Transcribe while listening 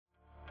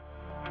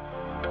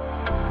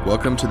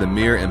Welcome to the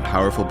Mere and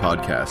Powerful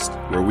podcast,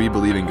 where we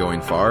believe in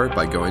going far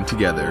by going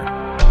together.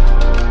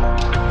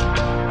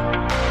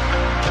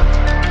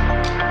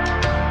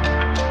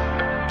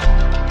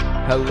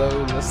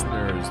 Hello,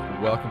 listeners.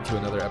 Welcome to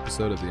another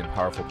episode of the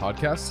Empowerful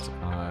podcast.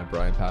 I'm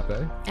Brian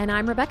Pape. And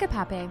I'm Rebecca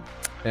Pape.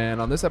 And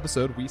on this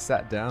episode, we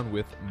sat down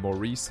with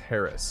Maurice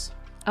Harris.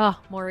 Oh,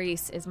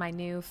 Maurice is my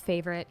new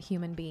favorite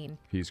human being.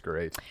 He's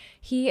great.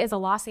 He is a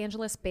Los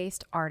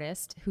Angeles-based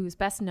artist who's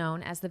best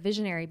known as the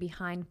visionary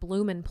behind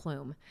Bloom &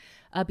 Plume,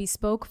 a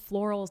bespoke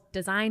floral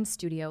design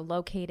studio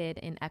located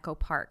in Echo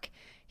Park.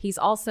 He's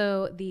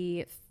also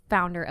the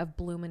founder of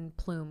Bloom &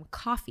 Plume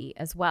Coffee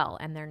as well,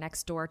 and they're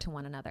next door to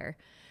one another.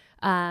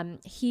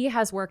 He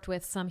has worked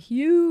with some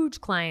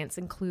huge clients,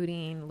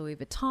 including Louis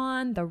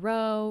Vuitton, The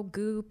Row,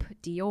 Goop,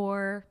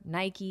 Dior,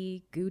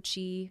 Nike,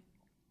 Gucci,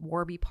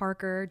 Warby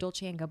Parker,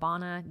 Dolce &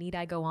 Gabbana. Need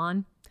I go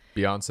on?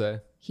 Beyonce.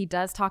 He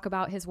does talk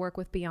about his work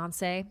with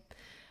Beyonce.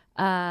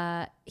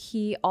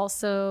 He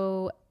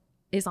also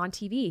is on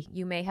TV.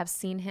 You may have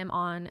seen him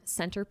on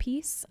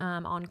Centerpiece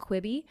on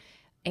Quibi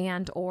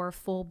and or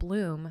Full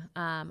Bloom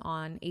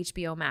on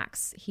HBO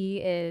Max. He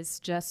is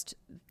just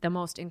the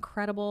most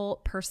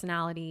incredible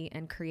personality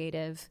and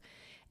creative.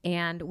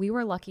 And we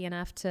were lucky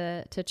enough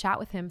to chat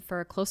with him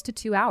for close to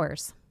 2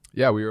 hours.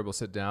 Yeah, we were able to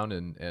sit down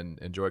and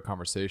enjoy a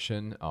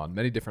conversation on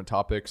many different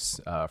topics,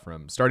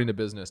 from starting a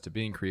business to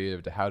being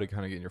creative to how to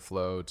kind of get in your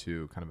flow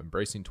to kind of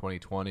embracing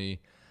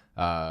 2020.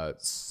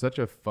 Such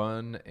a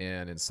fun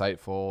and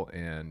insightful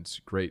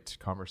and great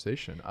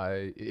conversation.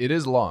 It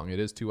is long. It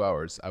is 2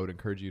 hours. I would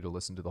encourage you to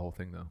listen to the whole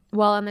thing, though.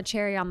 Well, and the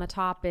cherry on the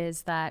top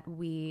is that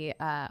we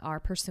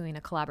are pursuing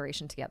a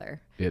collaboration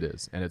together. It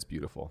is, and it's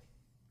beautiful.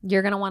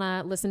 You're going to want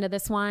to listen to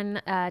this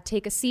one,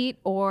 take a seat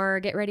or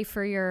get ready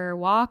for your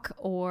walk,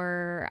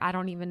 or I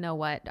don't even know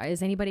what.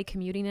 Is anybody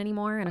commuting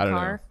anymore in a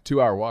car? Know.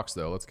 2 hour walks,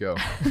 though. Let's go.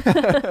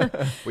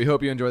 We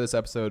hope you enjoy this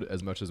episode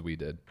as much as we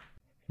did.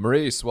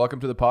 Maurice, welcome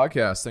to the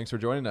podcast. Thanks for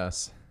joining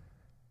us.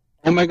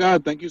 Oh, my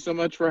God. Thank you so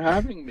much for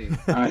having me.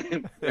 I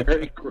am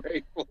very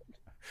grateful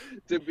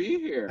to be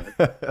here.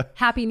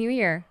 Happy New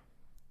Year.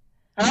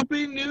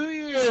 Happy New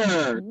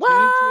Year. What?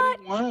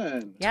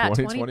 2021. Yeah,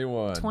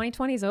 2021.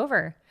 2020 is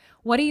over.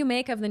 What do you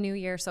make of the new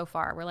year so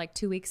far? We're like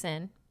 2 weeks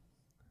in.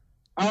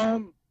 I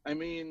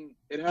mean,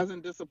 it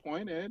hasn't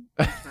disappointed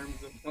in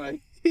terms of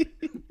like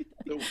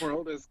the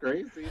world is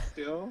crazy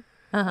still.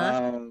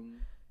 Uh-huh.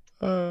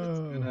 It's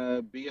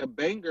gonna be a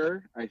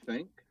banger, I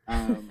think.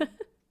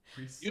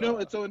 You know,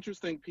 it's so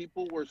interesting.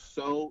 People were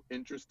so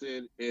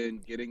interested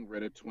in getting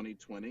rid of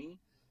 2020,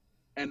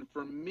 and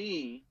for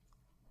me,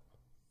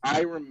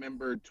 I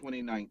remember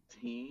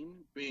 2019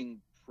 being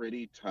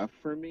pretty tough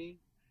for me.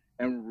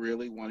 And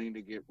really wanting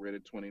to get rid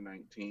of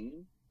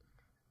 2019,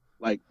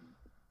 like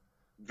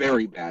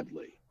very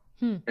badly.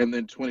 And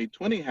then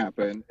 2020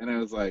 happened, and I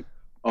was like,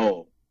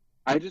 oh,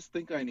 I just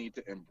think I need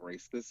to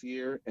embrace this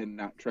year and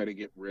not try to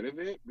get rid of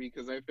it,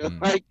 because I feel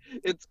like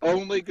it's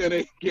only going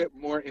to get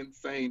more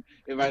insane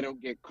if I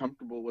don't get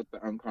comfortable with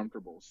the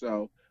uncomfortable.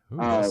 So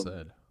well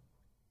said.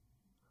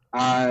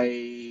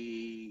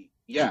 I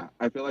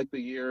feel like the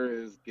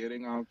year is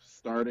getting off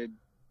started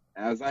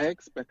as I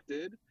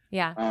expected.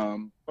 Yeah.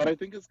 But I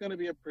think it's going to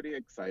be a pretty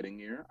exciting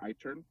year. I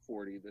turned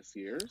 40 this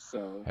year,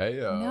 so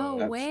No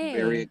that's way.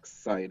 very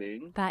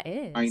exciting. That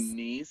is. My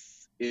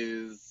niece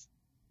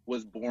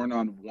was born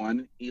on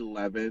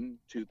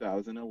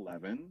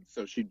 1/11/2011,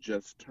 so she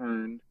just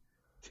turned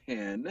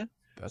 10.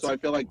 So I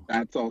feel like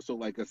that's also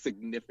like a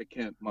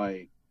significant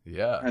kind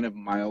of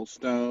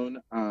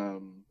milestone.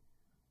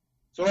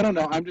 So I don't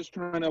know. I'm just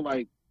trying to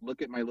like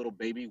look at my little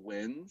baby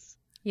wins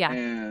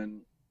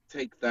and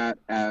take that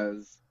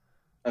as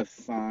a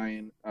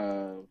sign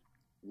of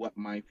what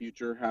my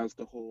future has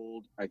to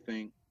hold. I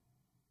think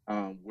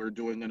we're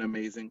doing an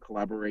amazing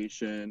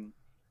collaboration.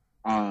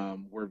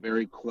 We're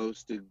very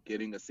close to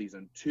getting a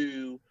season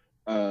 2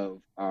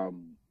 of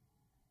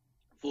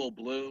Full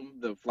Bloom,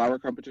 the flower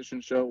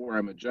competition show where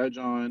I'm a judge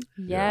on.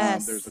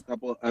 Yes. There's a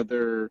couple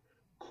other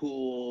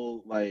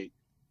cool like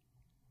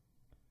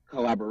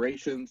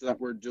collaborations that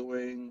we're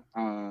doing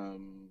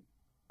on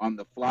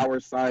the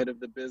flower side of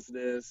the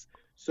business.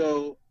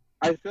 So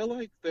I feel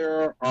like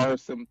there are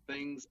some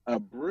things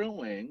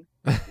brewing,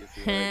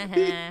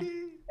 and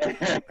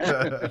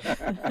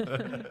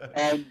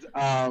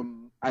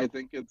I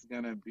think it's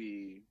gonna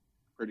be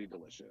pretty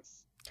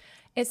delicious.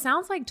 It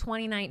sounds like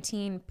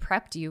 2019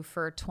 prepped you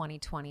for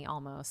 2020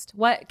 almost.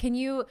 What can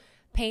you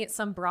paint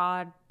some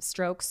broad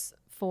strokes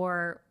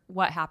for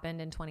what happened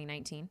in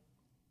 2019?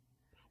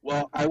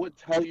 Well, I would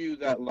tell you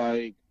that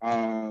like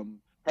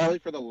probably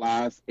for the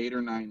last 8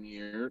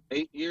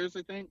 years,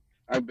 I think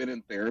I've been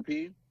in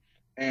therapy.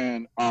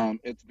 And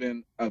it's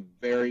been a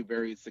very,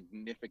 very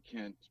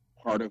significant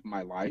part of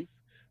my life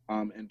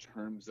in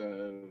terms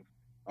of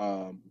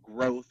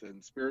growth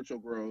and spiritual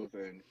growth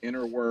and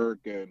inner work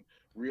and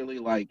really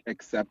like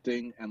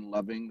accepting and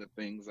loving the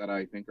things that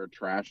I think are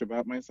trash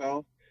about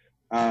myself.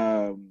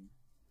 And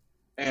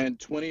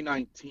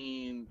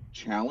 2019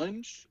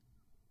 challenged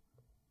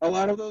a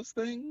lot of those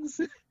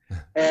things.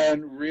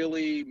 and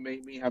really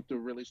made me have to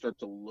really start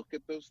to look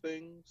at those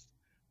things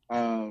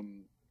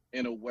um,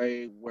 in a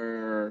way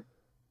where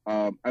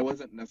I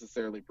wasn't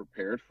necessarily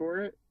prepared for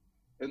it.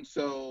 And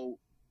so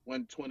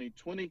when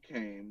 2020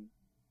 came,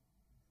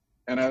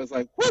 and I was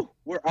like, whoo,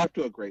 we're off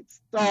to a great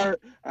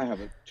start. I have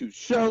 2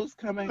 shows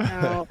coming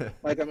out.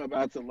 Like, I'm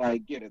about to,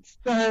 like, get it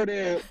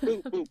started.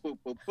 Boop, boop, boop,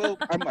 boop, boop.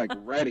 I'm, like,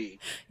 ready.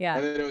 Yeah.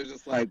 And then it was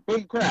just like,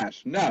 boom,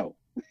 crash. No.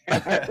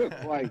 And I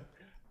was like,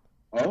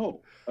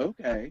 oh,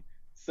 okay.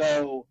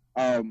 So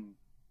I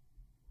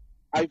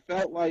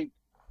felt like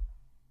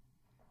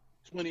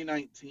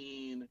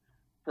 2019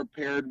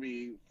 prepared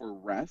me for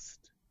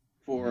rest,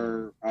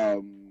 for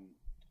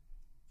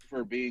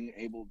being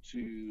able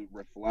to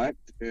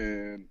reflect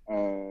in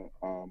a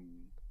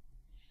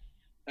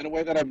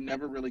way that I've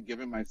never really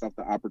given myself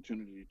the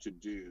opportunity to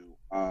do.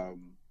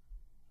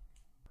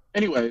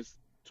 Anyways,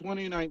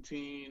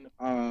 2019,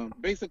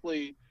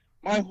 basically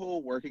my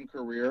whole working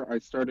career, I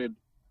started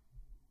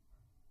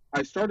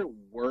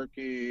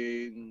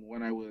working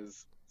when I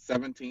was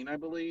 17, I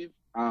believe.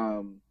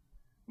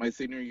 My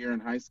senior year in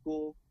high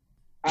school.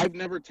 I've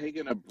never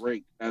taken a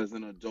break as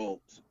an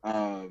adult.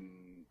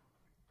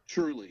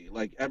 Truly,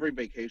 like every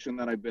vacation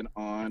that I've been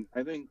on,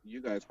 I think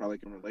you guys probably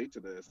can relate to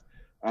this.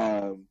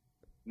 Um,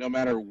 no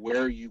matter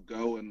where you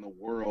go in the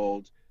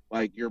world,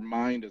 like your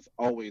mind is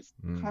always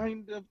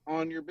kind of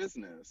on your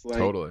business. Like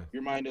Totally.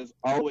 your mind is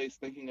always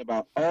thinking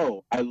about,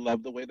 oh, I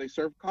love the way they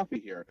serve coffee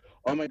here.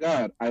 Oh my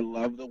God, I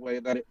love the way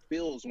that it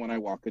feels when I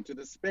walk into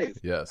this space.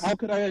 Yes. How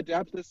could I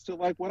adapt this to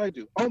like what I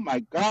do? Oh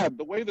my God,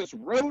 the way this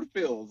road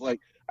feels. Like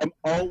I'm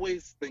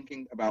always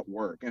thinking about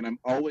work, and I'm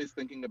always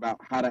thinking about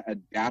how to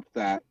adapt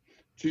that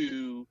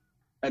to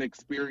an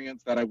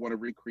experience that I want to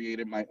recreate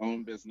in my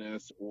own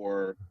business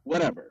or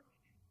whatever.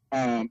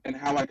 And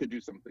how I could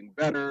do something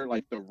better,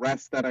 like the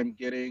rest that I'm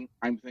getting.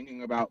 I'm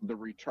thinking about the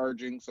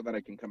recharging so that I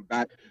can come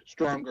back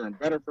stronger and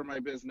better for my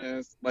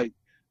business. Like,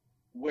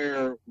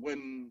 where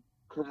when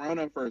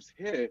Corona first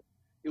hit,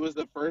 it was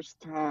the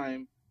first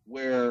time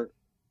where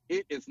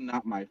it is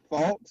not my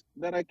fault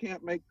that I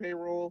can't make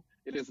payroll.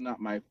 It is not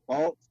my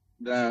fault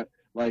that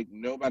like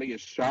nobody is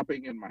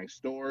shopping in my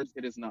stores.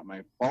 It is not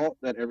my fault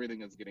that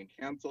everything is getting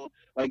canceled.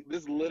 Like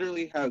this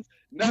literally has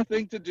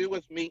nothing to do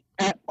with me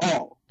at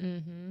all.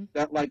 Mm-hmm.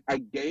 That like I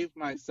gave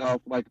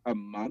myself like a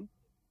month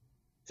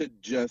to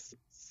just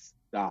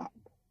stop.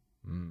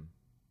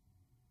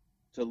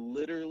 To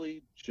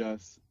literally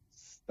just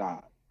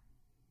stop.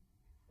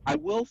 I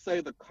will say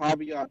the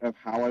caveat of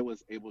how I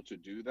was able to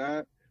do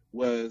that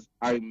was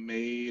I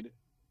made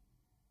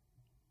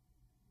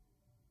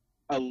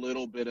a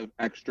little bit of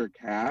extra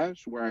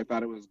cash where I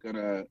thought it was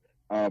gonna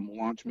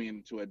launch me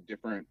into a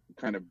different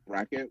kind of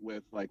bracket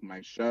with like my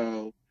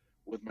show,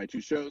 with my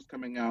 2 shows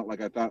coming out.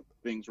 Like I thought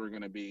things were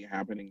gonna be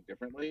happening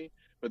differently,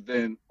 but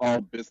then all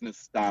business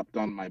stopped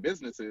on my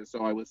businesses,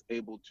 so I was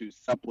able to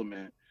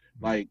supplement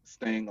like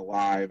staying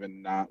alive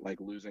and not like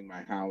losing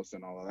my house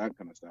and all of that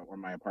kind of stuff, or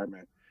my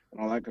apartment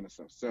and all that kind of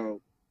stuff.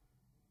 So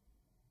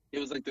it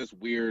was like this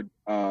weird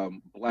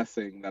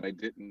blessing that I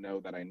didn't know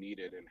that I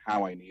needed and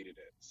how I needed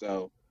it.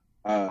 So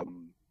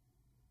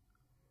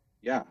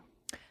yeah.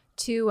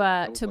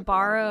 To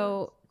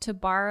borrow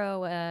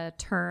a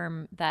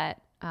term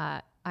that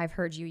I've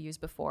heard you use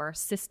before,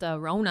 Sista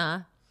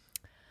Rona.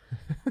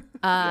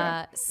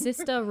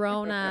 Sista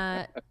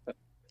Rona,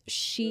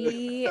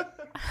 she.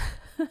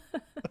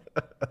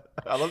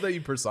 I love that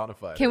you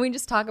personified. Can we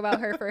just talk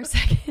about her for a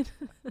second?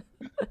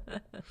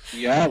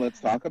 Yeah, let's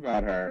talk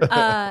about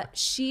her.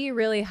 She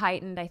really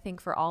heightened, I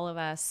think, for all of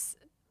us,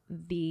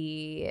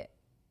 the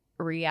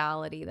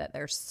reality that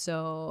there's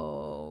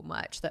so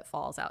much that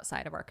falls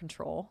outside of our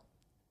control.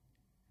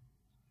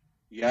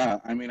 Yeah,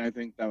 I mean, I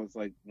think that was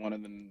like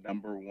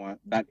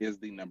that is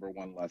the number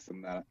one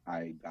lesson that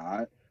I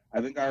got.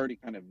 I think I already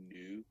kind of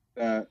knew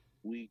that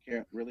we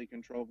can't really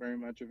control very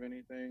much of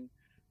anything,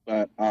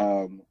 but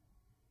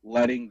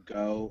letting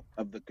go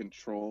of the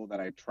control that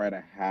I try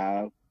to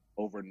have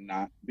over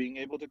not being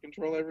able to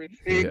control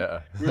everything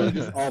really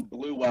just all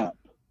blew up,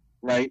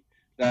 right?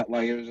 That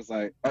like it was just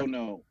like, oh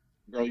no,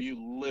 girl,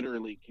 you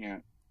literally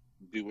can't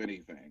do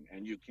anything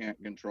and you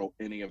can't control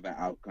any of the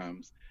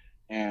outcomes.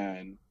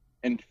 And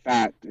in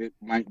fact, it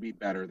might be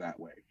better that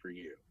way for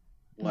you.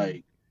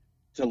 Like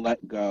to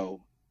let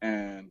go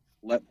and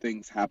let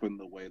things happen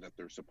the way that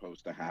they're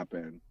supposed to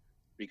happen.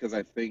 Because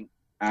I think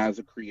as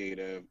a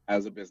creative,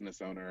 as a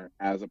business owner,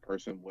 as a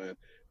person with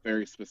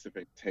very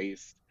specific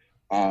taste,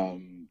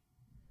 I'm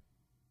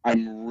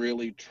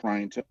really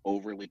trying to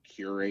overly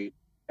curate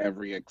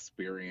every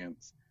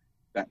experience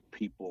that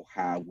people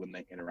have when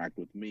they interact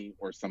with me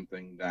or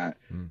something that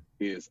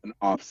is an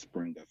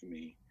offspring of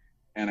me.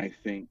 And I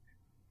think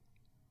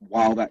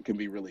while that can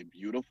be really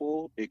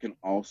beautiful, it can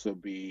also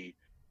be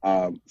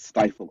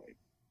stifling.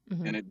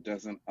 And it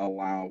doesn't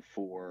allow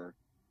for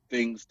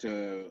things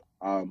to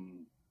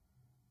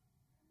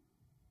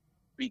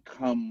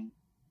become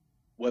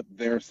what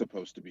they're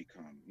supposed to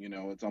become. You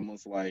know, it's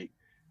almost like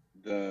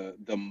the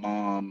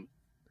mom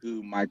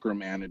who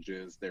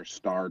micromanages their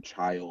star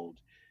child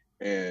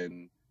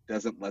and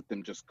doesn't let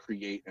them just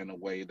create in a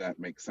way that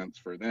makes sense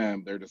for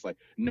them. They're just like,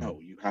 no,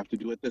 you have to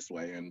do it this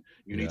way, and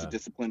you need to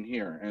discipline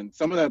here. And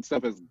some of that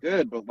stuff is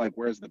good, but like,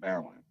 where's the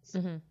balance?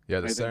 Yeah,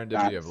 the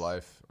serendipity of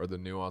life, or the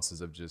nuances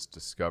of just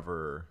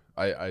discover.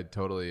 I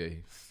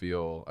totally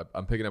feel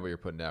I'm picking up what you're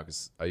putting down,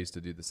 because I used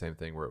to do the same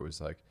thing where it was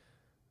like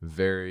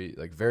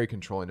very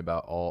controlling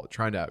about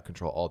trying to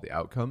control all the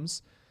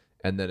outcomes.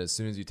 And then as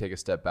soon as you take a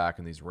step back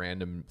and these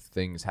random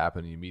things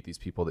happen, and you meet these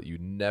people that you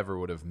never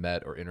would have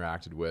met or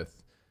interacted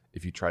with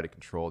if you try to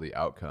control the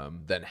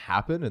outcome, then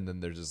happen. And then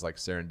there's this like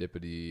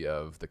serendipity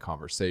of the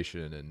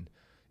conversation. And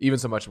even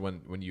so much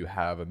when you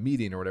have a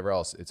meeting or whatever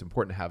else, it's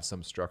important to have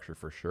some structure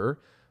for sure.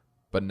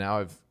 But now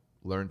I've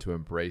learned to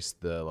embrace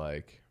the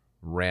like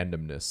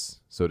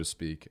randomness, so to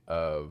speak,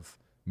 of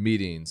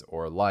meetings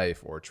or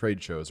life or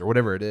trade shows or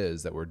whatever it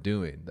is that we're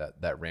doing,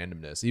 that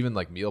randomness. Even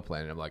like meal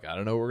planning, I'm like, I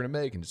don't know what we're gonna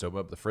make, and just open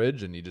up the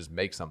fridge and you just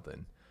make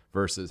something,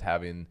 versus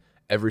having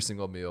every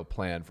single meal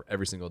planned for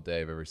every single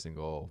day of every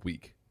single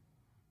week.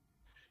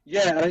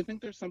 Yeah, and I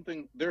think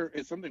there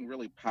is something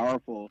really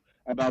powerful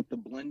about the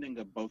blending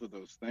of both of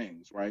those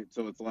things, right?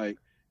 So it's like,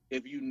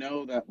 if you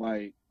know that,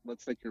 like,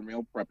 let's take your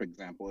meal prep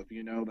example. If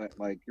you know that,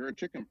 like, you're a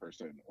chicken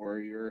person, or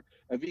you're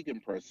a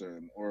vegan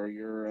person, or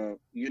you're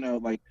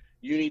like,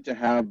 you need to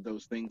have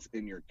those things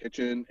in your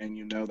kitchen, and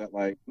you know that,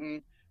 like,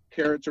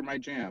 carrots are my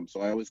jam,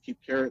 so I always keep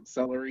carrots,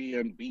 celery,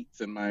 and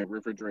beets in my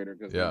refrigerator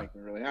because they make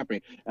me really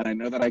happy. And I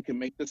know that I can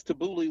make this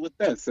tabbouleh with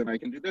this, and I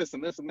can do this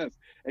and this and this,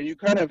 and you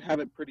kind of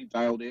have it pretty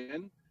dialed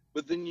in.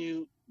 But then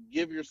you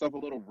give yourself a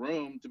little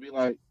room to be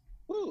like,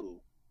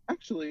 ooh,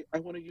 actually, I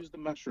want to use the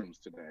mushrooms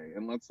today,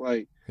 and let's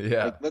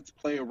let's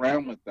play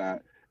around with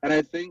that. And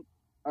I think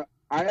I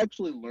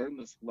actually learned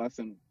this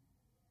lesson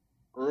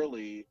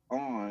early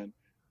on,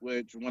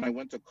 which when I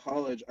went to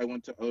college, I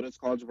went to Otis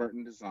College of Art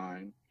and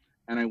Design,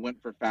 and I went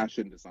for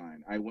fashion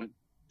design. I went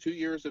 2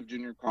 years of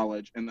junior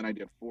college, and then I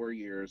did 4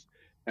 years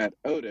at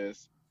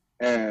Otis.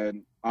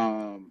 And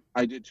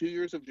I did 2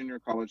 years of junior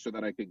college so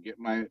that I could get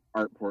my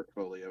art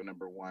portfolio,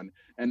 number one,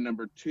 and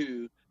number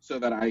two, so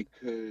that I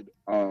could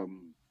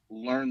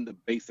learn the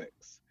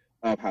basics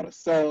of how to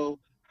sew,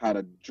 how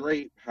to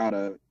drape, how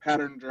to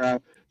pattern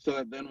draft, so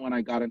that then when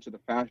I got into the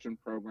fashion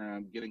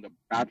program, getting a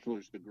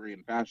bachelor's degree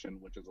in fashion,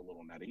 which is a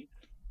little nutty,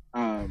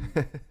 I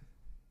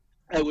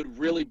would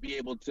really be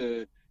able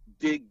to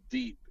dig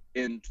deep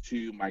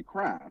into my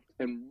craft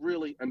and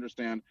really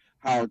understand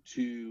how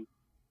to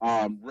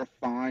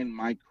refine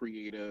my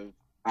creative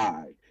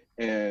eye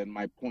and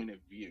my point of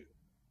view.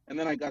 And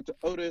then I got to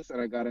Otis and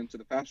I got into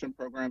the fashion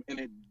program, and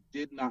it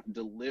did not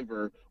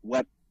deliver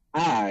what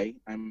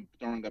I'm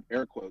throwing up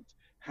air quotes,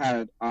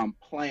 had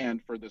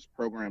planned for this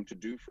program to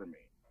do for me,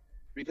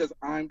 because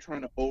I'm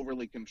trying to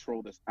overly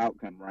control this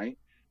outcome, right?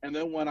 And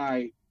then when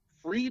I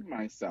freed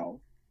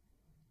myself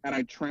and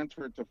I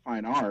transferred to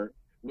fine art,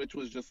 which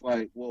was just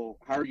like, well,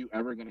 how are you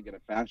ever going to get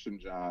a fashion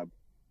job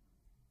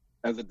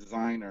as a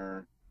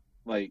designer,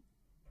 like,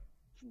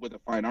 with a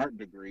fine art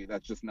degree?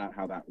 That's just not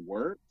how that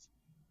works.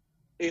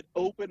 It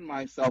opened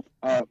myself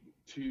up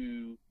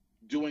to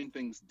doing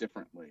things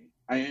differently.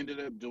 I ended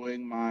up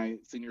doing my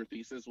senior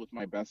thesis with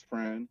my best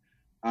friend,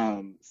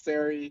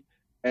 Sari,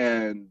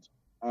 and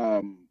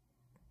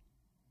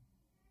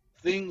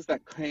things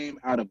that came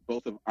out of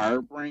both of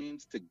our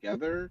brains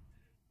together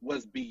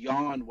was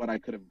beyond what I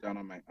could have done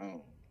on my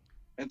own.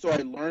 And so I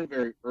learned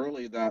very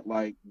early that,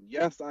 like,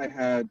 yes, I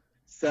had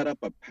set up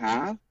a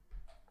path,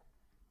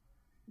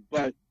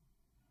 but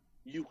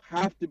you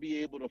have to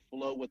be able to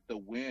flow with the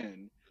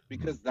wind,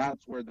 because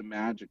that's where the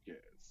magic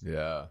is.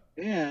 Yeah.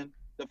 And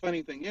the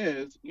funny thing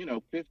is,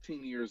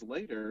 15 years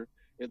later,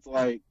 it's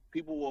like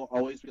people will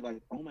always be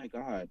like, oh my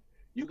God,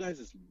 you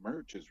guys'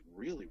 merch is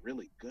really,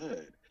 really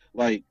good.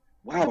 Like,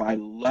 wow, I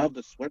love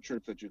the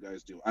sweatshirts that you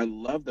guys do. I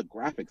love the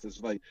graphics.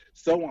 It's like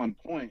so on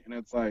point. And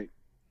it's like,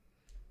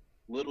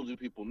 little do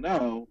people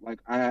know, like,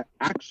 I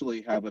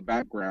actually have a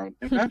background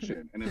in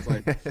fashion. And it's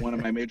like one of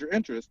my major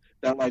interests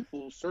that, like,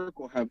 full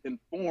circle have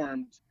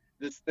informed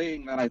this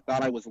thing that I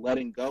thought I was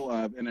letting go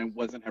of and I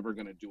wasn't ever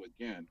going to do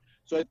again.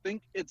 So I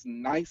think it's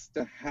nice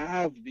to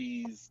have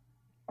these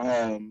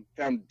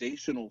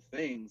foundational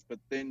things, but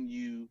then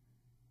you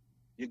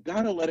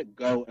got to let it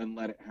go and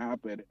let it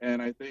happen.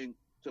 And I think,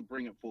 to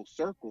bring it full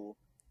circle,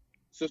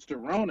 Sister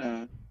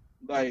Rona,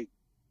 like,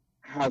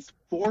 has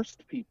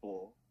forced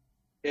people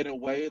in a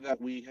way that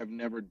we have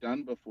never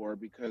done before,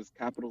 because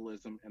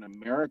capitalism in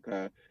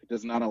America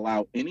does not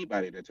allow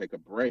anybody to take a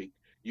break.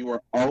 You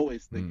are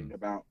always thinking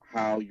about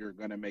how you're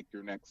going to make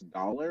your next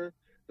dollar,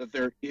 that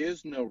there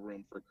is no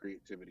room for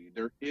creativity.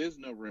 There is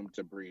no room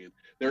to breathe.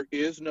 There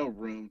is no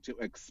room to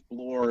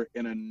explore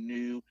in a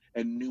new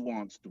and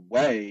nuanced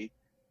way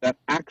that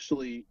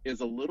actually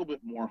is a little bit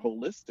more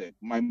holistic.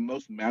 My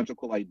most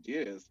magical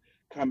ideas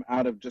come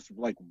out of just,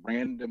 like,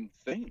 random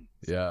things.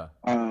 Yeah.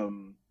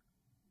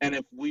 And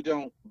if we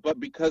don't, but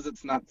because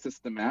it's not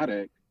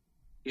systematic,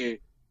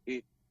 it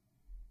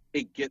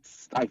gets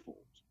stifled.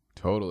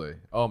 Totally.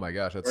 Oh my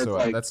gosh,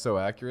 that's so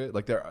accurate.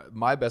 Like,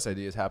 my best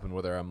ideas happen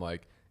whether I'm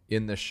like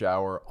in the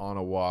shower, on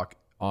a walk,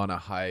 on a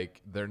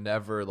hike, they're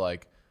never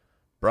like,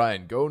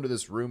 Brian, go into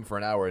this room for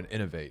an hour and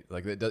innovate.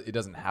 Like it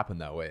doesn't happen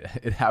that way.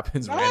 It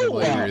happens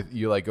randomly.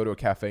 You like go to a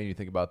cafe and you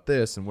think about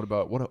this, and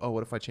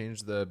what if I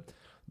change the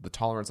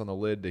tolerance on the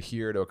lid to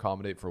here to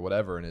accommodate for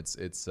whatever, and it's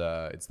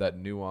that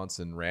nuance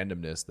and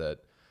randomness that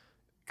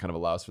kind of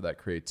allows for that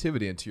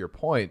creativity. And to your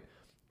point,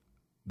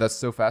 that's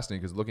so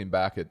fascinating, because looking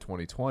back at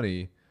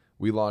 2020,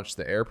 we launched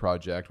the Air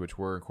Project, which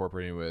we're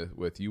incorporating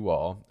with you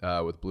all,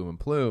 with Bloom and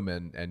Plume,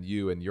 and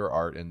you and your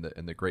art and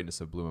the greatness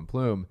of Bloom and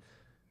Plume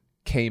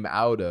came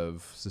out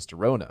of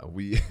Cisterona.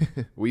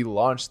 We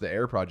launched the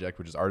Air Project,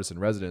 which is artist in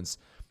residence,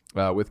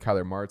 with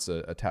Kyler Martz,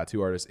 a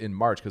tattoo artist, in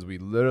March, because we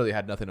literally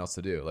had nothing else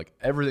to do. Like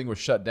everything was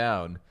shut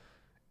down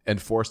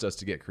and forced us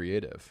to get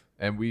creative.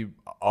 And we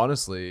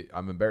honestly,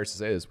 I'm embarrassed to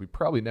say this, we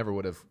probably never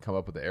would have come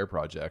up with the Air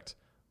Project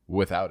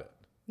without it.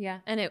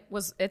 Yeah, and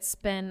it's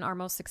been our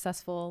most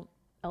successful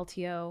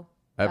LTO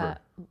ever,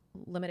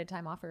 limited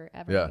time offer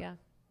ever.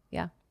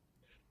 Yeah.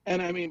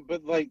 And I mean,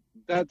 but like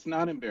that's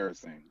not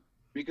embarrassing,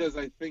 because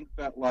I think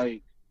that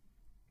like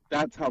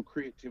that's how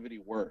creativity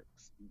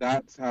works.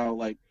 That's how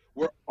like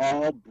we're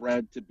all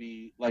bred to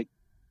be like,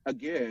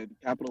 again,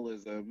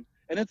 capitalism.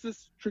 And it's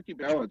this tricky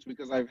balance,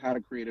 because I've had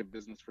a creative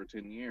business for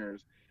 10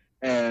 years,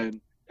 and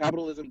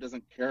capitalism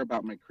doesn't care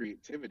about my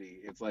creativity.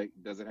 It's like,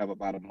 does it have a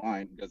bottom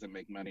line? Does it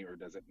make money or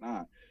does it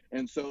not?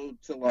 And so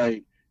to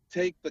like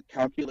take the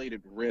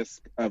calculated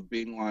risk of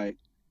being like,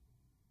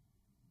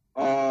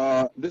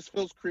 this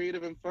feels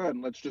creative and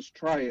fun, let's just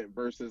try it,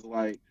 versus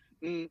like,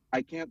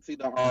 I can't see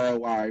the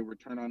ROI,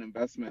 return on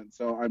investment,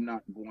 so I'm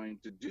not going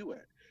to do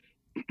it.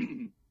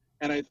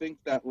 And I think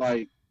that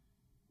like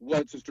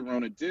what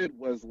Cisterona did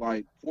was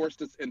like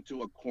forced us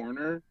into a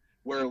corner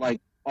where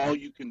like all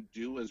you can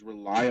do is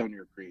rely on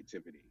your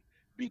creativity,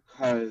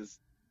 because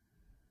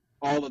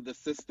all of the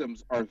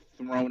systems are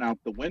thrown out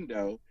the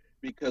window,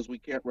 because we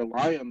can't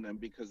rely on them,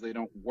 because they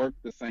don't work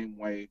the same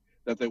way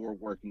that they were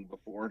working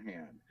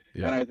beforehand.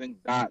 Yeah. And I think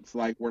that's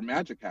like where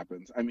magic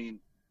happens. I mean,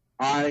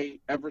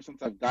 ever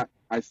since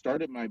I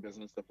started my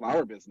business, the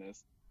flower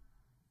business,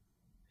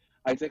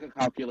 I take a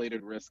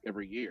calculated risk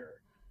every year,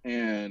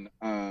 and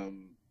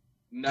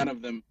none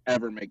of them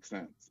ever make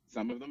sense.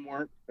 Some of them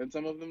work and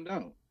some of them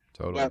don't.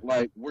 Totally. But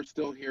like we're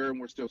still here and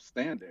we're still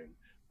standing.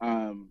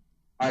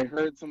 I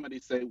heard somebody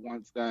say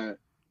once that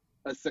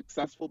a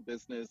successful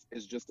business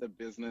is just a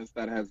business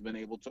that has been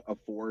able to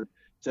afford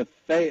to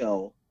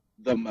fail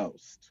the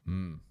most.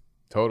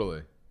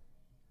 Totally.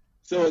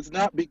 So it's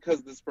not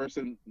because this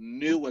person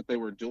knew what they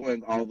were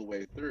doing all the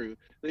way through.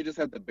 They just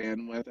had the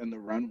bandwidth and the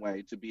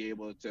runway to be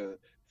able to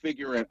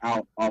figure it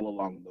out all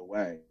along the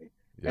way.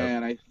 Yep.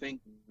 And I think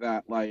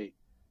that like,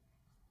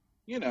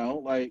 you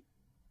know, like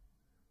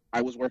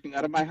I was working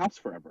out of my house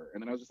forever,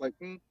 and then I was just like,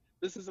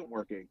 this isn't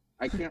working.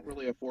 I can't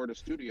really afford a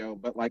studio,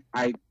 but like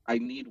I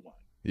need one.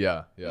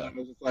 Yeah. And I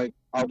was just like,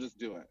 I'll just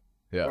do it.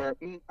 Yeah. Or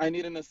I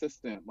need an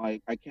assistant.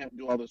 Like I can't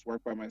do all this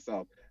work by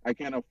myself. I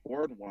can't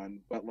afford one,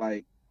 but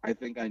like I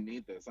think I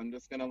need this. I'm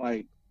just gonna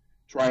like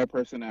try a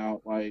person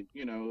out, like,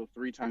 you know,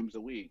 3 times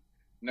a week.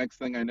 Next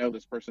thing I know,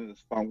 this person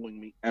is following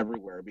me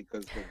everywhere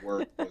because the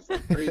work was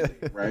like crazy,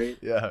 right?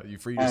 Yeah, you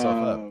freed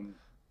yourself up.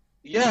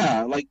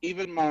 Yeah, like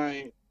even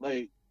I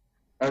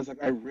was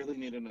like, I really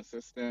need an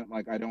assistant.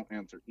 Like I don't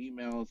answer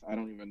emails. I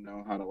don't even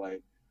know how to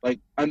like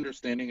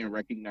understanding and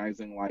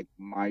recognizing like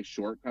my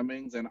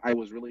shortcomings. And I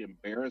was really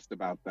embarrassed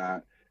about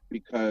that,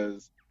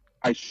 because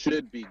I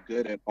should be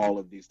good at all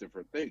of these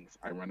different things.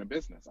 I run a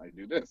business. I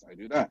do this. I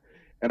do that.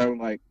 And I'm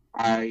like,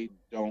 I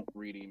don't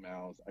read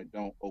emails. I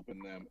don't open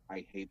them.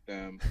 I hate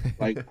them.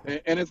 Like,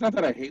 and it's not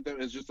that I hate them.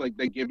 It's just like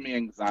they give me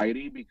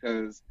anxiety,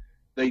 because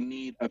they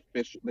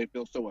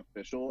feel so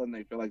official, and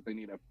they feel like they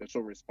need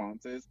official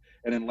responses.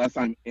 And unless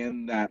I'm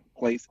in that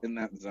place, in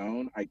that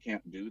zone, I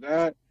can't do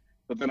that.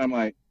 But then I'm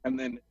like, and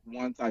then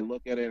once I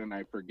look at it and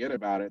I forget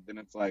about it, then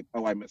it's like,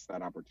 oh, I missed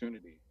that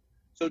opportunity.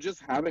 So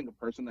just having a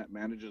person that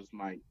manages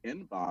my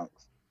inbox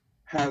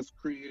has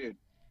created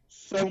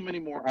so many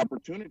more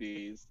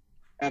opportunities.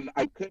 And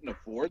I couldn't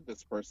afford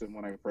this person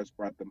when I first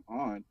brought them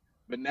on,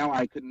 but now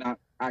I could not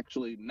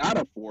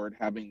afford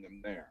having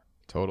them there.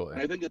 Totally.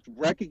 And I think it's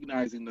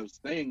recognizing those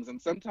things.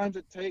 And sometimes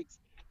it takes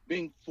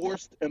being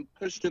forced and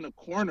pushed in a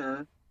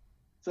corner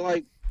to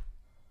like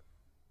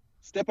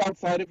step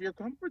outside of your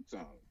comfort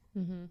zone.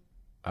 Mm-hmm.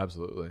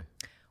 Absolutely.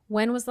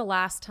 When was the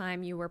last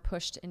time you were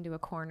pushed into a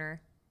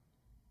corner?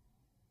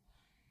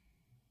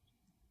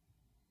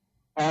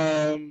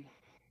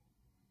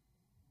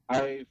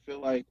 I feel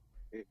like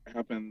it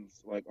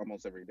happens like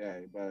almost every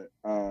day, but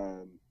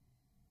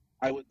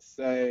I would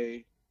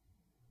say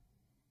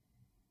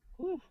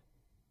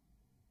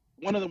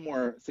one of the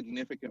more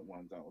significant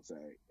ones, I will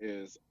say,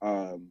 is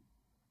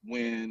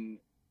when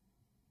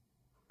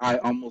I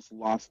almost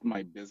lost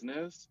my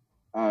business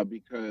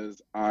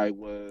because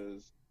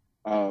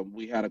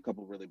we had a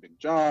couple really big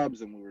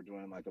jobs, and we were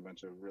doing like a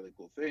bunch of really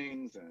cool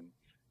things, and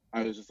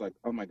I was just like,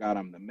 oh my God,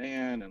 I'm the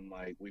man, and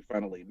like we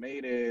finally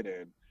made it.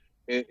 And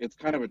it's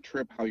kind of a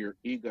trip how your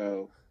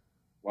ego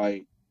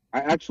like I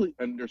actually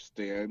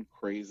understand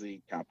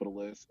crazy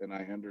capitalists, and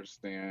I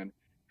understand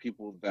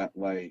people that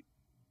like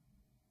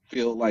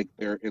feel like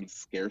they're in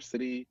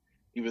scarcity,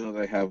 even though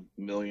they have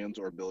millions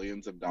or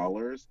billions of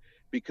dollars,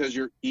 because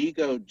your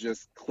ego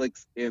just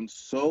clicks in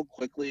so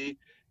quickly.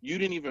 You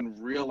didn't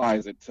even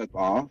realize it took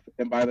off.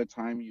 And by the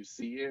time you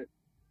see it,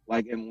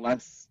 like,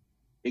 unless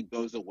it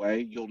goes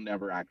away, you'll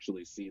never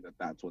actually see that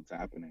that's what's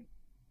happening.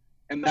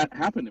 And that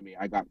happened to me.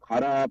 I got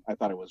caught up. I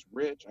thought I was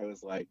rich. I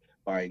was like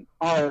buying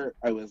art.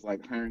 I was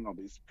like hiring all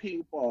these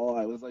people.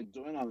 I was like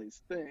doing all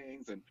these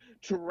things and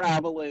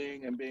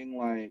traveling and being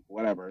like,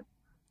 whatever,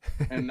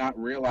 and not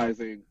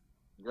realizing,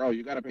 girl,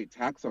 you got to pay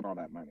tax on all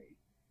that money.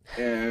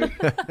 And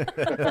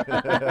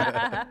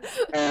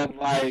and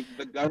like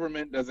the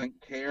government doesn't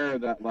care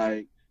that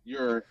like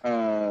you're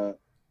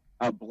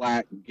a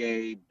black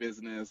gay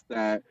business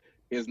that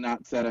is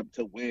not set up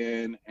to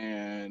win,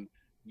 and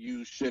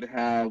you should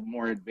have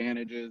more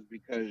advantages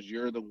because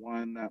you're the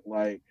one that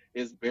like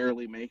is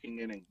barely making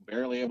it and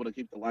barely able to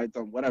keep the lights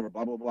on, whatever,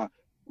 blah blah blah.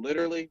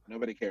 Literally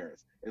nobody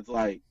cares. It's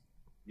like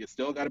you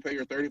still got to pay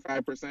your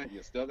 35%.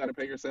 You still got to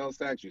pay your sales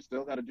tax. You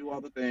still got to do all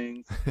the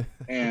things.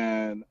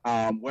 And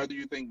whether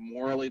you think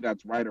morally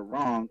that's right or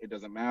wrong, it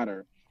doesn't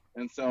matter.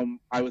 And so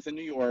I was in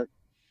New York,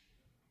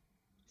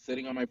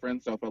 sitting on my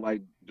friend's sofa,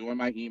 like doing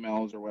my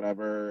emails or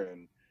whatever,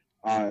 and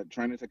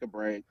trying to take a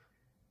break.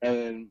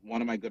 And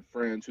one of my good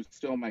friends, who's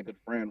still my good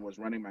friend, was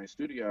running my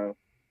studio.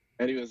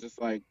 And he was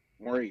just like,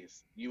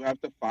 Maurice, you have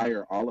to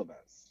fire all of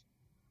us.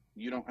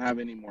 You don't have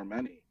any more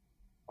money.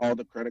 All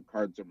the credit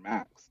cards are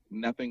maxed.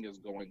 Nothing is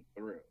going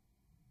through.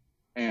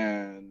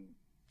 And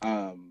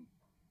I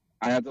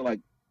had to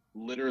like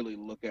literally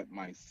look at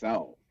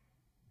myself,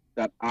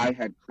 that I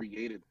had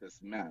created this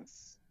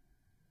mess.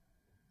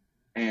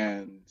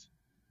 And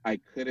I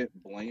couldn't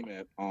blame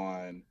it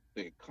on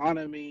the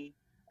economy.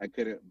 I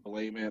couldn't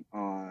blame it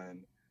on,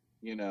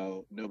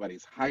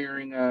 nobody's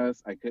hiring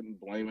us. I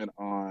couldn't blame it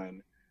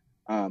on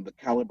the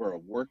caliber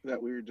of work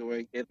that we were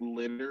doing. It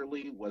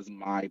literally was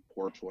my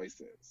poor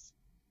choices.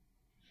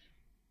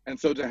 And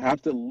so to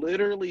have to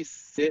literally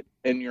sit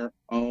in your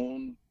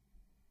own,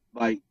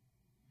 like,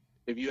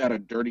 if you had a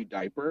dirty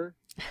diaper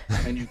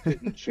and you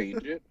couldn't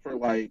change it for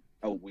like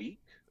a week,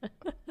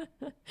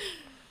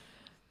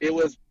 it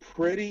was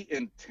pretty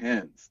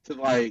intense to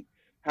like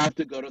have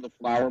to go to the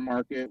flower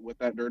market with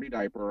that dirty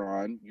diaper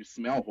on. You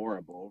smell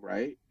horrible,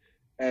 right?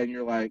 And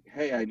you're like,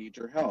 hey, I need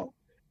your help.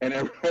 And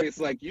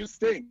everybody's like, you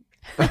stink.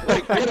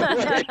 Like, get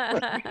away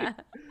from me.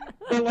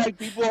 But like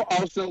people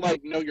also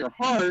like know your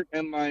heart,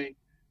 and like,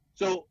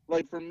 so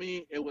like for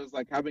me, it was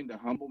like having to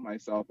humble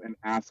myself and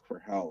ask for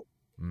help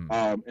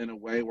in a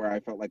way where I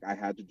felt like I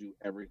had to do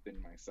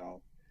everything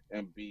myself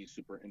and be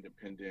super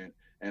independent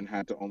and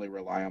had to only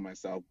rely on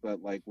myself.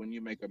 But like when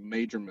you make a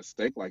major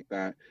mistake like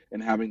that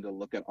and having to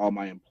look at all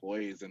my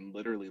employees and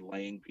literally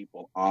laying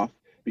people off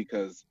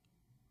because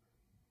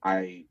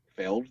I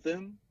failed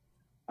them,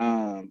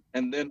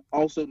 and then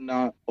also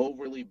not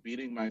overly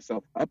beating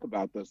myself up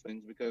about those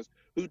things, because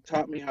who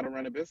taught me how to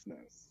run a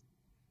business?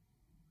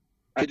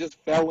 I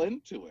just fell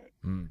into it.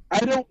 I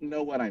don't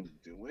know what I'm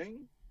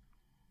doing.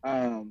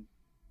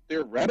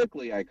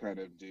 Theoretically, I kind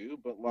of do,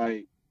 but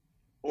like,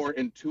 or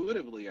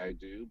intuitively I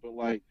do, but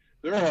like,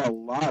 there are a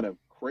lot of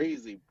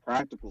crazy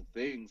practical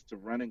things to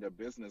running a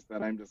business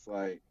that I'm just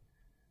like,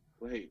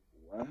 wait,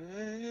 what?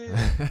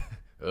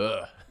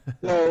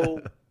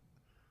 So,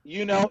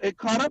 it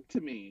caught up to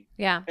me.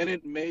 Yeah. And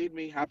it made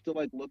me have to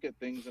like look at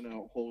things in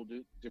a whole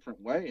different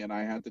way. And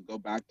I had to go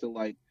back to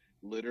like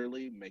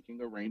literally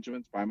making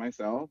arrangements by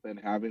myself and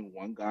having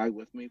one guy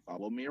with me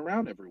follow me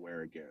around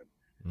everywhere again.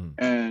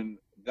 And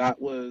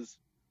that was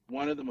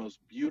one of the most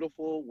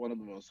beautiful, one of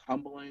the most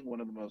humbling, one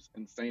of the most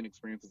insane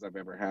experiences I've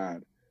ever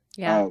had.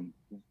 Yeah.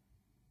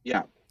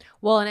 Yeah.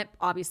 Well, and it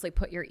obviously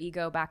put your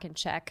ego back in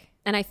check.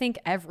 And I think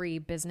every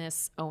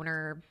business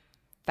owner,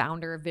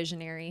 founder,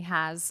 visionary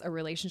has a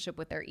relationship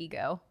with their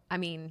ego. I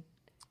mean,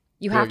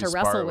 you have to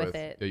wrestle with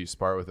it. Yeah, you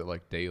spar with it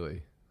like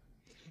daily.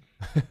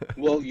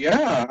 Well,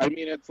 yeah. I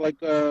mean, it's like,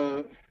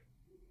 well,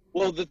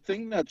 the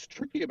thing that's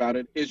tricky about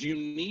it is you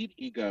need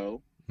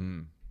ego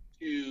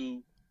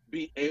to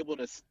be able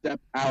to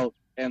step out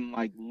and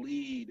like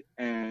lead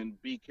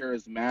and be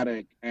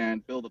charismatic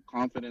and feel the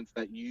confidence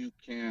that you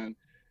can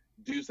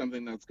do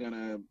something that's going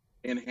to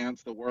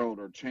enhance the world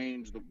or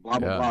change the blah,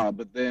 blah, blah.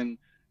 But then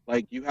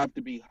like you have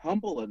to be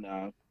humble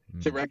enough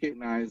to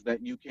recognize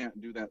that you can't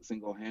do that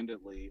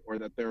single-handedly, or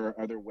that there are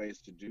other ways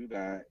to do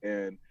that.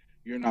 And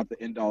you're not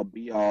the end all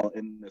be all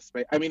in this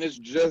space. I mean, it's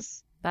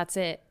just, that's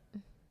it.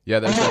 Yeah.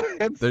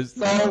 There's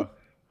so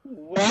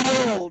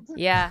wild.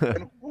 Yeah.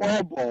 And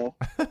horrible.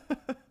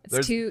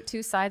 It's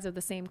two sides of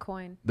the same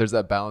coin. There's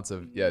that balance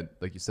of,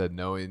 like you said,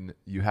 knowing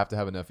you have to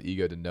have enough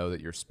ego to know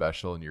that you're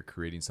special and you're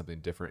creating something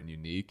different and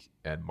unique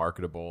and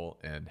marketable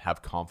and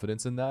have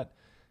confidence in that.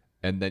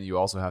 And then you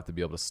also have to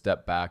be able to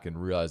step back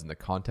and realize in the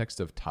context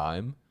of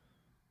time,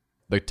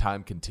 the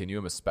time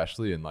continuum,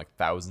 especially in like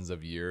thousands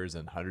of years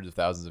and hundreds of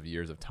thousands of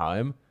years of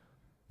time,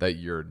 that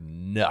you're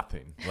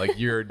nothing. Like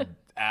you're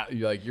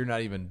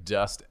not even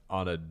dust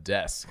on a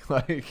desk.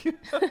 Like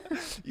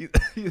you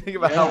think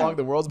about how long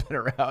the world's been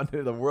around.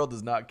 The world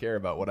does not care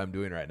about what I'm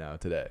doing right now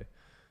today.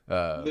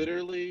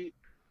 Literally,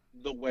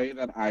 the way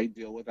that I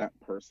deal with that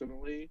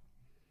personally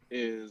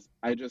is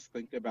I just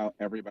think about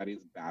everybody's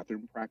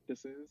bathroom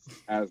practices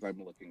as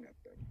I'm looking at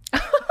them.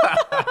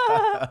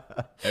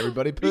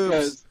 Everybody poops.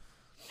 Because,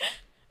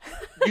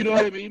 you know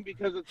what I mean?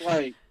 Because it's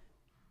like,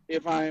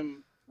 if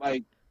I'm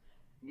like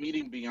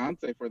meeting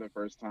Beyonce for the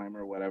first time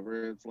or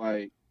whatever, it's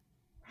like,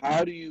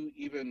 how do you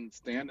even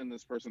stand in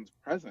this person's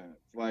presence?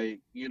 Like,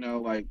 you know,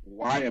 like,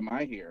 why am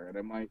I here? And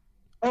I'm like,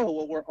 oh,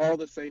 well, we're all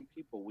the same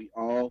people. We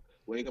all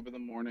wake up in the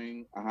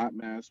morning, a hot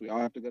mess. We all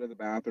have to go to the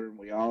bathroom.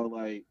 We all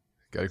like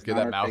gotta get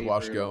that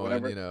mouthwash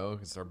going, you know,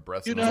 because our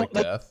breath smells like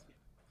death.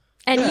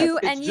 And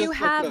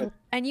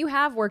you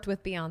have worked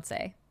with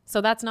Beyonce, so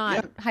that's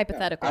not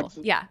hypothetical.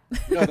 Yeah.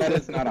 No, that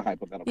is not a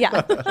hypothetical.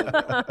 Yeah.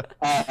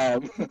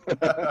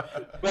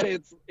 But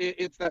it's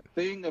that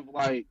thing of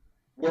like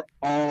we're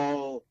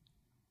all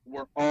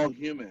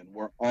human.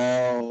 We're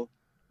all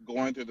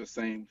going through the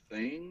same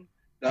thing.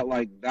 That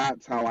like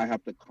that's how I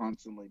have to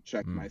constantly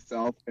check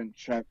myself and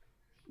check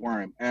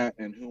where I'm at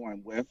and who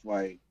I'm with.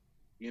 Like,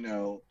 you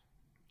know.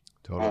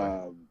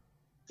 Totally.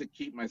 To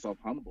keep myself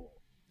humble.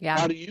 Yeah.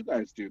 How do you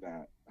guys do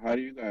that? How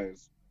do you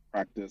guys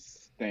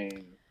practice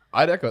staying?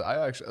 I actually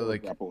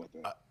like.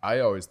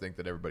 I always think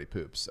that everybody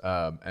poops,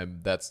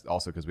 and that's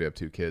also because we have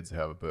 2 kids who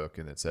have a book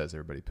and it says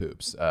everybody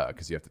poops.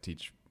 Because you have to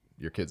teach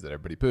your kids that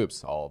everybody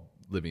poops. All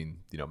living,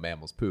 you know,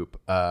 mammals poop.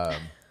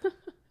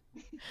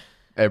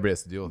 Everybody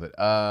has to deal with it.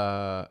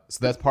 So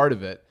that's part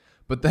of it.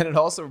 But then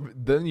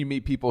then you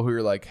meet people who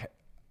are like.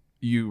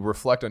 You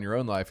reflect on your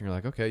own life and you're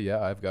like, okay,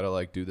 yeah, I've got to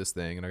like do this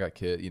thing and I got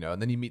kids, you know,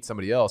 and then you meet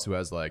somebody else who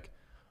has like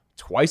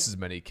twice as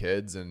many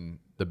kids and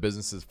the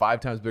business is 5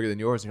 times bigger than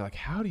yours. And you're like,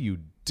 how do you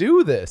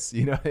do this?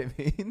 You know what I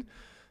mean?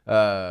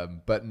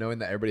 But knowing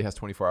that everybody has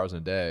 24 hours in a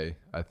day,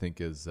 I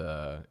think is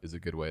a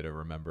good way to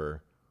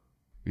remember,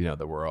 you know,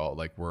 that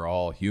we're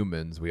all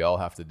humans. We all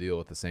have to deal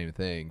with the same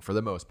thing for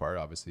the most part.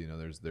 Obviously, you know,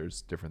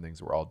 there's different things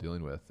that we're all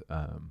dealing with.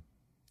 The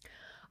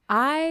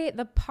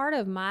part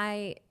of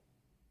my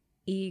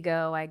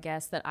ego, I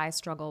guess, that I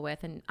struggle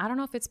with, and I don't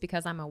know if it's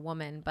because I'm a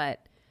woman, but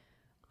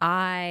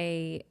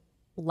I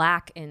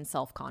lack in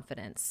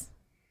self-confidence.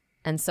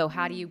 And so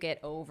how do you get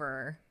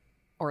over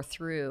or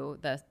through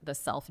the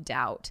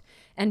self-doubt?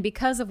 And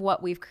because of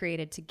what we've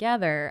created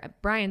together,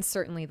 Brian's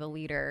certainly the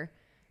leader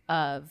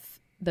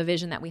of the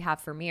vision that we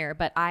have for Mir,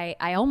 but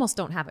I almost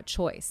don't have a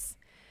choice.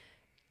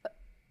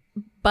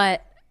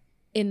 But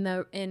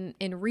in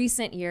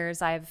recent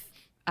years, I've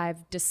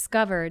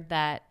discovered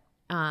that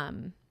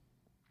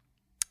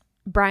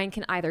Brian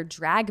can either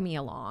drag me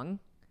along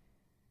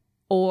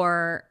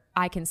or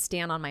I can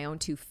stand on my own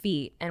 2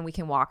 feet and we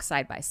can walk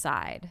side by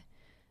side.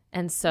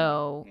 And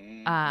so,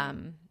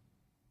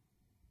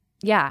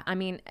 yeah, I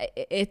mean,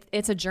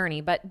 it's a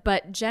journey,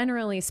 but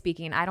generally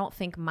speaking, I don't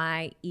think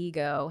my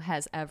ego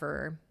has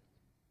ever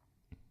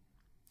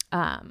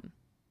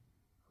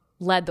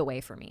led the way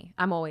for me.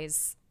 I'm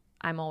always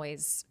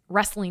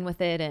wrestling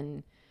with it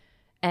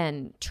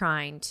and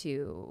trying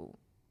to,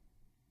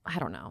 I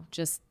don't know,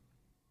 just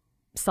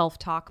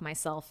self-talk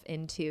myself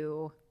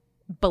into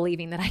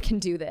believing that I can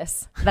do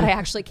this, that I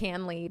actually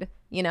can lead,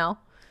 you know?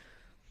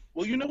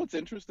 Well, you know what's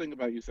interesting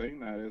about you saying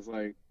that is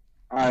like,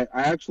 I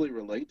actually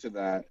relate to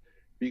that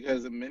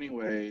because in many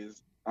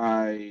ways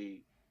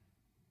I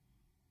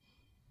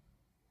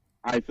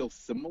feel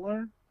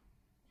similar.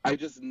 I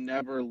just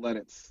never let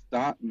it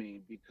stop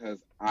me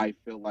because I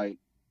feel like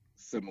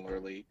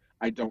similarly,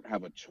 I don't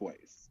have a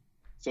choice.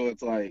 So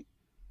it's like,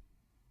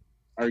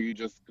 are you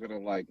just gonna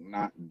like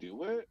not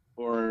do it?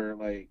 Or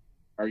like,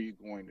 are you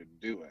going to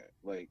do it?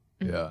 Like,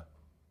 yeah,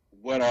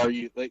 what are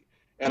you like?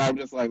 And I'm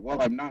just like,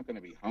 well, I'm not going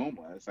to be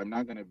homeless. I'm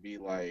not going to be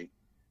like,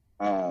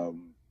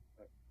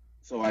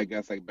 so I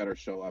guess I better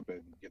show up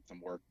and get some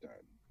work done.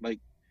 Like,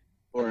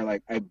 or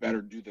like, I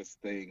better do this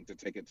thing to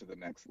take it to the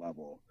next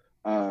level.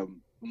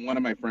 One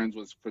of my friends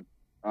was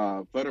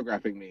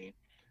photographing me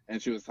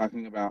and she was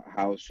talking about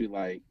how she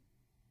like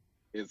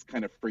is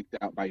kind of freaked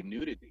out by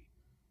nudity.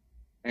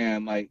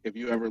 And like, if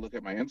you ever look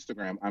at my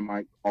Instagram, I'm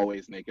like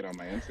always naked on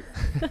my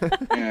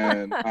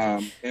Instagram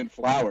and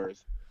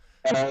flowers.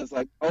 And I was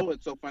like, oh,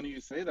 it's so funny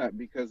you say that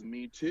because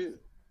me too.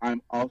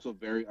 I'm also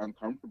very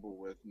uncomfortable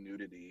with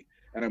nudity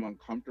and I'm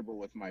uncomfortable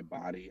with my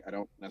body. I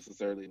don't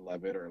necessarily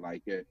love it or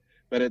like it,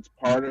 but it's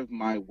part of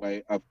my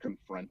way of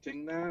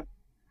confronting that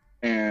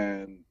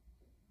and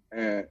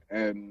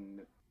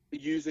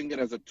using it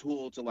as a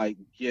tool to like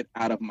get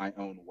out of my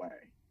own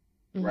way,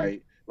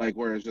 right? Like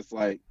where it's just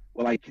like,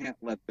 well, I can't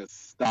let this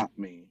stop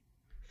me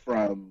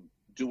from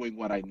doing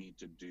what I need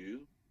to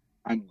do.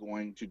 I'm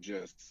going to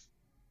just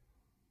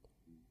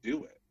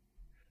do it.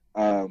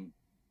 And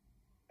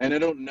I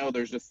don't know,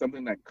 there's just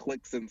something that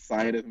clicks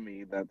inside of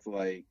me that's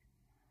like,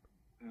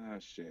 oh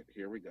shit,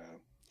 here we go.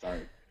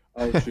 Sorry.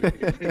 Oh shit,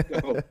 here we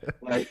go.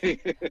 Like,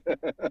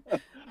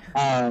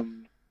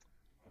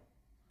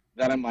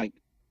 that I'm like,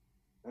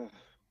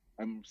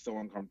 I'm so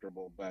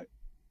uncomfortable, but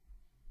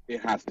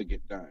it has to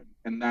get done.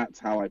 And that's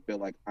how I feel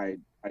like I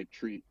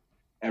treat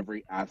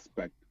every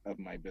aspect of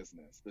my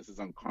business. This is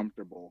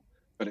uncomfortable,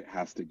 but it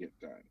has to get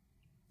done.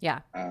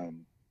 Yeah.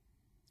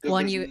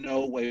 Because there's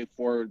no way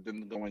forward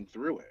than going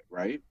through it,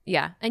 right?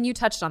 Yeah. And you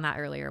touched on that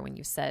earlier when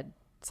you said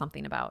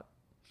something about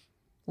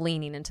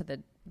leaning into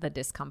the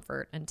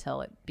discomfort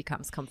until it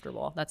becomes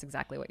comfortable. That's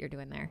exactly what you're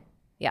doing there.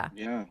 Yeah.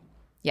 Yeah.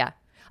 Yeah.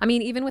 I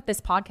mean, even with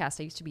this podcast,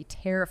 I used to be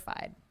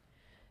terrified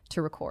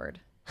to record.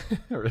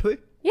 Really?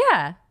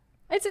 Yeah.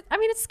 It's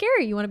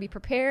scary. You want to be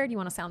prepared. You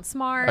want to sound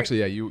smart. Actually,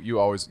 yeah,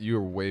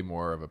 you're way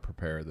more of a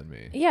preparer than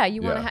me. Yeah.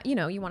 You want to,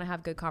 you want to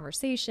have good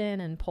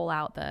conversation and pull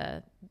out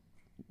the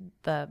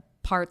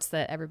parts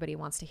that everybody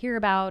wants to hear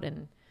about.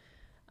 And,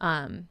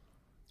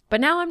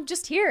 but now I'm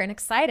just here and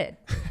excited.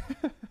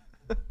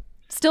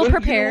 Still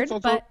prepared,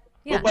 but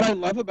yeah. But what I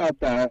love about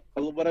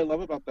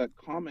that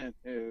comment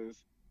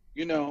is,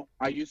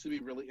 I used to be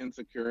really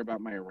insecure about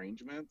my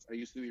arrangements. I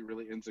used to be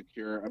really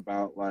insecure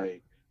about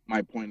like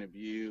my point of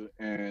view.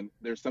 And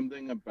there's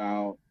something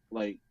about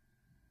like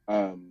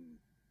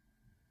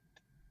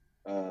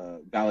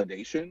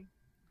validation.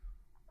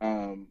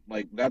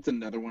 Like that's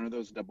another one of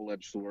those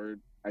double-edged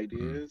sword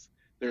ideas.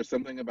 There's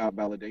something about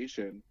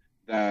validation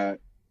that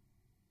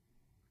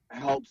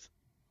helps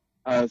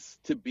us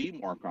to be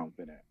more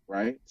confident,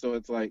 right? So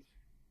it's like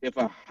if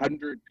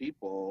 100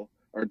 people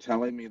are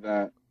telling me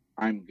that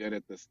I'm good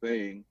at this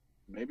thing,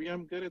 maybe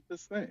I'm good at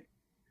this thing,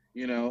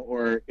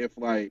 or if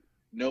like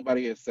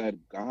nobody has said,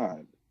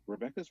 God,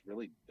 Rebecca's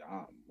really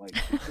dumb, like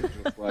you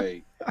should just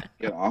like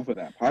get off of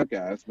that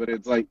podcast. But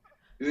it's like,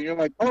 then you're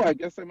like, oh, I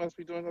guess I must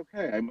be doing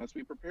okay. I must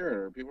be prepared.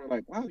 Or people are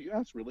like, wow, you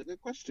asked really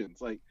good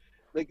questions. Like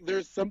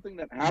there's something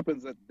that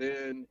happens that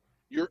then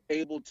you're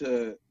able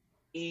to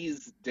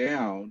ease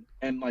down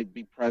and like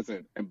be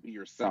present and be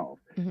yourself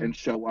and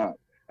show up.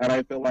 And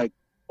I feel like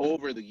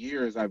over the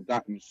years, I've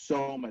gotten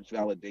so much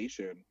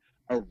validation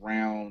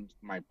around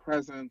my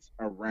presence,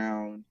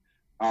 around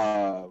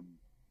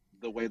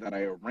the way that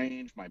I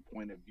arrange my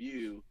point of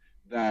view,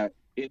 that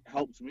it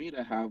helps me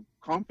to have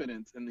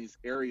confidence in these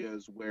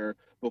areas where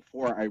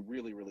before I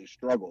really, really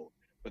struggled.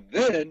 But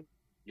then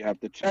you have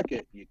to check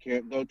it. You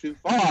can't go too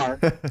far.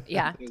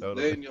 Yeah.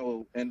 Totally. Then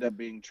you'll end up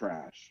being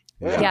trash.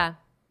 Yeah.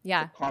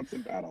 Yeah. It's a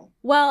constant battle.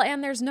 Well,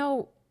 and there's in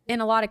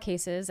a lot of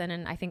cases, and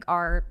in I think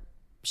our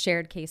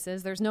shared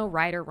cases, there's no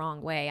right or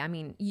wrong way. I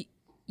mean,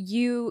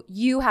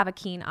 you have a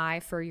keen eye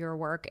for your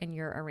work and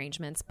your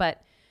arrangements,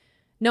 but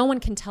no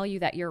one can tell you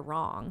that you're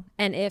wrong.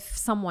 And if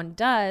someone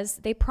does,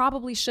 they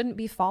probably shouldn't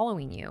be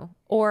following you,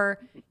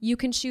 or you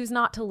can choose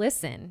not to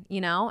listen,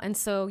 And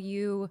so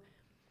you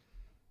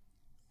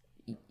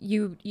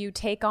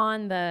take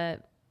on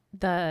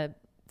the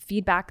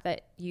feedback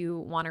that you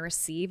want to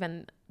receive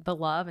and the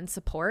love and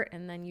support,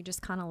 and then you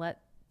just kind of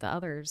let the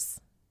others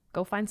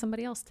go find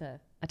somebody else to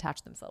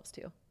attach themselves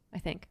to, I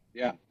think.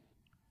 Yeah.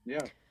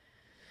 Yeah.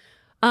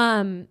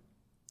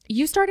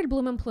 You started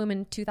Bloom and Plume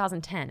in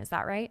 2010, is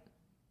that right?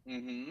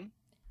 Mm-hmm.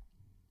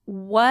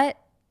 What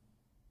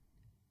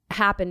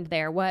happened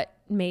there? What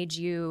made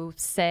you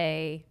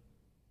say,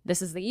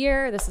 this is the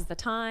year, this is the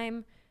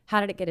time? How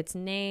did it get its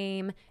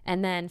name?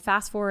 And then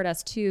fast forward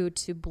us to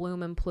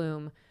Bloom and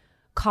Plume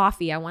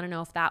Coffee. I want to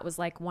know if that was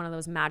like one of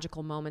those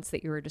magical moments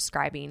that you were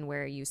describing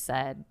where you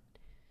said,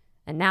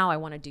 and now I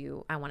want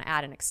to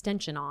add an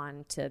extension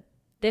on to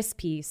this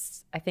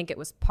piece. I think it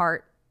was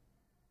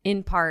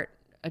in part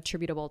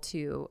attributable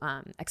to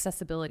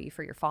accessibility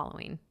for your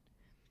following.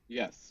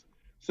 Yes.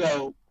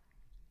 So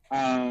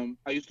I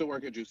used to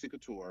work at Juicy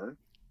Couture,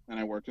 and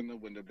I worked in the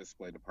window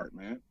display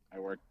department. I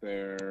worked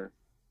there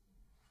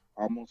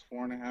almost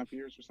 4.5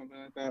 years or something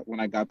like that. When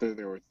I got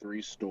there were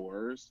 3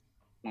 stores.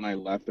 When I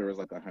left, there was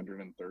like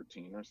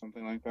 113 or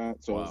something like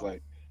that. So It was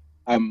like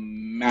a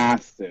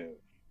massive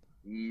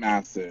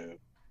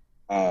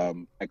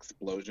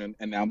explosion,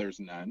 and now there's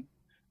none.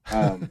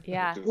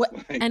 Yeah.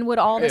 And would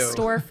all the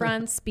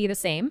storefronts be the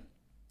same?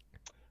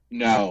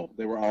 No,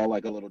 they were all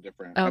like a little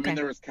different. Okay. I mean,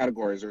 there was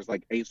categories. There's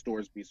like A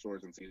stores, B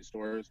stores, and C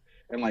stores.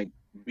 And like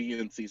B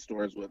and C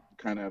stores would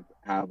kind of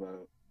have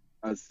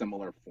a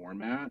similar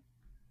format.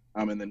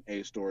 And then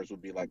A stores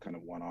would be like kind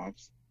of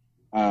one-offs.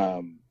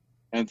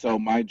 And so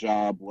my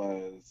job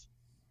was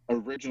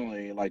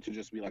originally like to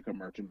just be like a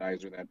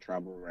merchandiser that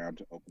traveled around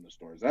to open the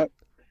stores up.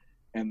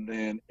 And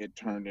then it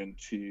turned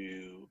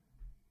into,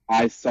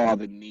 I saw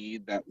the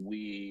need that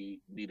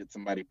we needed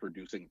somebody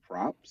producing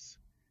props,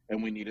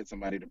 and we needed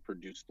somebody to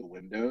produce the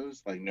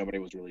windows. Like nobody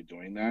was really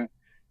doing that.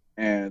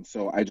 And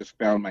so I just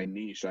found my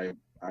niche. I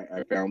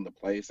found the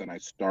place, and I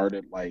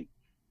started like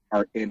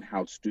our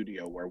in-house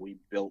studio where we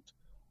built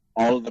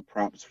all of the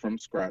props from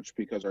scratch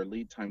because our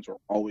lead times were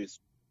always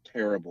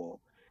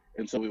terrible.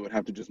 And so we would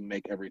have to just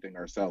make everything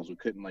ourselves. We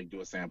couldn't like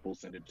do a sample,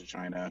 send it to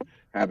China,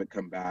 have it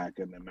come back,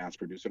 and then mass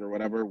produce it or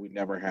whatever. We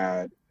never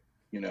had,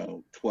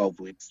 12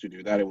 weeks to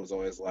do that. It was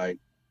always like,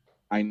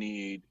 I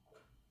need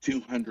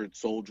 200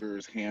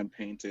 soldiers hand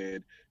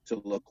painted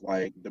to look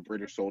like the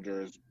British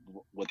soldiers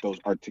with those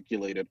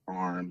articulated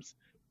arms.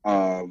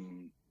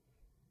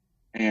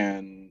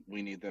 and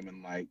we need them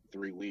in like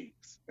 3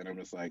 weeks. And I'm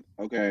just like,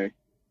 okay.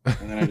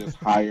 And then I just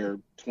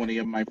hired 20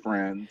 of my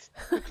friends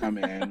to come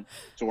in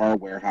to our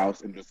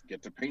warehouse and just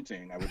get to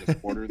painting. I would just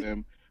order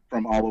them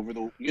from all over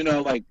the,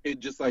 like it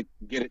just like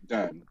get it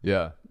done.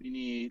 Yeah. We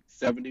need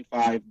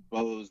 75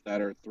 bows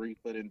that are 3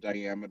 foot in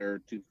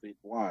diameter, 2 feet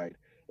wide.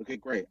 Okay,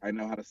 great. I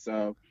know how to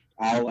sew.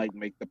 I'll like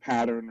make the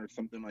pattern or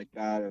something like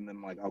that, and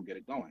then like I'll get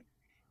it going.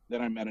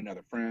 Then I met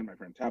another friend, my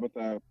friend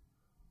Tabitha.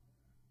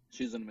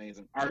 She's an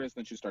amazing artist,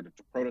 and she started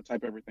to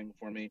prototype everything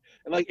for me.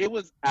 And like it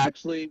was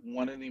actually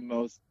one of the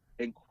most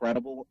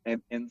incredible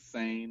and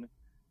insane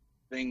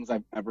things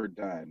I've ever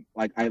done.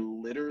 Like I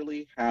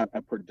literally had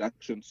a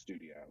production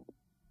studio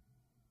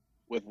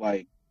with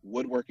like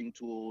woodworking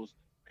tools,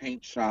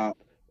 paint shop,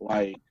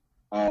 like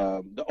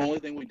the only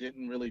thing we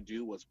didn't really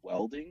do was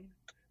welding.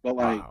 But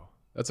like wow.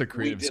 That's a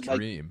creative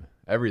stream. Like,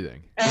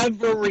 everything.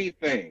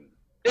 Everything.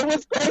 It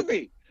was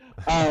crazy.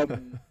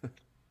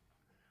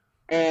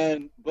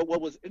 But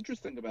what was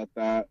interesting about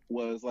that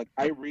was like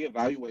I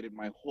reevaluated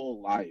my whole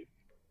life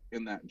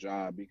in that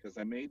job because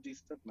I made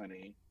decent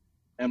money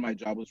and my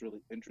job was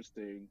really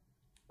interesting,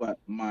 but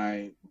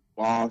my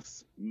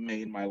boss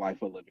made my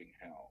life a living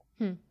hell.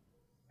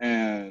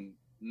 And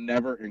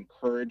never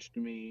encouraged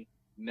me,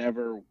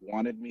 never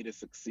wanted me to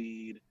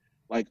succeed.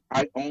 Like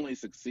I only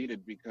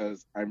succeeded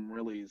because I'm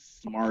really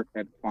smart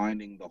at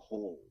finding the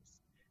holes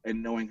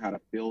and knowing how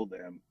to fill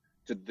them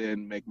to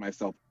then make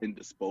myself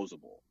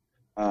indisposable.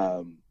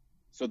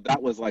 So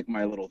that was like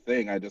my little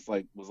thing. I just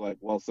like was like,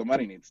 well,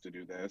 somebody needs to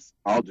do this.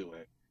 I'll do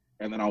it.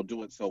 And then I'll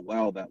do it so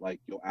well that like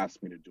you'll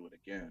ask me to do it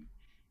again.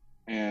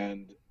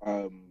 And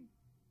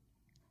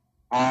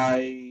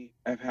I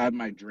have had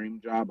my dream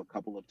job a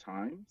couple of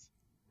times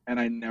and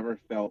I never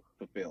felt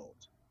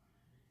fulfilled.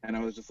 And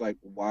I was just like,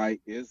 why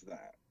is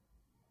that?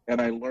 And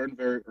I learned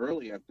very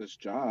early at this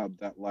job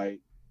that like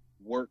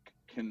work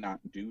cannot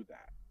do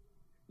that.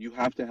 You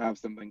have to have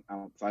something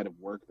outside of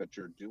work that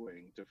you're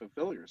doing to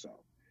fulfill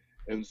yourself.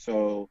 And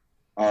so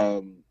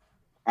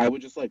I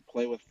would just like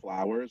play with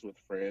flowers with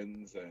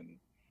friends and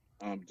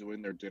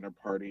doing their dinner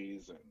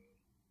parties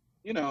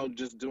and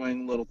just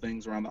doing little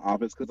things around the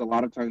office because a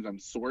lot of times I'm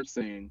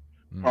sourcing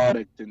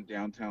product in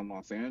downtown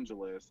Los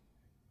Angeles.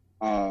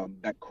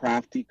 That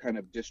crafty kind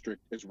of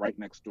district is right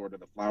next door to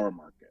the flower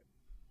market.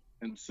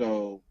 And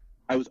so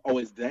I was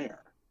always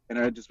there. And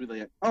I'd just be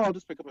like, oh, I'll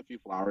just pick up a few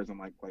flowers and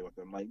like play with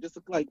them. Like just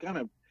like kind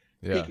of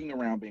peeking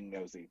around being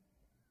nosy.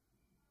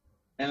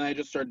 And I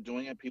just started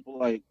doing it. People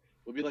like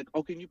would be like,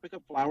 oh, can you pick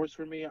up flowers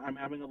for me? I'm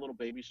having a little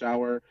baby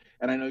shower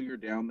and I know you're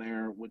down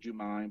there. Would you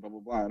mind? Blah, blah,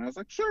 blah. And I was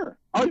like, sure.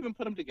 I'll even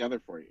put them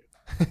together for you.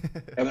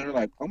 And they're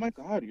like, oh my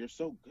God, you're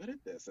so good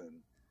at this.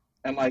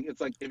 And like,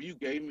 it's like, if you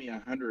gave me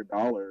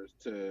 $100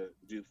 to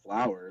do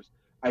flowers,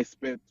 I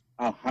spent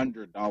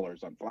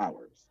 $100 on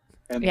flowers.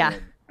 And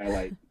then I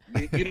like,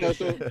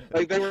 so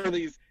like there were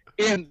these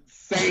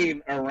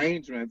insane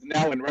arrangements.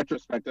 Now in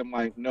retrospect, I'm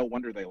like, no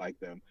wonder they like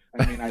them.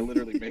 I mean, I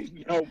literally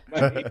made no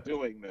money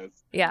doing this.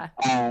 Yeah.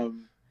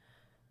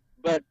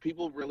 But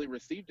people really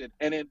received it.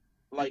 And it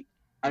like,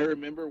 I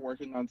remember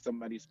working on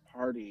somebody's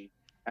party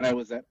and I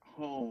was at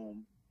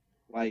home,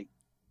 like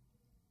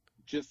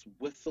just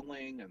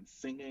whistling and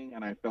singing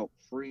and I felt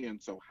free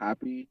and so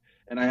happy.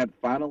 And I had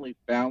finally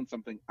found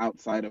something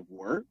outside of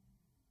work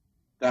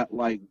that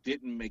like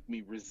didn't make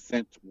me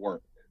resent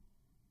work.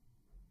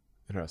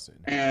 Interesting.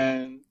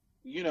 And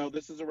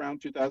this is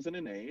around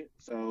 2008.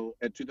 So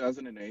at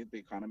 2008, the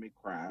economy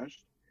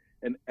crashed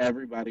and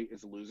everybody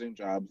is losing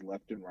jobs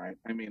left and right.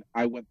 I mean,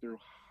 I went through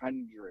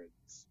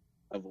hundreds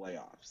of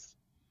layoffs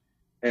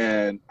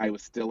and I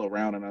was still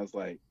around and I was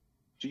like,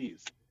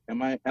 geez,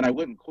 and I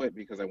wouldn't quit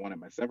because I wanted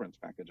my severance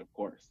package, of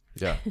course.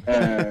 Yeah.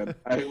 And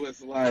I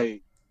was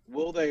like,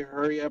 will they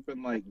hurry up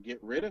and like get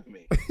rid of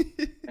me?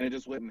 And it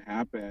just wouldn't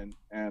happen.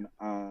 And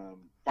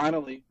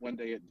finally one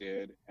day it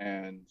did.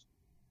 And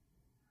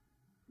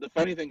the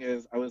funny thing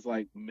is I was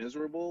like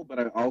miserable, but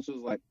I also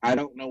was like, I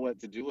don't know what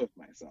to do with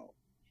myself.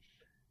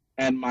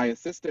 And my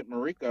assistant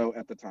Mariko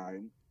at the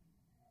time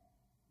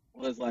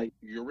was like,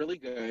 you're really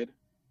good.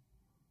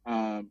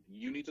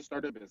 You need to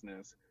start a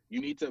business. You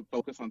need to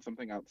focus on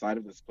something outside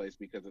of this place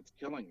because it's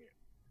killing you.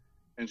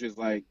 And she's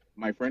like,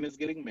 my friend is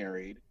getting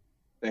married.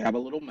 They have a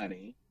little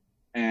money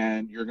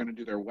and you're going to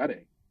do their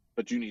wedding,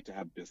 but you need to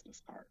have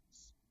business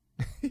cards.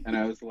 And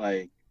I was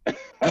like,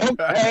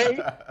 okay.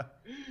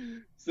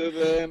 So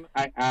then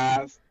I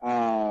asked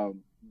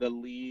the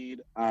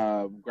lead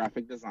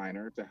graphic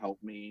designer to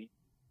help me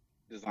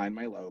design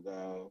my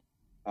logo.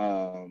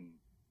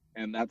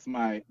 And that's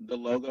the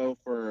logo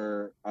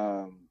for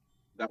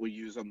that we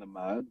use on the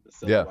mug, the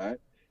silhouette,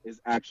 is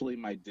actually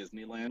my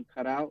Disneyland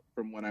cutout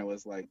from when I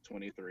was like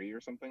 23 or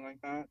something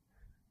like that.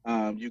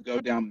 You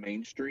go down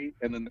Main Street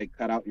and then they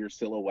cut out your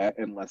silhouette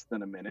in less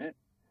than a minute.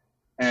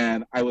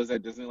 And I was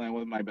at Disneyland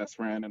with my best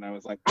friend and I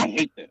was like, I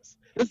hate this.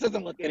 This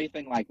doesn't look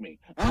anything like me.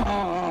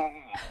 And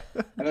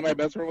then my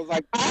best friend was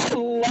like, I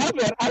love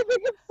it. I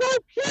think it's so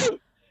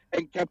cute.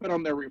 And kept it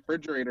on their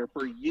refrigerator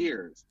for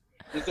years.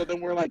 And so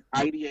then we're like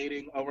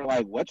ideating over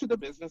like, what should the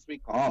business be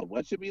called?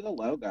 What should be the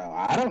logo?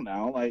 I don't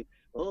know. Like,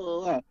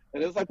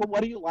 and it's like, well,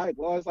 what do you like?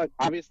 Well, I was like,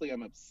 obviously,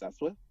 I'm obsessed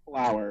with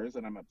flowers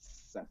and I'm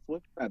obsessed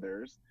with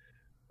feathers.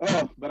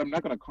 Oh, but I'm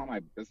not going to call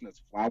my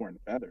business Flower and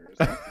Feathers.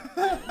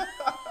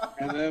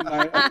 And then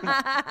my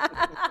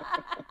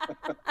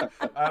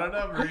I don't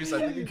know, Maurice. I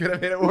think you could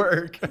have made it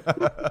work.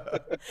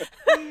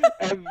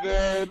 and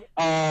then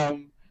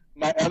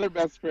my other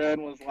best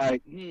friend was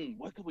like,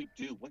 what could we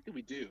do? What could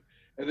we do?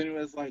 And then he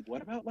was like,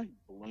 what about like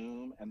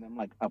bloom and then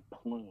like a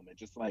plume? It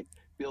just like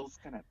feels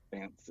kind of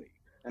fancy.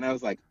 And I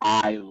was like,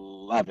 I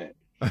love it.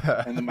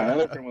 And then my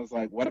other friend was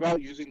like, what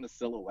about using the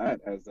silhouette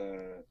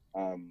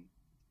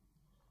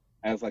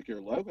as like your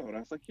logo? And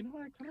I was like, you know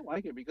what, I kind of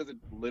like it because it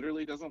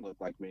literally doesn't look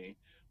like me,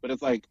 but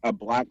it's like a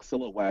black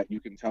silhouette. You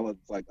can tell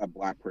it's like a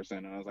black person.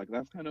 And I was like,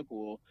 that's kind of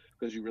cool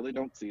because you really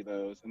don't see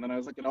those. And then I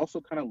was like, it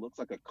also kind of looks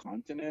like a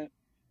continent.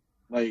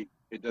 Like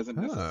it doesn't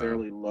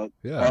necessarily look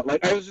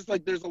like, I was just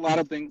like, there's a lot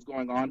of things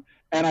going on.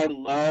 And I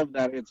love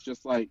that it's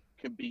just like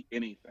could be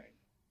anything.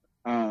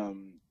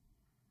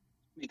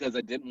 Because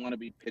I didn't want to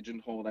be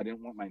pigeonholed. I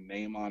didn't want my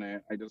name on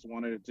it. I just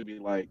wanted it to be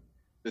like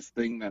this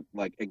thing that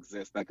like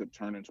exists that could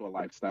turn into a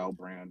lifestyle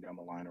brand down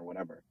the line or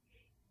whatever.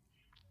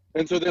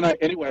 And so then I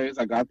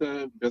got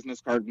the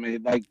business card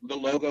made. Like the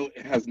logo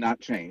has not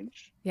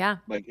changed. Yeah.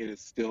 Like it is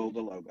still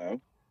the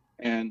logo.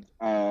 And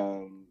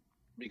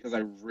because I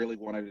really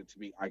wanted it to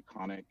be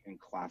iconic and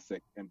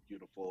classic and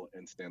beautiful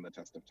and stand the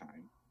test of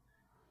time.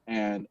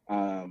 And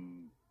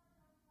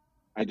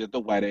I did the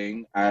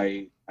wedding.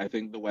 I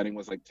think the wedding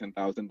was like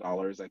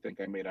 $10,000. I think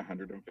I made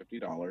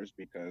 $150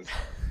 because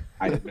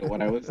I didn't know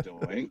what I was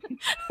doing,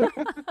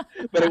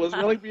 but it was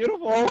really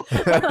beautiful.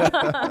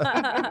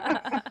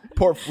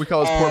 We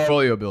call us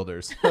portfolio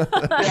builders.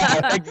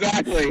 Yeah,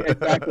 exactly.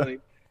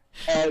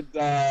 And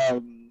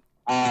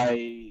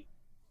I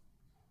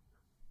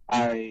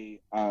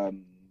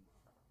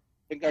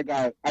think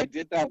I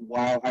did that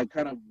while I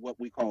kind of what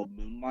we call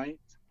moonlight.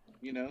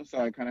 So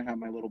I kind of had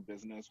my little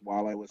business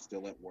while I was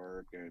still at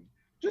work and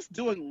just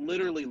doing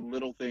literally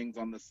little things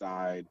on the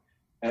side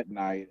at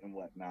night and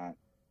whatnot.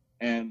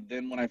 And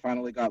then when I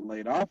finally got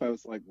laid off, I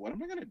was like, what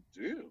am I going to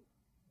do?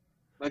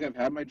 Like, I've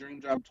had my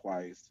dream job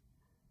twice.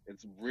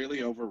 It's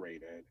really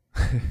overrated.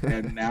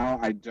 And now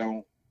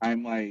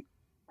I'm like,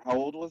 how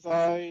old was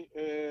I?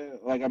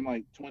 I'm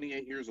like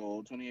 28 years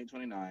old, 28,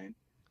 29.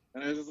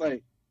 And I was just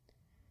like,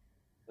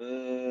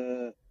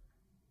 I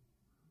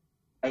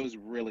was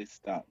really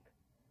stuck.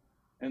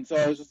 And so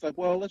I was just like,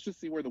 well, let's just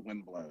see where the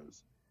wind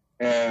blows.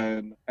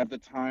 And at the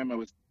time, I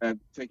was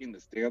taking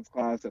this dance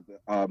class at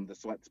the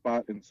Sweat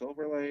Spot in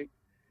Silver Lake,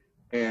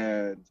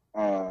 and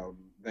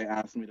they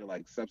asked me to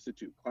like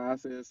substitute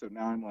classes. So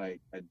now I'm like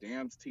a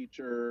dance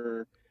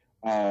teacher.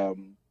 I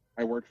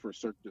worked for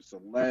Cirque du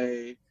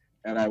Soleil,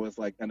 and I was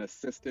like an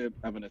assistant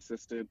of an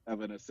assistant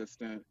of an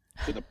assistant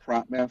to the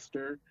prop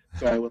master.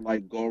 So I would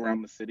like go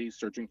around the city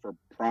searching for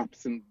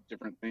props and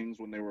different things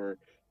when they were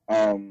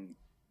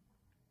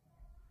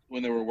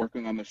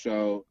working on the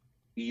show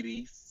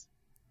Edie's,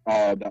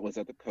 that was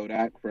at the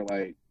Kodak for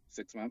like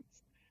 6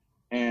 months,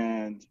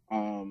 and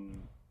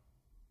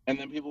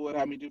then people would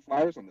have me do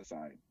flowers on the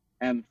side,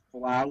 and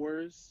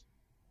flowers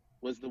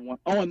was the one.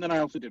 Oh, and then I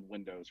also did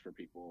windows for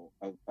people.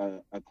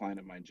 A client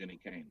of mine, Jenny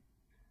Kane,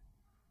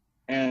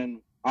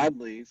 and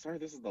oddly, sorry,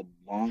 this is the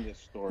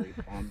longest story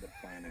on the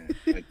planet.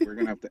 Like we're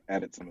gonna have to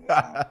edit some of this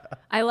out.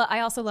 I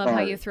also love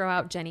how you throw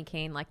out Jenny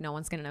Kane like no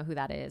one's gonna know who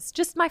that is.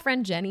 Just my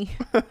friend Jenny.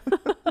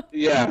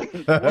 Yeah.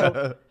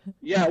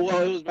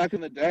 Well, it was back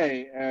in the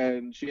day,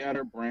 and she had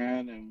her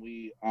brand, and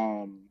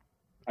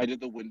I did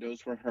the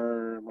windows for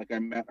her. Like I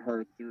met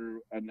her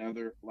through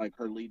another, like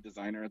her lead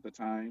designer at the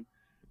time,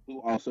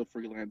 who also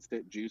freelanced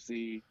at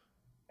Juicy.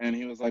 And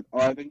he was like, oh,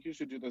 I think you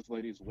should do this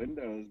lady's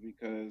windows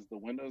because the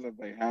windows that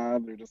they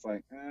have, they're just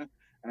like, and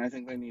I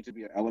think they need to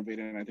be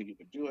elevated, and I think you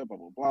could do it, blah,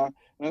 blah, blah. And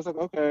I was like,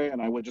 okay.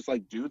 And I would just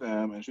like do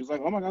them. And she was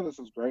like, oh my God, this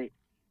is great.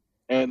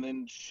 And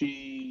then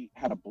she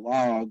had a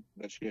blog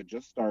that she had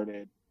just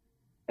started,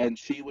 and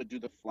she would do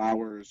the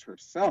flowers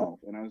herself.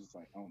 And I was just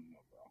like, oh no,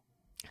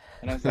 bro.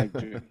 And I was like,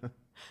 dude,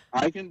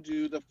 I can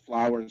do the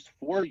flowers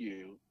for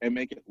you and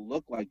make it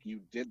look like you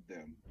did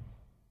them,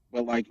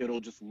 but like it'll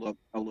just look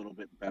a little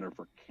bit better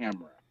for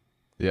camera.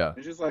 Yeah.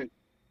 And she's like,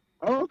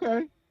 oh,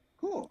 okay,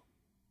 cool.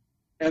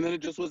 And then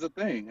it just was a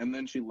thing. And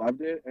then she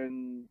loved it,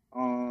 and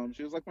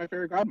she was like my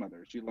fairy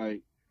godmother. She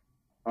like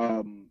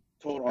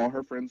told all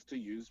her friends to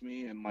use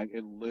me, and like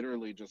it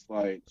literally just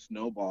like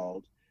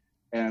snowballed.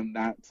 And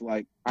that's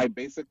like I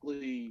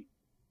basically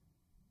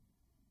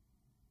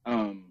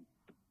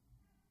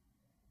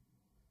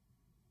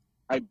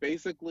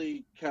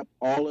kept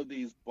all of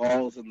these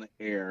balls in the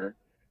air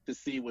to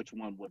see which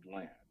one would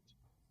land.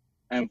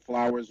 And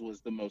flowers was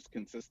the most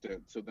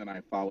consistent, so then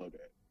I followed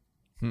it.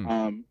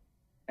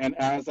 And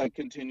as I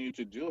continued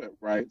to do it,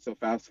 right? So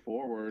fast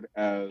forward,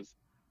 as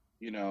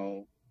you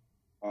know,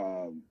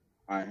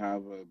 I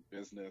have a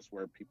business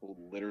where people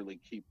literally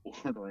keep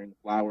ordering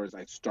flowers.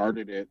 I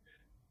started it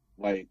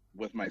like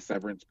with my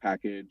severance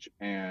package,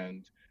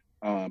 and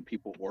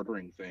people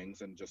ordering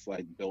things, and just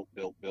like built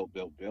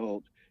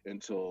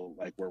until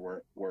like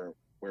where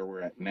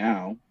we're at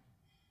now.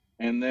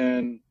 And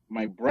then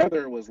my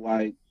brother was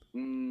like,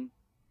 "You're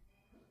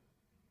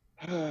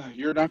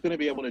not going to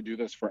be able to do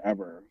this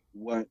forever.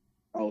 What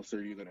else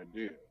are you going to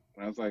do?"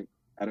 And I was like,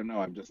 "I don't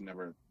know. I've just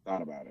never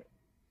thought about it."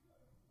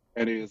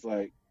 And he was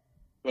like,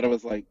 "But I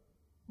was like,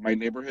 my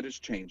neighborhood is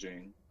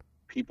changing.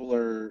 People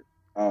are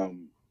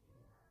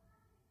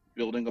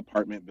building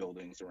apartment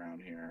buildings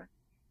around here.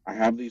 I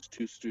have these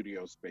 2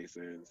 studio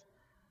spaces,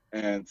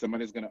 and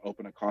somebody's going to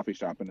open a coffee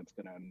shop, and it's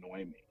going to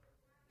annoy me.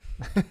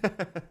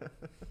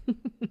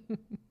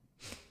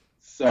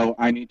 So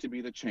I need to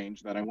be the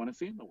change that I want to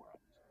see in the world."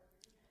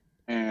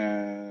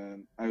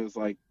 And I was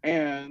like,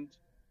 and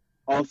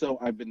also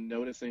I've been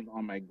noticing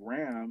on my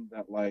gram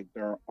that like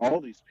there are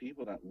all these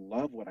people that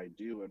love what I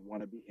do and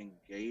want to be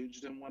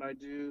engaged in what I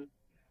do,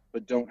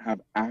 but don't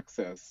have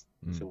access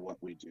to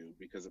what we do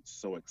because it's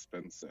so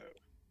expensive.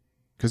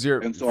 Because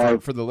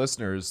for the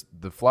listeners,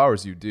 the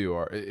flowers you do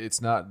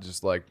it's not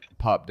just like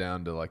pop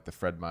down to like the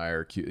Fred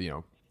Meyer,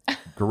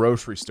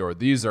 grocery store.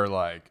 These are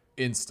like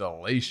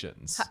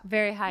installations.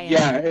 Very high end.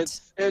 Yeah,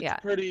 it's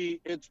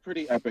pretty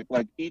epic.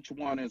 Like each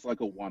one is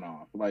like a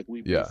one-off. Like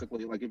we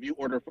basically like if you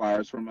order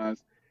flowers from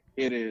us,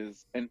 it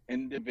is an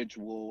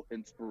individual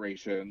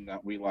inspiration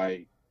that we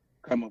like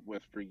come up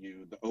with for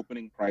you. The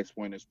opening price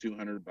point is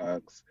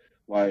 $200,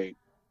 like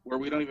where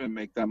we don't even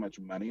make that much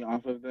money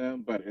off of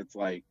them, but it's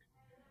like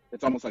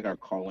it's almost like our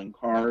calling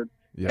card,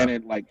 and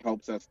it like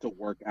helps us to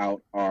work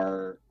out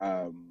our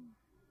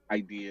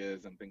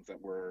ideas and things that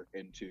we're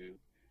into.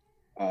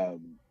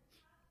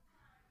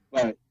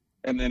 But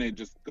and then it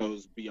just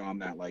goes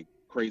beyond that, like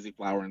crazy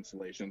flower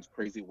installations,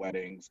 crazy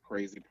weddings,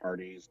 crazy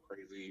parties,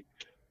 crazy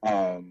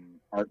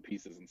art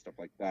pieces and stuff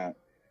like that.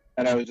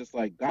 And I was just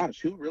like, gosh,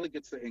 who really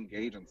gets to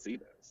engage and see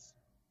this?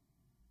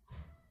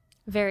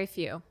 Very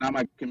few. Not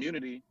my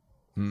community.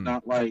 It's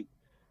not like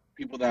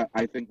people that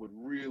I think would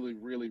really,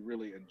 really,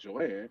 really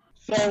enjoy it.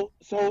 So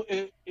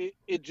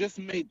it just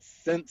made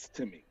sense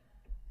to me.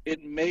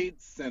 It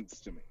made sense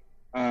to me.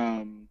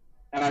 And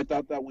I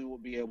thought that we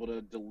would be able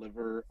to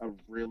deliver a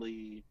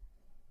really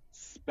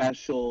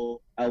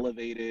special,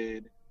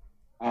 elevated,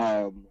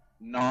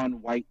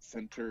 non-white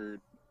centered,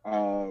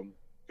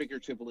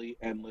 figuratively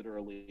and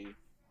literally,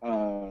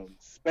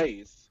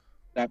 space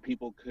that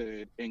people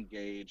could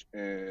engage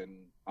and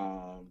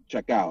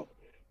check out.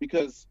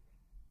 Because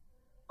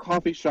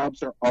coffee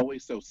shops are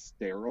always so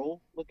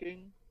sterile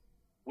looking,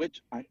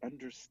 which I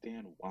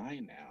understand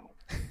why now.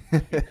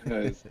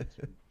 Because it's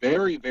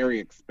very, very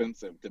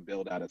expensive to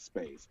build out a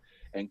space.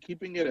 And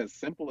keeping it as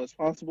simple as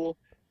possible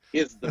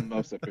is the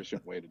most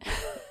efficient way to do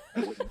it.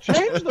 It wouldn't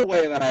change the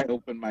way that I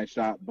open my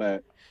shop,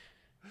 but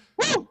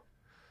whew,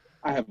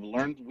 we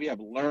have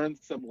learned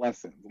some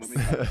lessons. Let me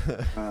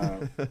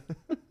tell you.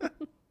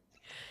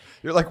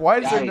 You're like, why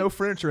is there no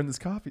furniture in this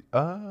coffee?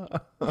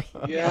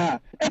 Yeah,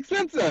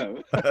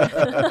 expensive.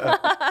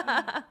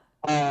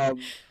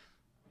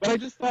 But I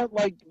just thought,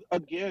 like,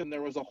 again,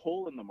 there was a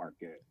hole in the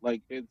market.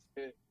 Like,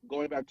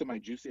 going back to my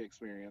Juicy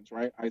experience,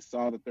 right? I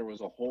saw that there was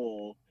a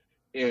hole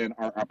in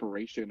our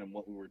operation and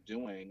what we were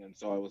doing. And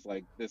so I was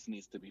like, this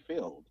needs to be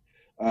filled.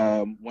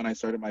 When I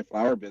started my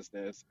flower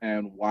business,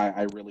 and why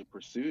I really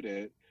pursued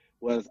it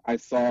was I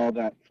saw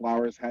that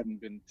flowers hadn't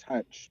been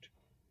touched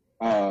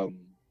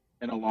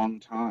in a long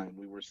time.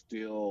 We were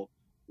still,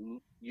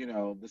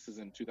 this is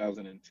in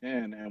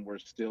 2010, and we're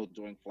still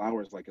doing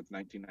flowers like it's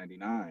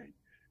 1999.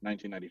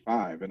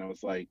 1995, and I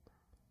was like,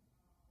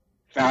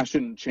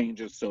 fashion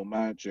changes so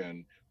much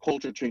and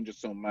culture changes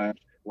so much,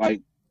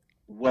 like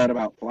what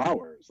about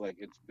flowers? Like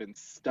it's been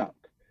stuck.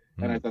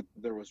 And I thought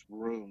there was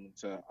room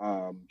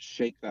to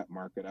shake that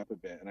market up a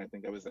bit. And I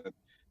think I was at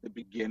the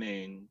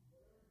beginning,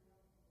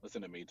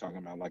 listen to me talking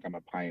about like I'm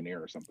a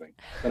pioneer or something,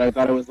 but I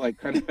thought it was like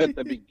kind of at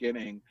the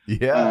beginning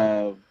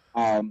of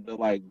the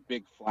like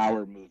big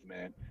flower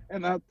movement.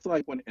 And that's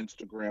like when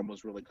Instagram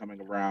was really coming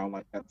around,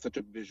 like that's such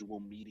a visual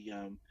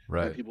medium,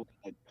 right? That people can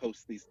like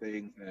post these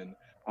things and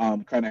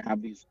kind of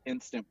have these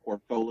instant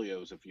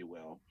portfolios, if you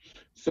will.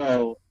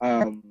 So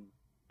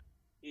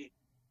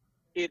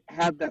it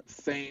had that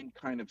same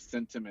kind of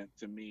sentiment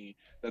to me,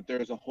 that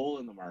there's a hole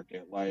in the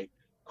market. Like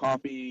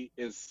coffee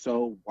is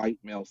so white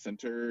male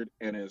centered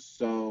and is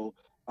so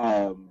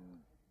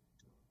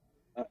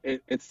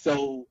it's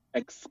so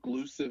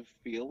exclusive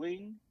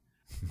feeling.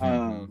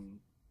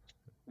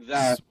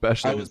 That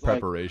especially in its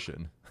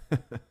preparation.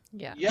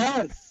 Yeah.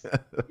 Yes.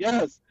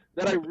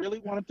 That I really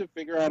wanted to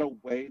figure out a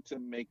way to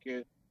make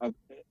it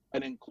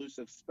an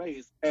inclusive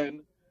space,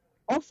 and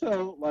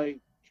also like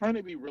trying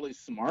to be really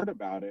smart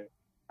about it.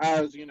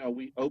 As you know,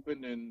 we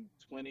opened in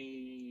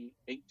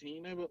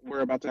 2018. We're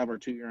about to have our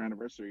 2-year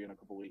anniversary in a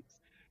couple weeks,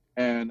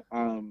 and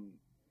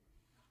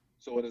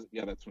so what is?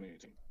 Yeah, that's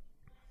 2018.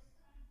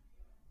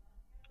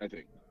 I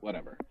think.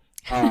 Whatever.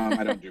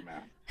 I don't do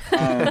math.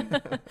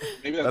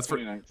 Maybe that's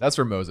 2019. That's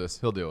for Moses.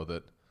 He'll deal with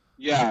it.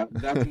 Yeah,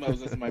 that's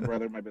Moses, my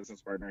brother, my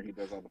business partner. He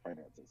does all the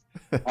finances.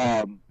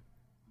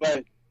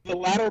 But the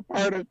latter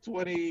part of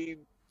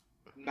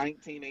 2019,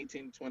 19,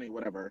 18, 20,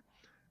 whatever,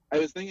 I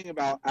was thinking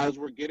about, as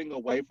we're getting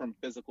away from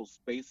physical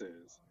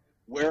spaces,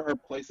 where are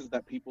places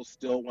that people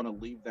still want to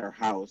leave their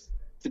house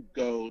to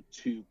go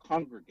to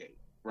congregate,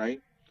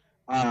 right?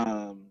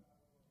 Um,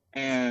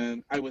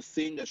 and I was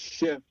seeing a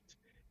shift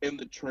in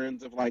the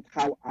trends of like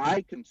how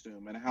I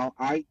consume and how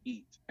I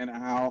eat and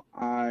how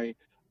I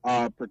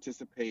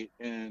participate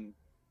in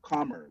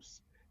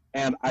commerce.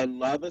 And I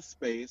love a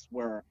space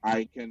where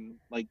I can,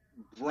 like,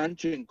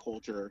 brunching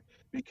culture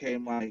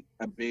became like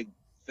a big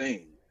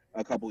thing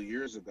a couple of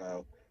years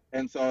ago.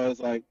 And so I was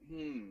like,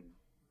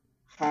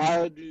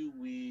 how do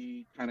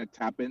we kind of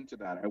tap into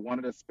that? I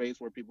wanted a space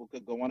where people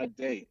could go on a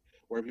date,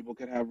 where people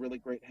could have really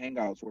great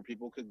hangouts, where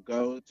people could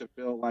go to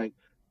feel like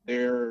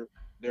they're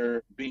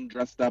they're being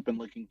dressed up and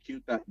looking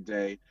cute that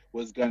day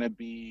was gonna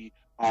be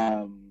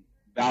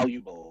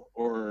valuable,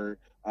 or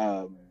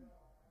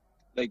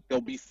like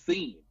they'll be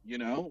seen,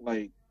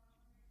 like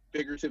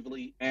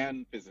figuratively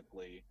and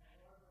physically,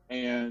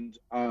 and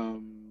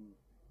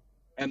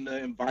and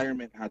the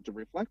environment had to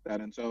reflect that.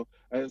 And so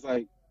I was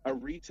like, a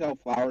retail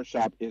flower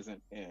shop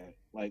isn't it.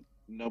 Like,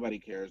 nobody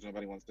cares.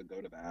 Nobody wants to go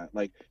to that.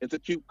 Like, it's a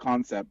cute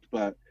concept,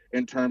 but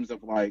in terms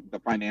of like the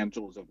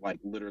financials of like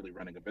literally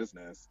running a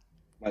business,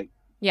 like,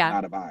 Yeah.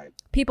 not a vibe.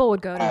 People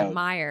would go to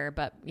admire,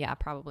 but yeah,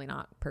 probably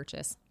not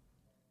purchase.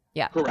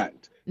 Yeah.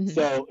 Correct. Mhm.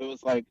 So it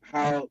was like,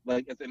 how,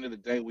 like, at the end of the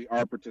day, we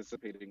are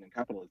participating in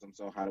capitalism.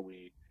 So how do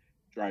we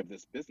drive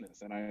this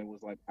business? And I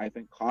was like, I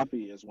think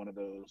coffee is one of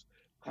those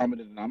common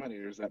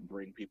denominators that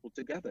bring people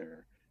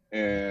together.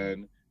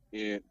 And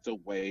it's a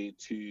way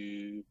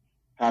to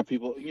have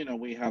people,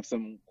 we have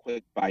some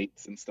quick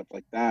bites and stuff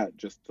like that,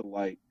 just to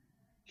like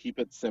keep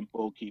it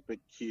simple, keep it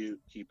cute,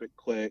 keep it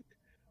quick.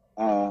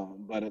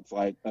 But it's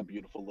like a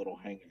beautiful little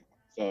hangout.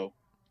 So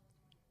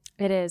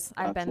It is.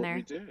 I've that's been what there.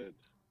 we did.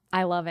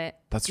 I love it.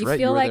 That's you right.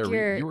 Feel you were like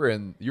there. you're.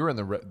 You were in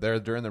the there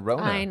during the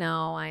Rona. I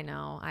know.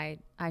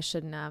 I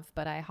shouldn't have,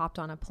 but I hopped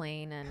on a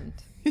plane and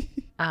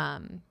I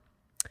love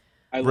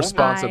it.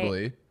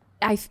 Responsibly.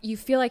 you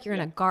feel like you're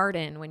in a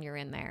garden when you're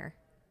in there.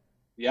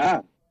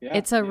 Yeah.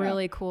 It's a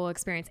really cool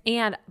experience.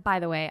 And by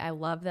the way, I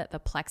love that the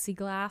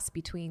plexiglass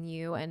between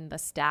you and the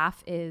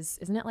staff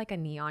isn't it like a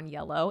neon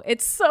yellow?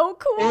 It's so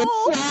cool.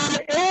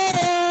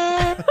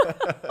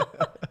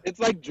 It's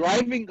like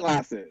driving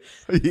glasses.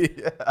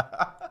 Yeah.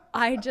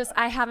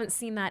 I haven't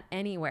seen that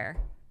anywhere.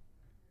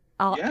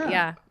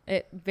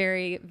 It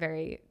very,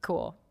 very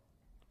cool.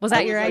 Was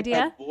that your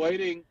idea?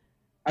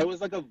 I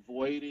was like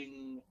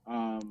avoiding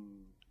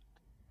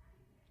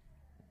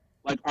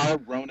like our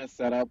Rona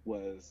setup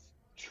was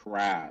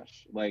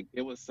trash. Like,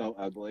 it was so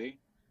ugly,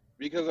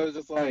 because I was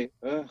just like,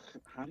 ugh,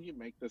 how do you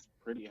make this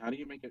pretty? How do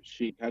you make it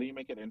chic? How do you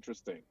make it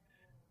interesting?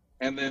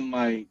 And then,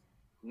 like,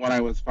 when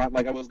I was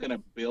like, I was gonna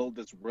build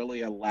this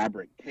really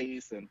elaborate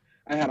case, and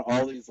I had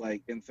all these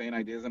like insane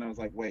ideas, and I was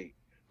like, wait,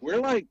 we're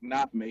like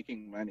not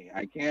making money.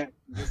 I can't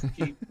just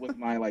keep with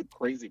my like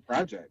crazy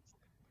projects.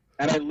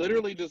 And I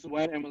literally just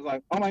went and was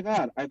like, oh my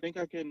god, I think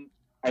I can.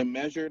 I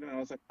measured, and I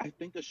was like, I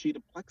think a sheet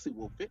of plexi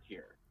will fit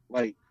here.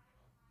 Like,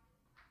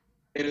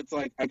 and it's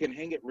like, I can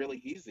hang it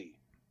really easy.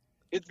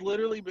 It's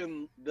literally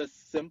been the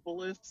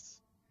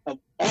simplest of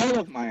all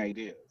of my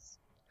ideas.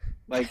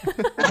 Like,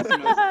 ask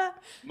Moses.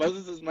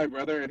 Moses is my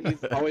brother, and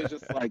he's always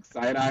just like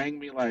side-eyeing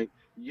me like,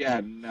 yeah,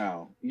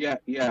 no. Yeah,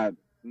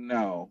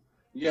 no.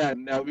 Yeah,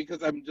 no,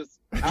 because I'm just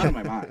out of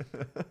my mind.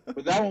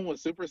 But that one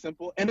was super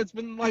simple, and it's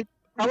been like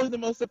probably the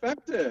most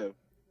effective.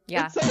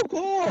 Yeah. It's so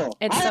cool.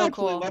 I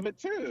actually love it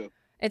too.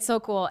 It's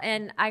so cool.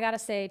 And I got to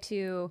say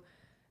too,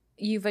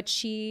 you've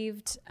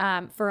achieved,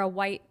 for a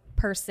white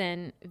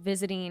person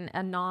visiting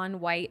a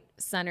non-white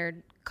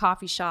centered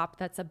coffee shop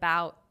that's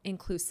about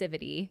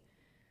inclusivity,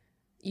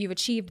 you've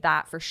achieved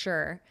that for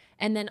sure.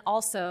 And then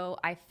also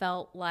I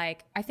felt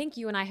like, I think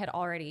you and I had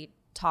already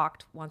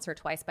talked once or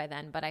twice by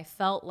then, but I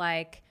felt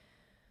like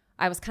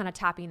I was kind of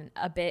tapping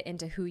a bit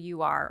into who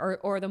you are,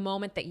 or the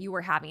moment that you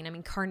were having. I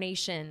mean,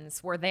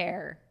 carnations were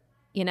there,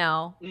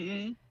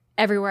 Mm-hmm.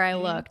 everywhere I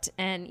looked.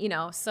 And,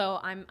 so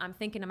I'm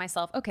thinking to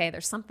myself, okay,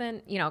 there's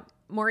something,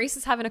 Maurice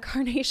is having a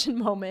carnation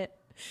moment.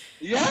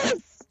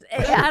 Yes.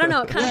 I don't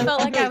know. It kind of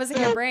felt like I was in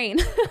your brain.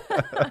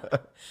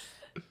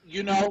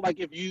 Like,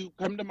 if you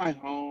come to my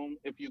home,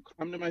 if you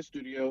come to my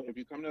studio, if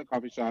you come to the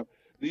coffee shop,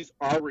 these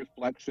are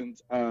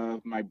reflections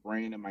of my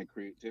brain and my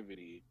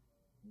creativity.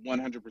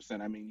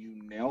 100%. I mean,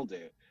 you nailed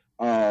it.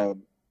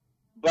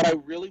 But I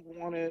really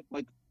wanted,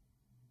 like,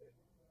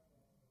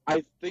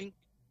 I think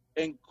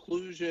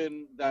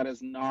inclusion that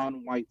is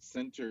non-white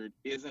centered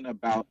isn't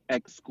about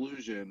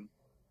exclusion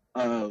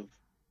of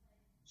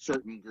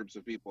certain groups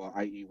of people,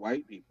 i.e.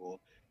 white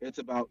people. It's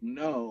about,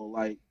 no,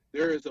 like,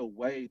 there is a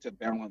way to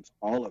balance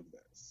all of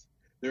this.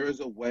 There is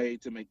a way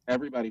to make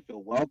everybody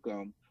feel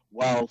welcome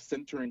while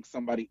centering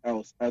somebody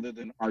else other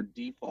than our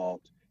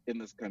default in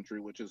this country,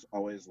 which is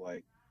always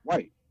like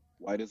white.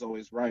 White is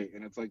always right.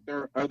 And it's like, there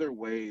are other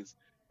ways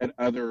and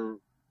other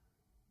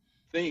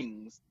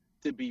things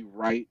to be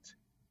right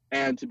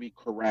and to be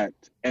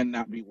correct and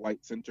not be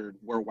white centered,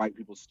 where white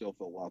people still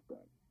feel welcome.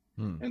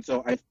 And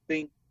so I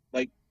think,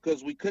 like,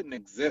 because we couldn't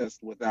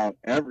exist without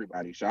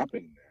everybody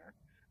shopping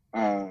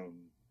there.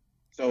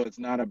 So it's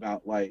not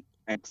about like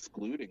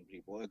excluding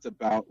people. It's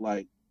about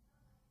like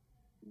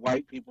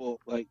white people.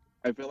 Like,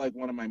 I feel like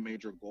one of my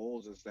major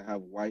goals is to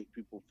have white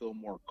people feel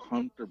more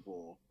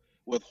comfortable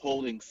with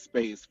holding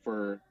space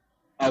for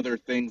other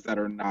things that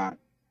are not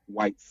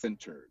white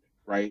centered,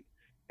 right?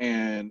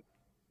 And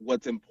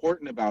what's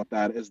important about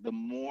that is the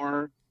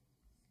more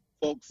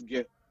folks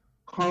get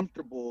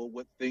comfortable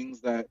with things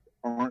that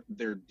aren't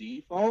their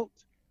default,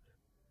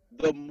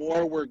 the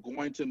more we're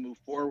going to move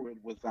forward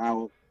with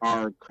how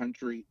our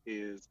country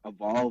is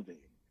evolving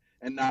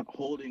and not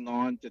holding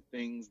on to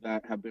things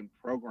that have been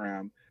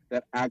programmed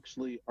that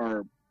actually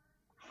are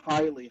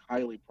highly,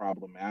 highly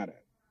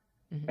problematic.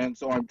 Mm-hmm. And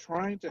so I'm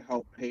trying to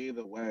help pave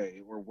the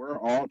way, or we're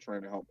all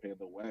trying to help pave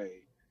the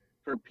way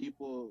for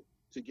people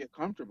to get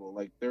comfortable.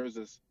 Like,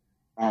 there's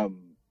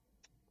um,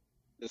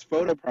 this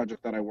photo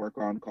project that I work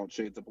on called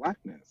Shades of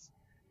Blackness.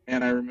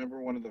 And I remember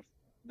one of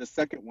the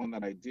second one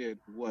that I did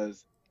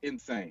was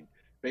insane.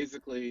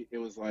 Basically, it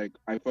was like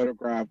I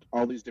photographed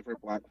all these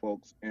different Black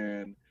folks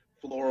in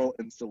floral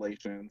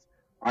installations.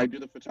 I do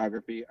the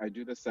photography, I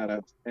do the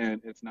setups,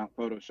 and it's not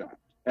photoshopped.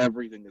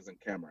 Everything is in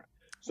camera.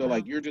 So, Wow.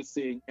 like, you're just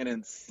seeing an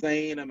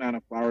insane amount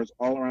of flowers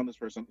all around this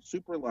person,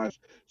 super lush,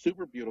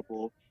 super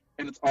beautiful,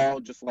 and it's all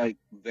just like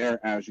there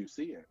as you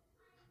see it.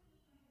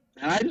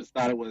 And I just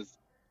thought it was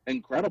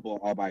incredible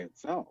all by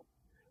itself.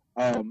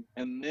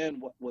 And then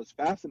what was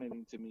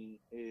fascinating to me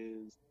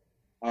is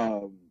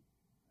um,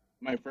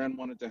 my friend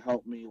wanted to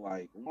help me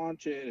like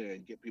launch it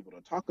and get people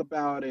to talk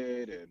about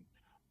it, and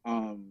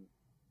um,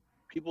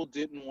 people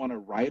didn't want to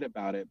write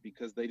about it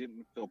because they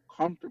didn't feel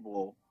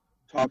comfortable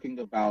talking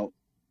about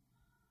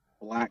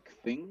Black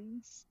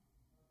things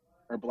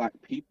or Black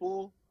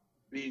people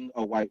being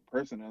a white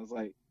person. I was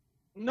like,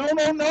 no,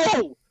 no,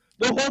 no.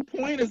 The whole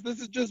point is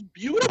this is just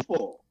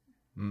beautiful.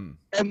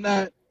 And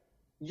that,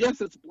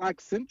 yes, it's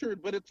Black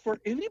centered, but it's for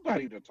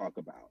anybody to talk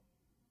about.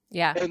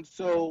 Yeah. And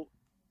so,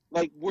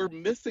 like, we're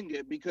missing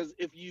it because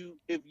if you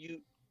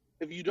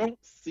don't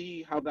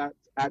see how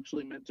that's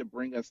actually meant to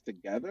bring us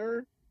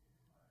together,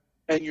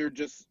 and you're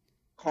just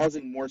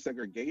causing more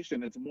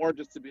segregation, it's more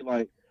just to be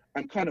like,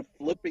 I'm kind of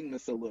flipping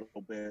this a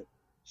little bit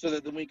so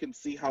that then we can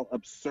see how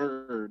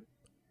absurd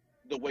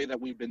the way that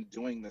we've been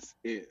doing this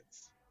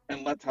is,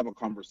 and let's have a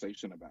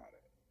conversation about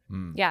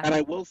it. Yeah. And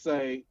I will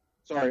say,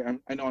 sorry,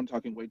 I know I'm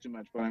talking way too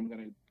much, but I'm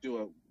going to do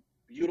a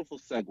beautiful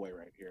segue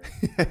right here.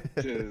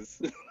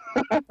 Just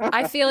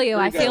I feel you.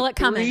 I feel it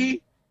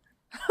coming.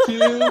 3,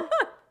 2,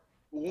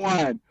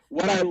 1.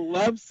 What I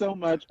love so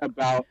much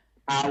about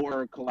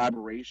our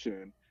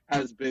collaboration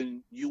has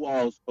been you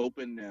all's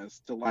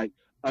openness to like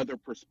other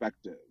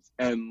perspectives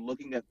and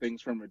looking at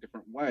things from a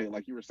different way.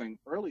 Like you were saying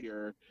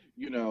earlier,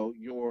 you know,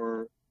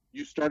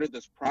 you started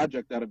this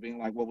project out of being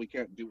like, well, we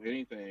can't do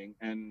anything,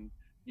 and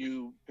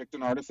you picked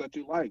an artist that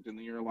you liked, and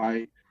then you're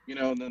like, you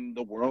know, and then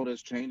the world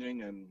is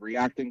changing and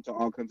reacting to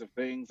all kinds of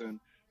things, and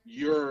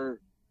you're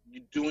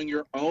doing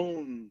your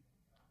own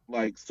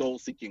like soul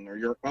seeking or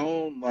your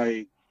own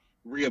like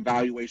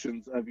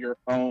reevaluations of your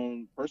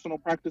own personal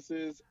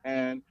practices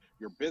and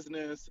your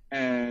business,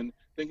 and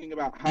thinking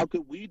about how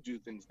could we do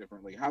things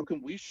differently, how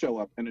can we show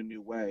up in a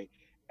new way,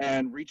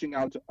 and reaching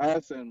out to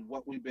us and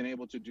what we've been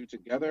able to do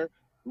together.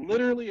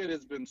 Literally, it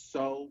has been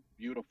so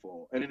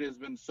beautiful, and it has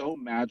been so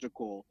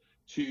magical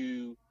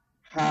to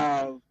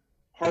have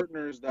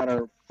partners that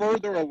are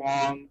further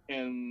along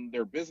in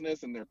their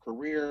business and their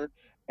career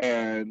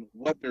and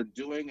what they're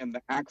doing and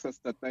the access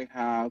that they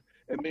have,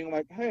 and being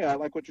like, hey, I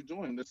like what you're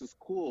doing, this is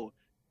cool,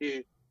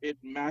 it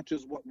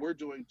matches what we're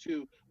doing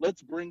too,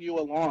 let's bring you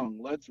along,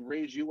 let's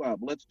raise you up,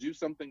 let's do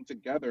something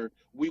together,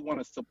 we want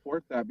to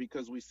support that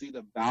because we see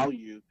the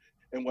value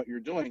in what you're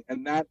doing.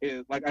 And that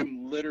is like,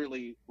 I'm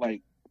literally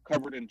like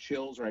covered in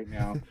chills right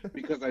now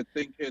because I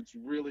think it's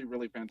really,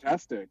 really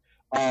fantastic.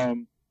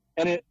 And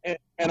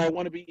I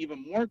want to be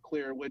even more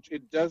clear, which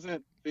it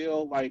doesn't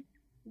feel like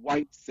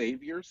white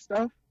savior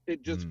stuff.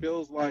 It just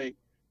feels like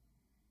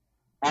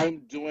I'm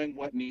doing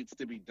what needs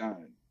to be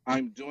done.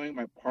 I'm doing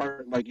my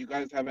part. Like, you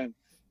guys haven't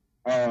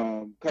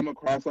come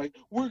across like,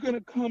 we're going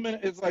to come in.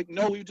 It's like,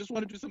 no, we just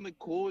want to do something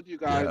cool with you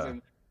guys,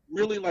 and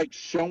really like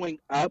showing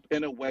up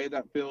in a way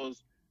that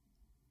feels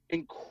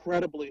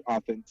incredibly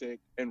authentic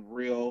and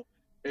real,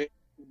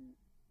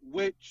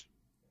 which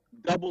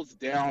doubles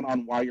down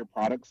on why your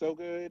product's so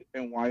good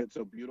and why it's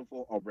so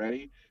beautiful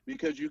already,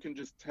 because you can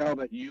just tell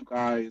that you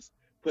guys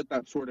put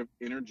that sort of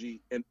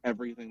energy in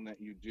everything that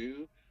you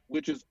do,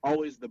 which is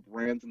always the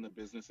brands and the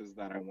businesses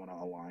that I want to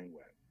align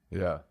with.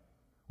 Yeah.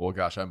 Well,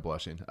 gosh, I'm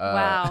blushing.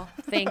 Wow.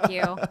 Thank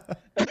you.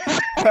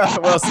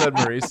 Well said,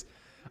 Maurice.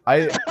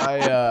 Thank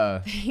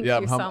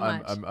you so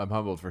much. I'm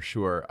humbled for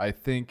sure. I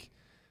think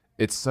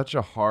it's such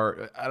a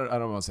hard, I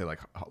don't want to say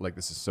like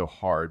this is so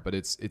hard, but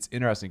it's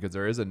interesting because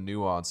there is a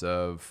nuance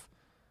of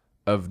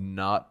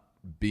not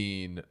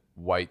being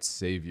white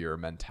savior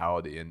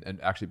mentality. And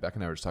actually Beck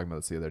and I were just talking about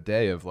this the other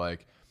day of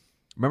like,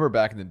 remember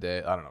back in the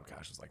day, I don't know,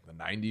 gosh, it was like the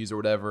 90s or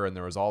whatever. And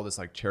there was all this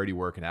like charity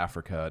work in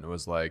Africa. And it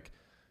was like,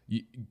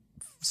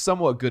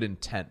 somewhat good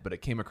intent, but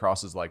it came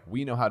across as like,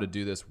 we know how to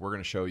do this. We're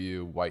going to show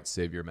you white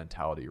savior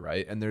mentality,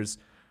 right? And there's,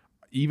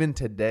 even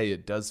today,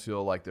 it does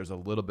feel like there's a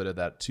little bit of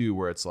that too,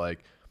 where it's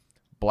like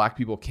black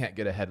people can't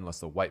get ahead unless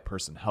the white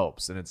person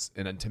helps.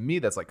 And to me,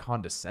 that's like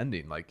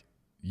condescending. Like,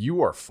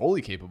 you are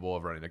fully capable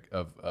of running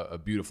a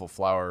beautiful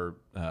flower,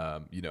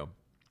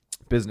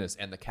 business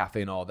and the cafe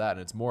and all that.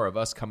 And it's more of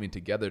us coming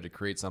together to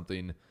create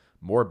something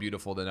more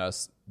beautiful than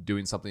us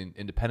doing something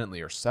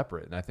independently or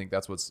separate. And I think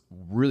that's what's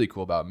really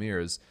cool about Mir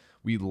is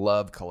we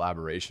love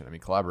collaboration. I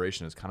mean,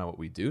 collaboration is kind of what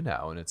we do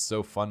now. And it's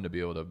so fun to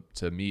be able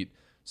to meet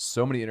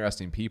so many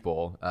interesting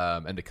people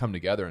and to come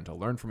together and to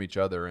learn from each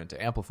other and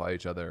to amplify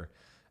each other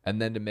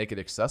and then to make it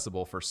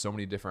accessible for so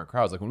many different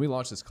crowds. Like when we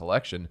launch this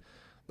collection,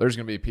 there's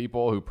going to be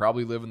people who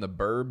probably live in the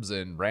burbs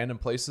and random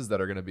places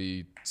that are going to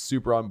be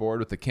super on board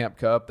with the Camp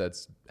Cup.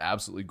 That's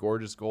absolutely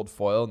gorgeous gold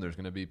foil. And there's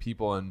going to be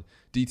people in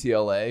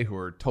DTLA who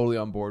are totally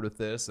on board with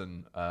this.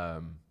 And I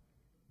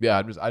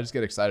just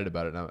get excited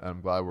about it. And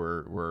I'm glad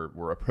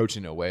we're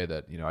approaching a way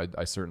that,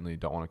 I certainly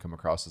don't want to come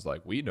across as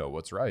like, we know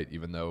what's right,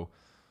 even though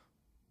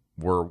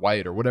we're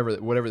white or whatever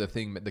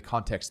the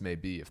context may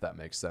be, if that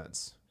makes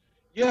sense.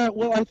 Yeah.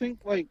 Well, I think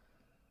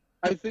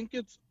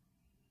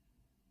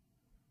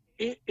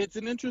it's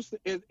an interesting,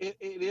 it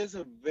is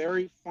a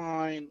very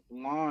fine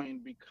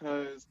line,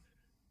 because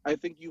I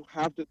think you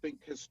have to think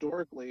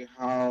historically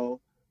how,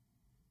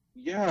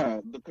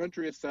 the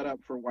country is set up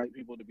for white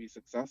people to be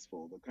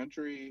successful. The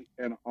country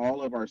and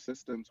all of our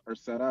systems are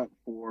set up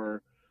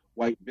for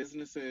white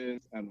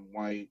businesses and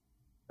white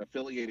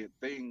affiliated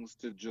things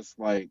to just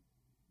like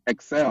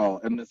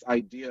excel. And this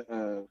idea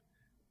of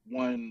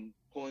one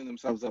pulling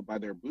themselves up by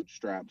their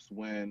bootstraps,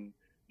 when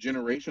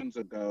generations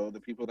ago, the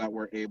people that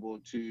were able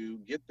to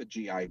get the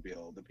GI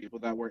Bill, the people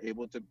that were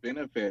able to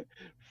benefit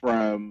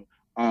from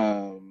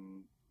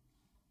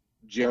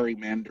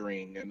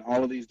gerrymandering and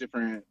all of these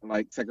different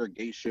like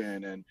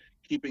segregation and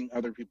keeping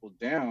other people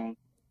down,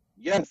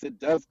 yes, it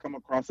does come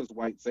across as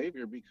white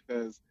savior,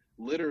 because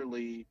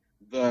literally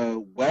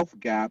the wealth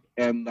gap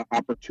and the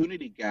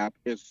opportunity gap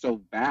is so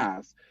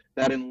vast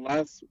that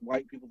unless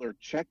white people are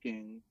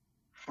checking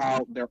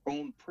how their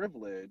own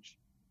privilege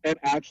and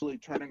actually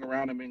turning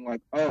around and being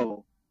like,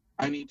 oh,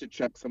 I need to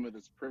check some of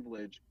this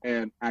privilege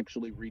and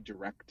actually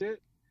redirect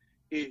it,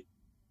 it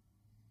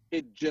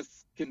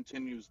just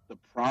continues the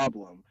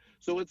problem.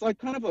 So it's like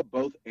kind of a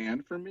both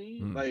and for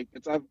me. Like,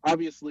 it's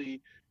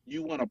obviously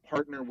you want to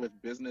partner with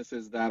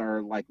businesses that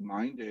are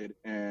like-minded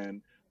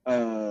and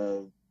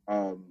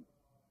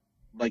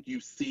like you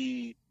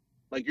see,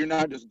 like you're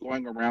not just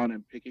going around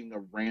and picking a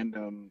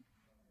random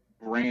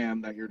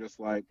brand that you're just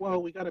like,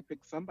 well, we got to pick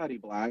somebody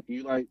black.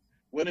 You like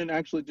went and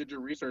actually did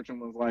your research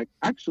and was like,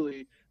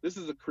 actually, this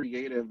is a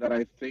creative that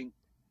I think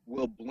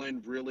will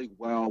blend really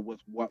well with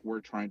what we're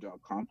trying to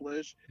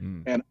accomplish.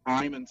 And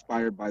I'm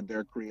inspired by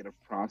their creative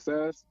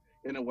process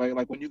in a way.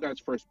 Like when you guys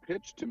first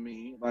pitched to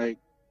me, like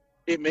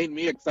it made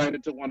me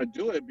excited to want to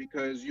do it,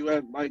 because you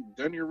had like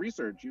done your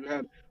research, you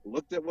had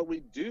looked at what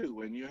we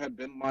do, and you had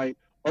been like,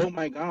 oh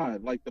my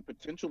God, like the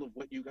potential of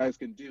what you guys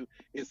can do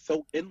is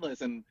so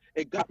endless. And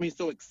it got me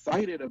so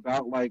excited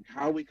about like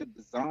how we could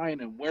design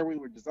and where we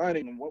were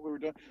designing and what we were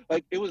doing.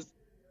 Like it was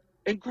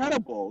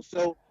incredible.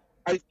 So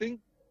I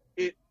think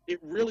it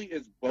really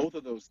is both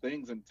of those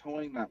things and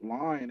towing that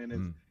line. And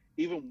it's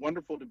even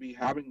wonderful to be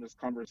having this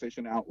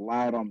conversation out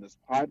loud on this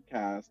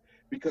podcast,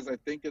 because I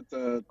think it's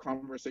a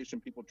conversation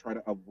people try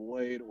to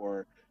avoid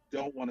or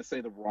don't want to say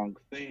the wrong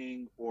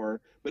thing,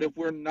 but if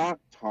we're not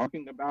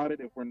talking about it,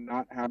 if we're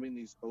not having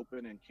these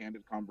open and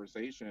candid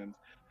conversations,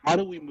 how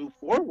do we move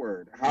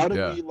forward? How do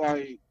we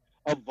like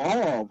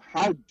evolve?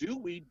 How do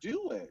we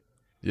do it?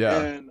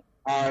 And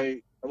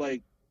I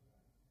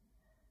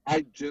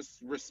just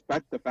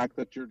respect the fact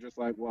that you're just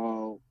like,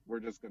 well,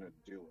 we're just gonna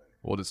do it.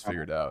 We'll just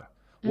figure it out.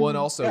 Well, and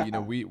also,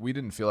 we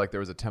didn't feel like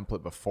there was a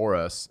template before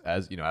us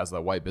as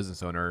the white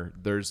business owner.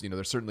 There's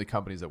certainly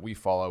companies that we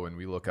follow and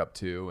we look up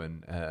to,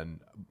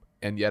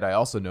 and yet I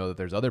also know that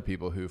there's other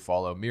people who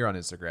follow Mir on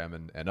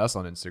Instagram and us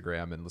on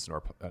Instagram and listen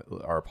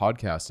to our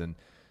podcast, and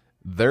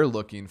they're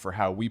looking for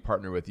how we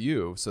partner with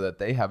you so that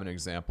they have an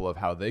example of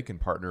how they can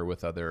partner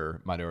with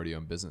other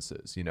minority-owned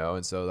businesses,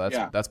 And so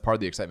that's part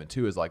of the excitement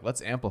too, is like,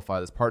 let's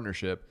amplify this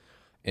partnership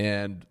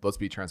and let's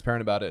be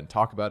transparent about it and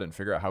talk about it and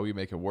figure out how we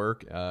make it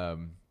work.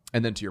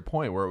 And then to your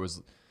point, where it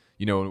was,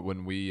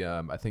 when we,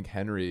 I think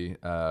Henry,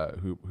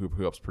 who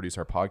helps produce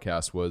our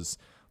podcast, was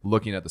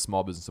looking at the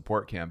small business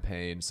support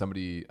campaign.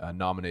 Somebody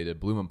nominated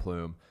Bloom and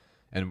Plume,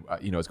 and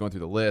I was going through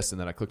the list, and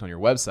then I clicked on your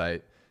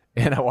website,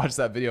 and I watched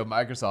that video of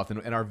Microsoft,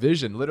 and our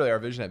vision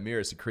at Mir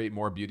is to create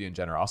more beauty and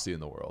generosity in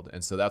the world.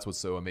 And so that's what's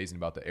so amazing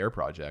about the AIR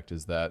project,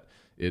 is that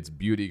it's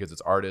beauty because it's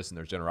artists, and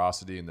there's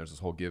generosity, and there's this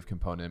whole give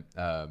component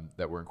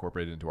that we're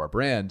incorporated into our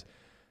brand.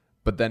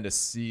 But then to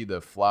see the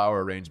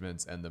flower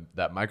arrangements and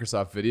that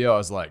Microsoft video, I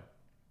was like,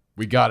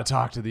 we got to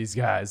talk to these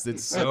guys.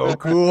 It's so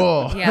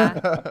cool.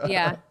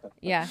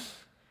 Yeah.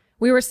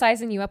 We were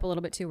sizing you up a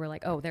little bit too. We're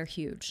like, oh, they're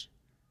huge.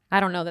 I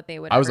don't know that they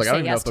would. I was like, I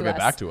don't even know if they'll get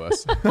back to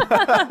us.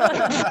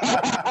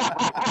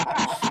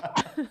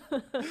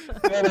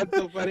 Yeah, that's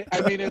so funny.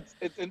 I mean, it's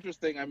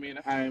interesting. I mean,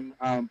 I'm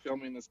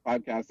filming this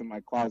podcast in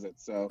my closet,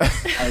 so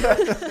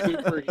it's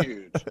super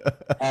huge.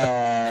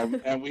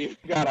 And we've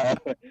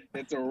got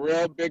it's a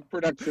real big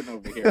production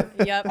over here.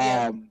 Yep.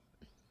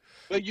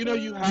 But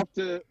you have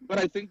to. But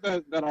I think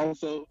that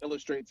also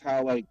illustrates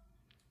how, like,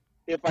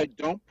 if I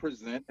don't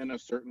present in a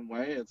certain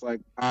way, it's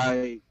like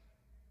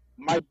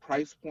my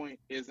price point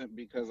isn't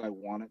because I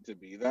want it to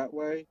be that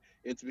way.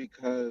 It's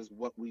because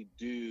what we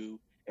do,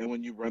 and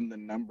when you run the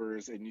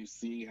numbers and you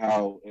see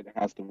how it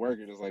has to work,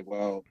 you're just like,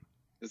 well,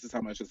 this is how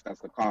much this has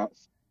to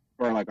cost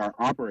for like our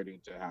operating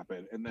to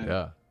happen. And then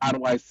how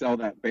do I sell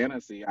that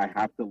fantasy? I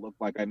have to look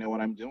like I know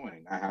what I'm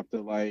doing. I have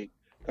to like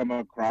come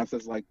across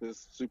as like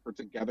this super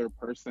together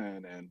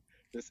person and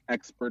this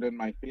expert in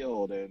my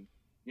field. And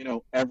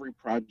every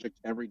project,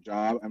 every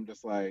job, I'm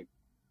just like,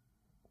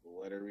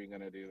 what are we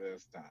gonna do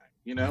this time?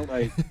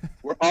 Like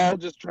we're all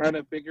just trying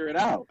to figure it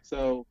out.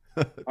 So,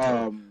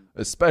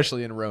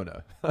 especially in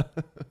Rona.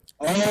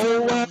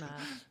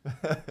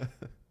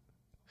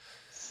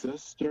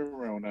 Sister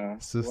Rona.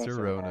 Sister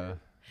Rona.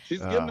 She's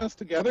getting us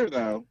together,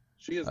 though.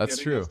 She is That's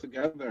getting true. us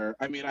together.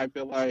 I mean, I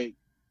feel like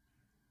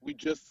we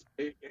just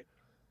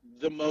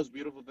the most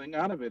beautiful thing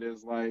out of it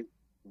is like,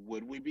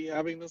 would we be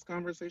having this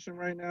conversation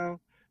right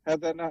now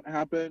had that not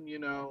happened?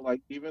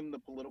 Like even the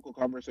political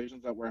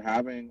conversations that we're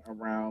having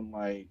around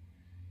like,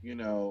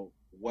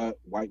 what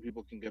white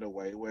people can get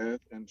away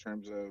with in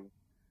terms of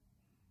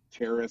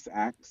terrorist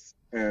acts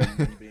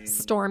and being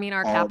storming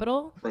our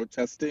Capitol,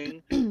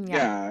 protesting,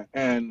 yeah,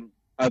 and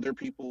other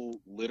people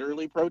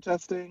literally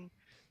protesting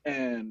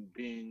and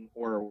being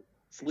or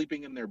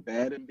sleeping in their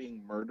bed and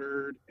being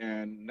murdered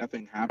and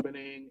nothing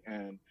happening.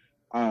 And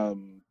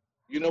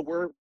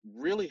we're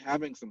really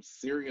having some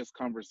serious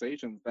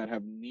conversations that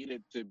have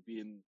needed to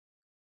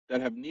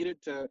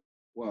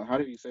well, how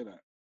do you say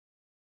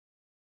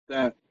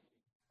that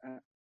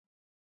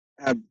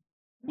have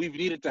we've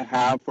needed to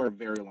have for a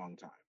very long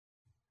time,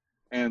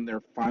 and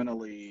they're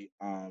finally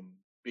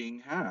being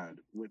had,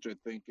 which I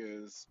think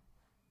is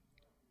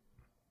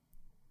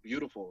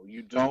beautiful.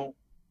 You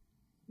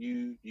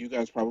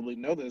guys probably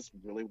know this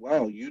really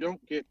well. You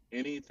don't get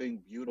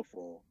anything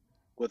beautiful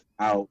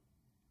without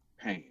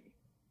pain,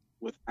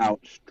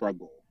 without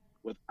struggle,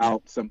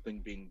 without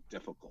something being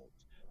difficult.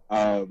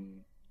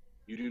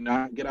 You do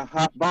not get a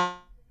hot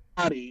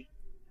body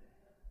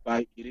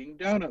by eating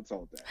donuts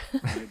all day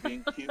and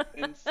being cute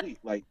and sweet.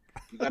 Like,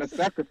 you got to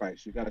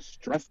sacrifice. You got to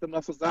stress the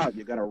muscles out.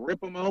 You got to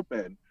rip them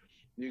open.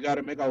 You got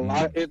to make a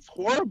lot. It's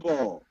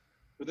horrible,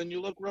 but then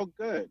you look real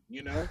good,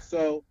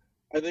 So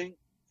I think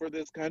for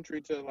this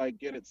country to like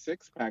get its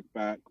six-pack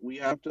back, we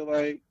got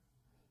to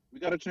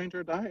change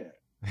our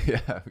diet.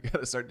 Yeah, we got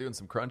to start doing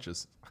some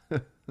crunches.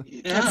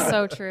 Yeah. That's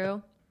so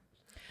true.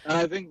 And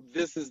I think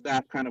this is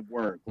that kind of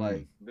work.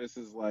 Like, this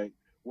is like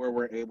where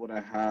we're able to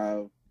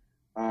have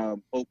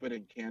open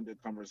and candid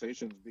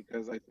conversations,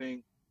 because I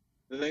think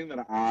the thing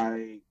that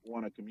I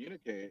want to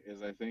communicate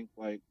is I think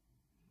like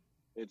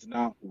it's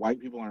not white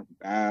people aren't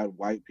bad.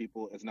 White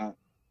people, it's not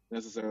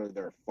necessarily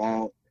their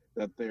fault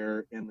that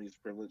they're in these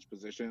privileged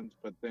positions,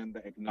 but then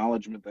the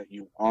acknowledgement that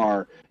you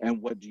are,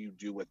 and what do you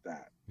do with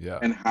that? Yeah.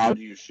 And how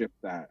do you shift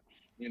that?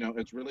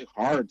 It's really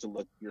hard to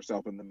look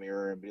yourself in the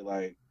mirror and be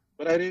like,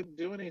 but I didn't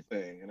do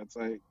anything. And it's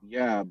like,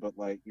 yeah, but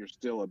like you're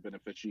still a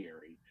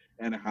beneficiary.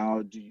 And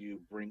how do you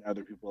bring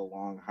other people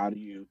along? How do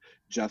you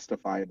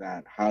justify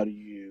that? How do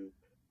you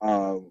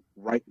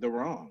right the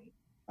wrong?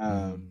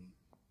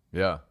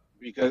 Yeah.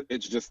 Because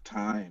it's just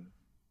time.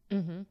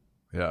 Mm-hmm.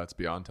 Yeah, it's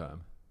beyond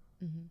time.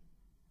 Mm-hmm.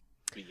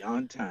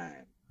 Beyond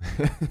time.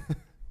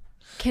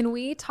 Can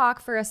we talk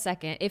for a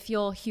second, if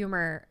you'll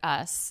humor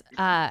us?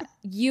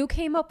 You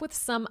came up with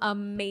some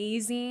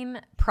amazing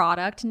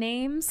product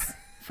names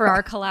for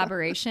our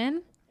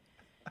collaboration.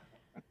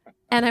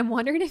 And I'm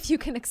wondering if you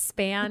can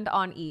expand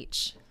on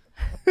each.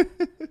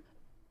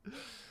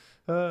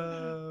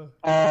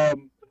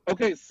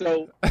 Okay,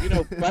 so,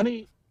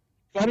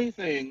 funny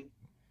thing,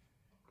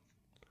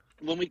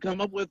 when we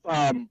come up with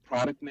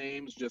product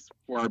names just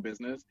for our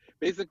business,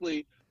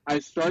 basically I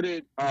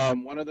started,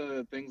 one of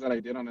the things that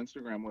I did on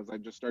Instagram was I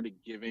just started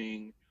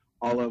giving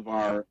all of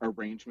our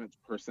arrangements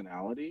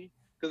personality,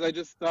 because I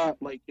just thought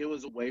like it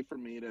was a way for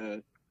me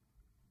to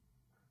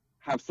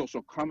have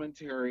social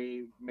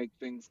commentary, make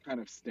things kind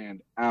of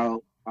stand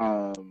out.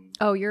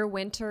 Your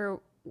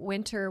winter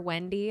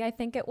Wendy, I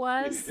think it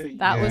was.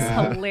 That was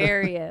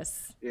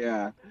hilarious.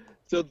 Yeah.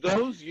 So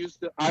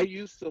I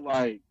used to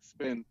like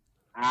spend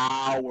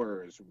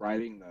hours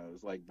writing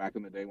those, like back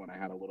in the day when I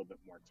had a little bit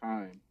more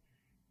time.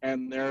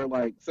 And they're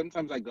like,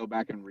 sometimes I go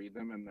back and read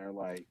them and they're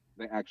like,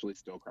 they actually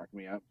still crack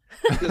me up.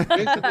 Because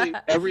basically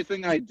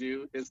everything I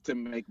do is to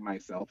make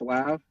myself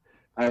laugh.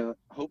 I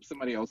hope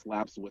somebody else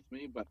laughs with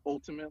me, but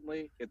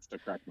ultimately it's to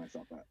crack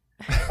myself up.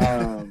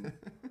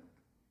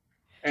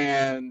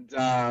 And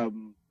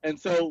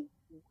so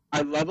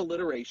I love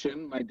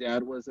alliteration. My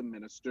dad was a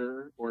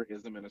minister, or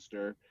is a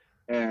minister,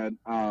 and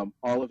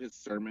all of his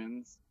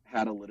sermons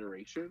had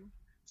alliteration.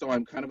 So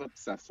I'm kind of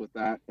obsessed with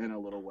that in a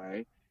little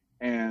way.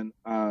 And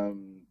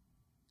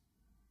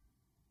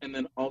And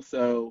then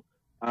also,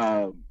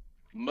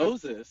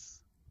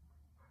 Moses,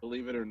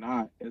 believe it or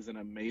not, is an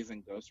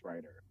amazing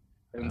ghostwriter.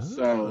 And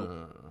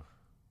so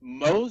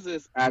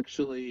Moses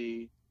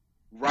actually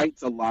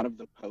writes a lot of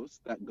the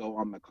posts that go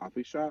on the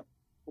coffee shop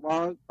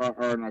blog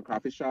or on our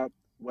coffee shop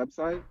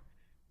website.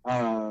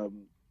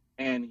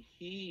 And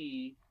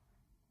he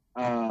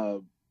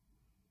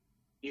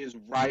is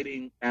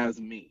writing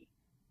as me,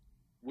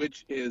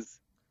 which is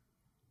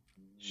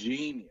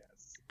genius.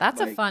 That's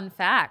a fun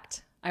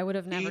fact. I would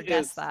have never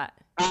guessed that.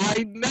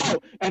 I know.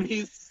 And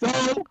he's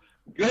so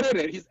good at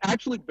it. He's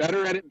actually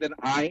better at it than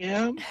I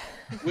am,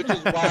 which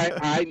is why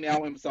I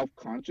now am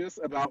self-conscious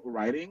about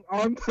writing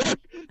on the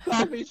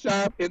coffee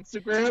shop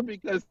Instagram,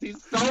 because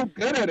he's so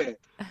good at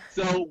it.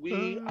 So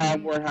we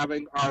were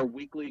having our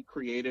weekly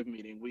creative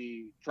meeting.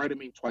 We try to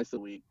meet twice a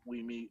week.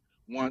 We meet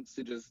once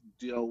to just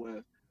deal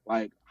with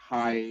like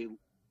high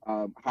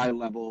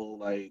level,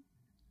 like,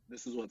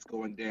 this is what's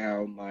going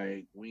down.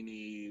 Like, we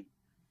need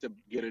to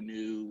get a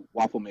new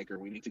waffle maker.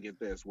 We need to get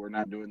this. We're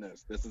not doing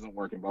this. This isn't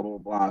working. Blah blah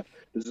blah.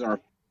 These are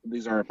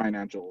our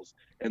financials.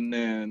 And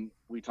then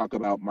we talk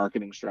about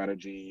marketing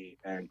strategy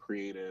and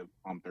creative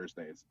on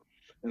Thursdays.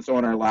 And so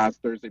on our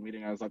last Thursday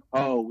meeting, I was like,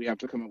 oh, we have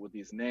to come up with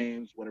these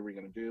names. What are we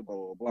gonna do? Blah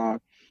blah blah.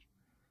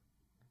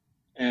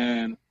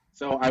 And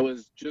so I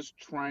was just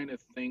trying to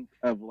think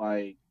of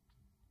like,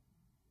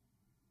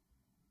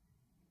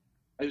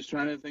 I was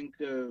trying to think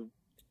of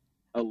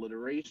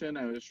alliteration.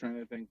 I was trying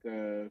to think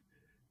of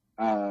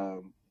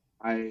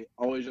I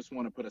always just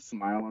want to put a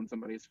smile on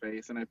somebody's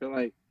face, and I feel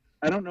like,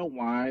 I don't know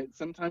why,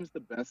 sometimes the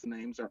best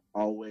names are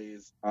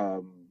always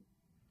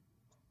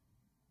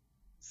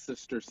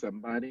Sister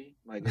Somebody.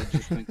 Like, I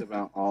just think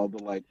about all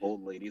the like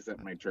old ladies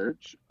at my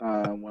church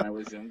when I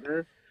was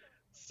younger.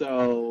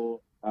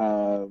 So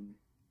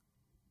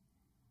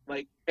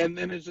like, and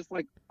then it's just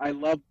like, I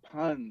love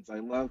puns. I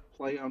love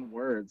play on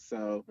words.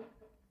 So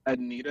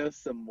Anita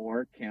Some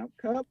More Camp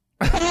Cup.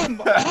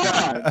 Come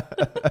on!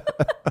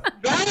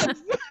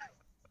 That's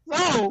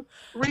so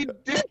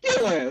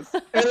ridiculous,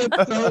 and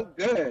it's so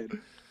good.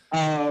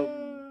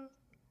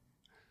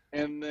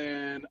 And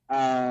then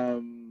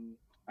I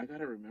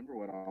gotta remember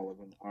what all of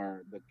them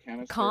are. The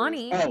canisters.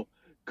 Connie. Oh,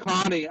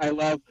 Connie. I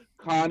love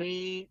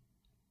Connie.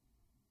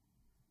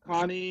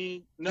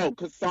 No,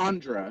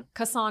 Cassandra.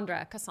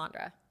 Cassandra.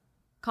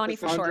 Connie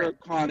for short.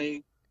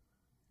 Connie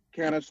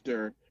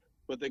Canister,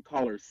 but they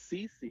call her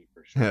Cece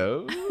for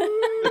short.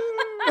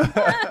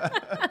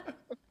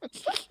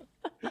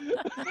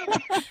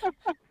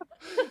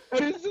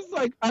 And it's just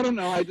like, I don't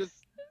know,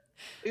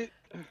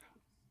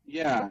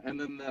 yeah. And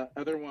then the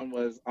other one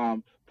was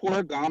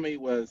Porigami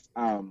was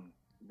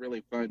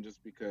really fun,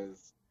 just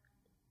because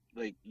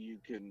like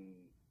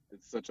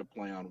it's such a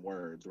play on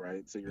words,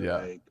 right? So you're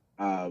like,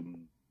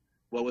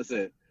 what was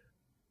it?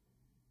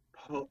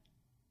 Porigami,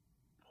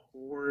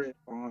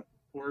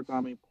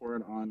 pour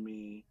it on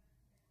me.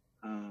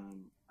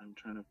 I'm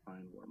trying to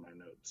find where my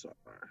notes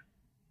are.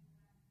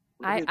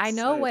 I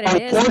know what it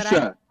is, Portia.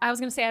 But I was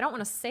going to say, I don't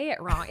want to say it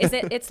wrong.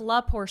 It's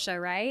La Portia,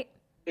 right?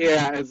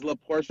 Yeah, it's La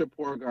Portia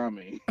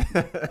Porigami.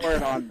 Pour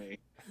it on me.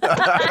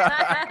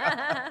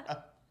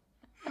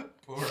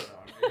 Pour it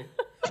on me.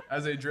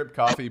 As they drip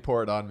coffee,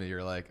 pour it on me.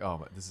 You're like,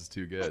 oh, this is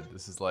too good.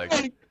 This is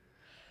like,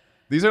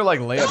 these are like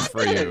layups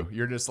for you.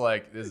 You're just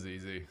like, this is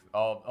easy.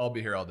 I'll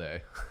be here all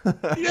day.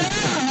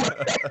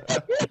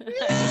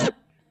 Yeah.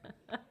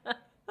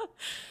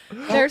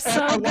 They're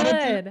so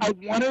good. I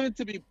wanted it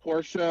to be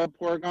Portia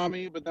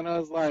Porigami, but then I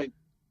was like,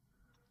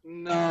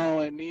 no,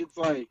 it needs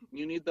like,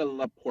 you need the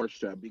La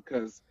Portia,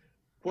 because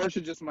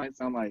Porsche just might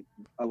sound like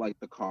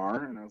the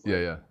car, and I was like,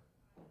 yeah.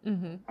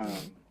 Mm-hmm.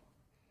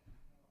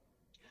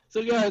 So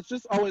yeah, it's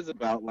just always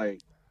about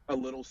like a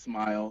little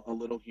smile, a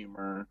little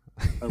humor,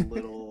 a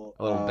little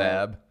a little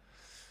dab.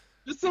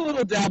 Just a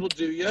little dab will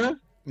do ya.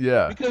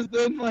 Yeah. Because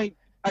then like,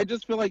 I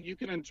just feel like you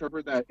can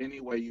interpret that any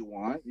way you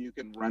want. You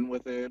can run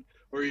with it,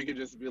 or you can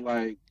just be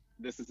like,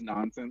 this is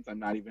nonsense, I'm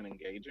not even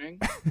engaging.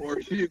 Or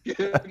you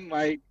can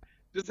like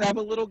just have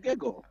a little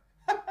giggle.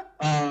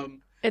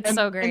 It's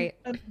so great.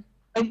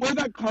 And where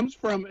that comes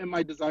from in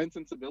my design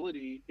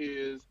sensibility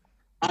is,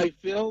 I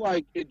feel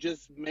like it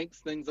just makes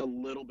things a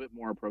little bit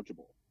more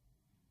approachable.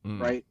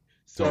 Right?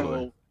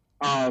 Totally.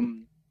 So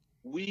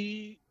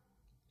we,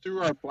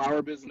 through our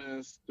flower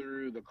business,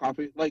 through the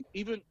coffee, like,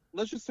 even,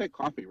 let's just say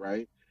coffee,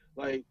 right?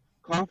 Like,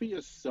 coffee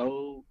is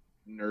so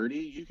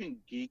nerdy. You can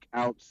geek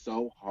out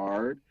so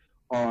hard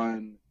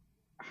on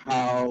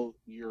how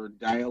you're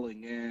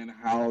dialing in,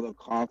 how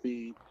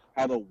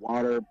the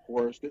water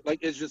pours. Like,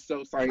 it's just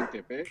so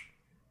scientific,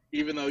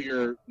 even though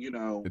you're,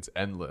 it's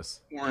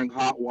endless. Pouring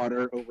hot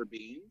water over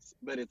beans,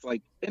 but it's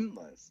like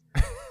endless.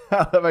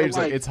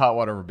 It's hot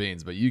water over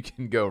beans, but you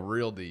can go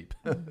real deep.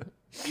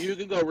 You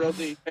can go real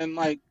deep. And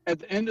like, at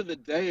the end of the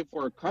day,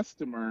 for a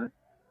customer,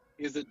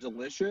 is it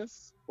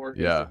delicious or is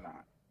it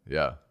not?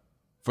 Yeah.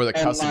 For the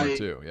customer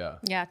too. Yeah.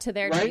 Yeah. To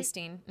their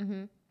tasting.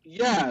 Mm-hmm.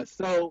 Yeah.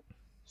 So,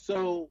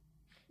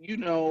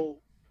 in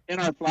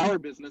our flower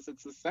business,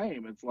 it's the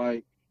same. It's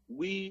like,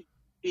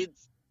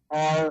 it's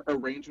our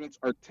arrangements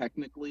are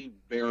technically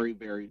very,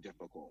 very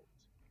difficult.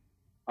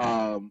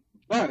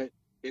 But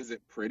is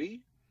it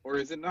pretty or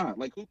is it not?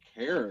 Like, who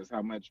cares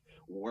how much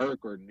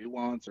work or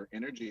nuance or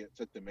energy it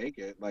took to make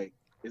it? Like,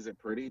 is it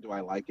pretty? Do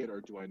I like it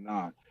or do I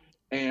not?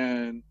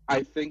 And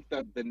I think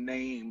that the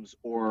names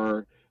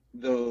or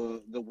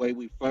the way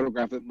we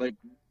photograph it, like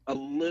a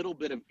little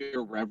bit of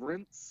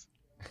irreverence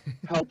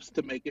helps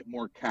to make it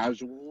more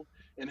casual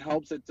and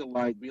helps it to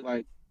like be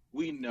like,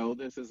 we know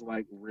this is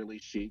like really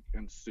chic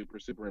and super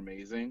super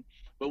amazing,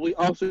 but we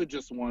also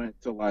just want it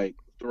to like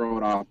throw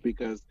it off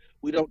because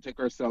we don't take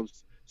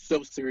ourselves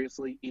so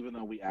seriously even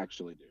though we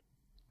actually do.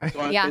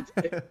 So Yeah.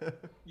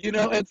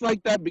 it's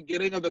like that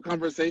beginning of the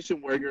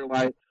conversation where you're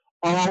like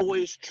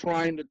always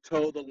trying to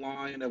toe the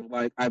line of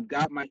like, I've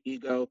got my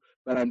ego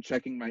but I'm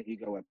checking my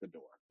ego at the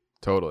door.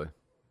 Totally.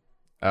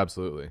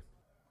 Absolutely.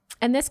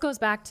 And this goes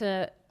back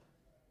to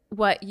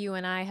what you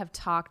and I have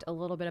talked a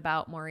little bit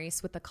about,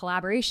 Maurice, with the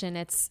collaboration.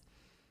 It's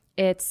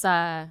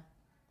making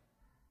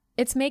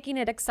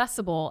it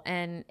accessible,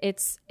 and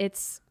it's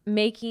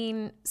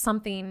making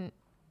something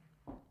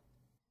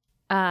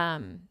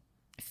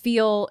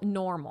feel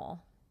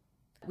normal.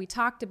 We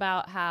talked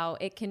about how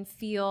at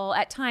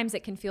times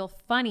it can feel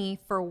funny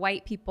for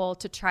white people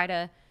to try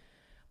to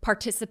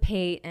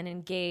participate and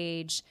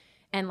engage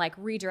and like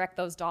redirect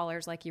those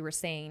dollars, like you were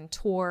saying,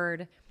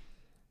 toward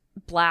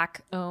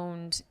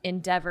Black-owned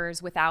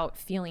endeavors without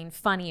feeling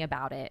funny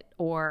about it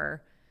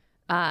or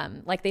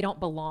like they don't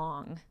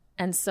belong.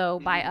 And so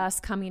by us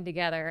coming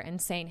together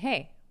and saying,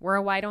 hey, we're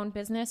a white-owned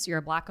business, you're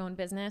a Black-owned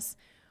business,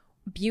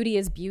 beauty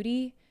is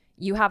beauty.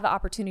 You have the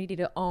opportunity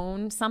to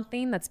own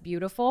something that's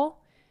beautiful.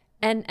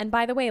 And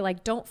by the way,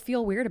 like, don't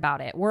feel weird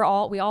about it. We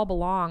all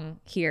belong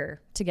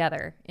here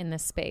together in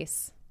this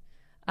space.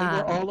 And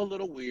we're all a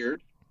little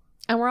weird.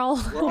 And we're all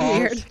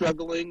weird.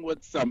 Struggling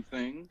with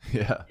something.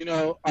 Yeah. You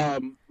know,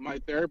 my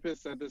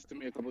therapist said this to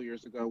me a couple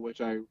years ago, which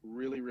I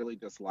really, really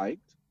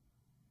disliked,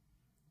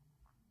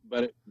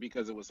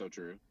 because it was so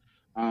true.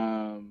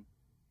 And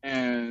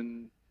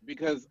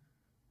because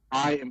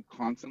I am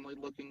constantly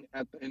looking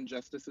at the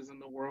injustices in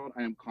the world,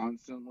 I am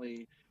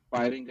constantly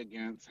fighting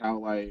against how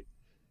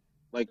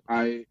like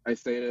I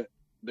say that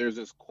there's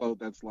this quote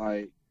that's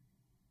like,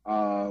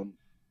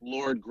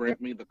 Lord,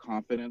 grant me the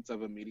confidence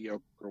of a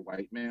mediocre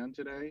white man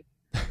today.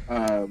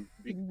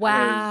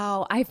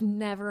 Wow, I've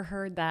never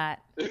heard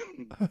that.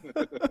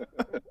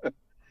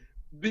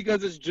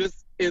 Because it's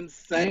just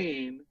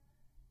insane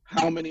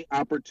how many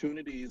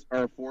opportunities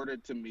are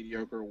afforded to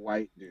mediocre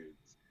white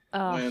dudes.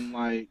 When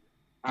like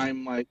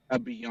I'm like a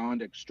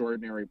beyond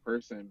extraordinary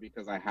person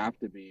because I have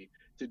to be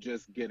to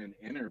just get an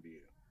interview.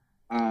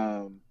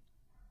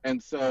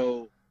 And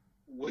so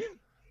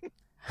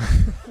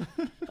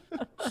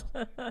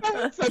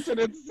that's such an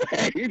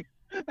insane.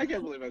 I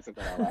can't believe I said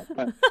that out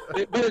loud,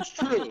 but it's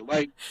true.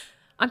 Like,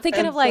 I'm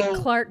thinking of like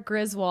Clark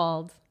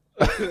Griswold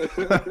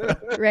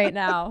right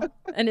now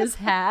and his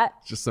hat.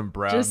 Just some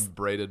brown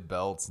braided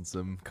belts and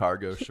some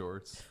cargo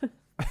shorts.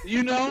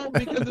 You know,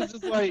 because it's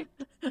just like,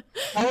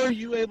 how are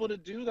you able to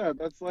do that?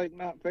 That's like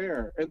not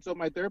fair. And so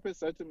my therapist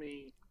said to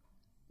me,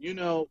 you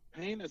know,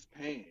 pain is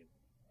pain.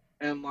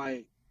 And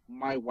like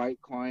my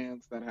white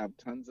clients that have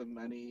tons of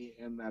money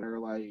and that are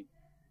like,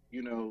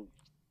 you know,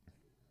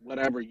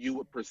 whatever you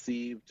would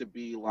perceive to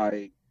be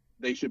like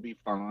they should be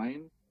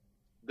fine,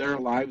 their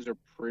lives are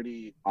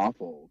pretty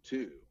awful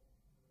too.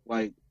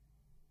 Like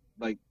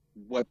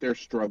what they're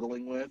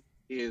struggling with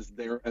is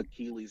their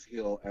Achilles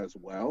heel as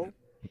well.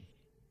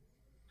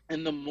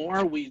 And the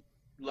more we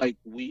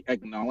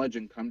acknowledge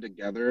and come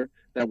together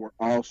that we're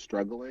all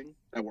struggling,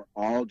 that we're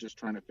all just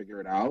trying to figure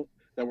it out,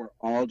 that we're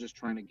all just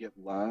trying to get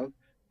love,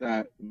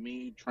 that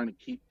me trying to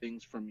keep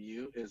things from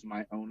you is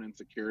my own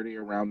insecurity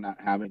around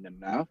not having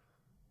enough.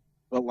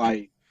 But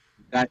like,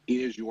 that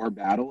is your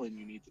battle and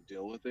you need to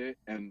deal with it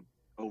and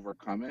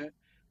overcome it.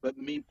 But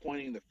me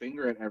pointing the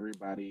finger at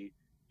everybody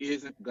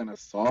isn't going to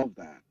solve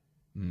that.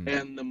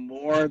 And the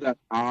more that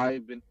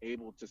I've been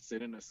able to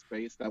sit in a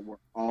space that we're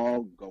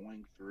all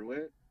going through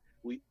it,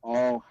 we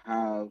all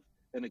have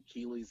an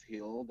Achilles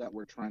heel that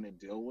we're trying to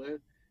deal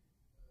with,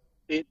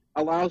 it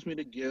allows me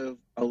to give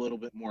a little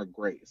bit more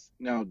grace.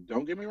 Now,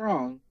 don't get me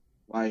wrong,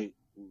 like,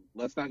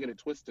 let's not get it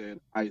twisted.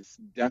 I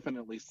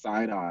definitely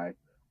side-eye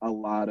a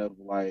lot of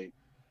like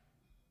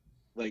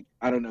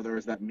I don't know, there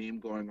was that meme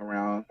going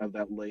around of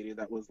that lady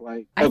that was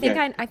like, I think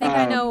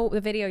I know the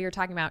video you're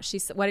talking about.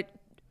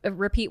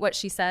 Repeat what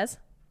she says.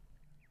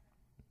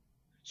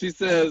 She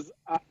says,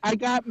 I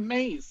got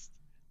maced.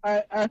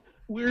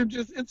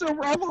 It's a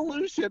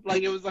revolution.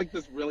 Like, it was like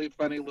this really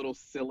funny little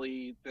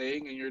silly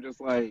thing. And you're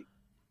just like,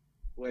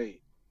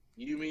 wait,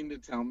 you mean to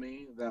tell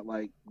me that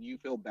like you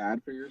feel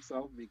bad for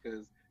yourself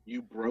because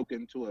you broke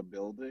into a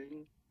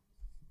building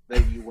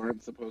that you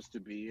weren't supposed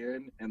to be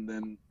in, and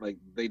then like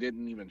they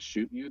didn't even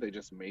shoot you, they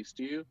just maced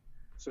you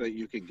so that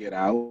you could get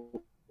out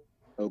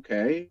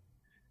okay,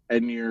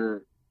 and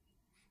you're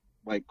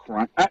like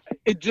crying.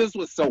 It just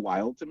was so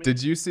wild to me.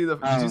 Did you see the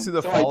so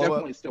follow-up? I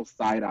definitely still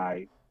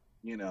side-eye,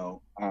 you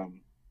know.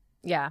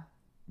 Yeah.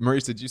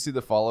 Maurice, did you see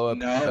the follow-up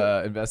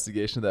No.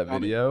 investigation of that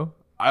video?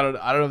 I don't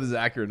know if this is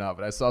accurate or not,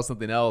 but I saw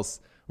something else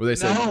where they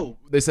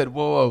said,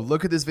 whoa,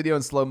 look at this video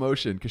in slow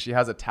motion because she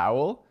has a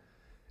towel.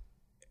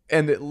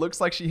 And it looks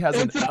like she has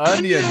an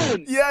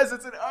onion. Yes,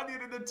 it's an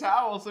onion in the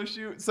towel.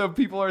 So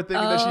people are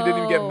thinking that she didn't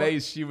even get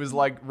maced. She was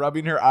like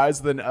rubbing her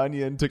eyes with an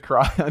onion to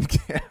cry on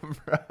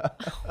camera.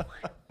 Oh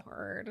my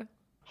word.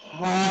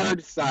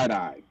 Hard side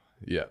eye.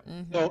 Yeah.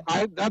 Mm-hmm. So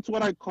that's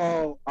what I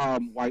call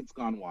White's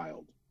Gone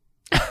Wild.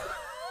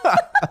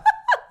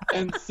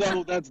 And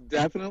so that's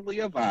definitely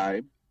a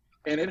vibe,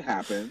 and it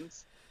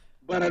happens.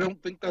 But I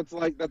don't think that's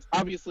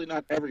obviously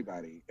not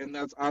everybody, and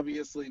that's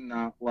obviously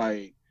not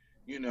like,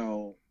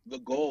 the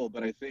goal.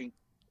 But I think,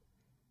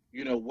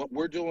 what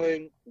we're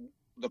doing,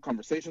 the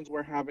conversations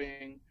we're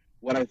having,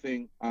 what I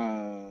think,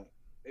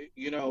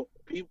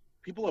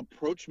 people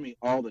approach me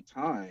all the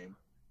time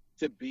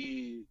to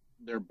be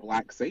their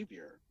Black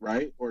savior,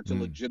 right? Or to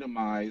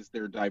legitimize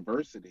their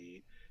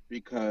diversity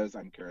because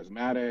I'm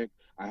charismatic,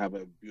 I have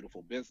a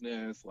beautiful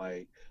business,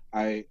 I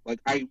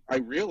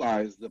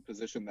realize the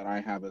position that I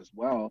have as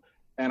well,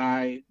 and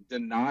I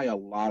deny a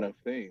lot of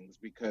things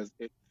because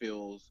it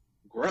feels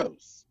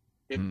gross.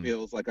 It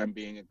feels like I'm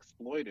being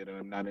exploited, and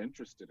I'm not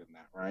interested in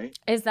that, right?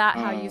 Is that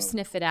how you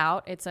sniff it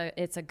out? It's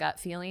a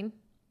gut feeling?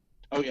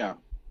 Oh, yeah.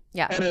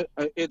 Yeah. And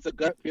it's a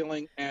gut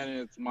feeling, and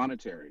it's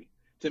monetary.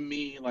 To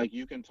me,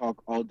 you can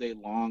talk all day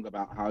long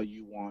about how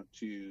you want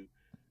to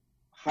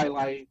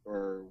highlight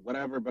or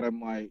whatever, but I'm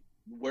like,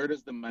 where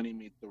does the money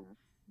meet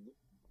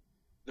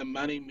the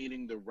money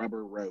meeting the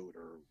rubber road,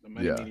 or the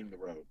money meeting the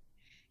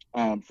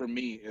road? For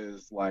me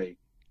is like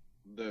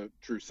the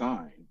true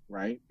sign,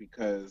 right?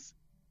 Because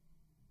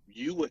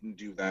you wouldn't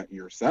do that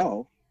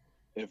yourself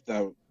if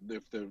the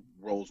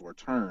roles were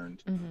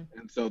turned. Mm-hmm.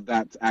 And so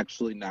that's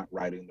actually not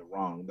righting the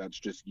wrong. That's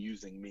just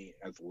using me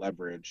as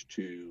leverage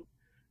to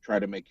try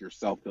to make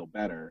yourself feel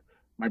better.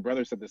 My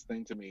brother said this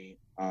thing to me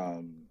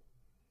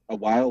a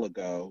while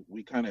ago.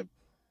 We kind of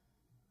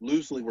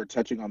loosely were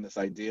touching on this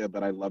idea,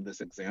 but I love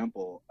this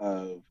example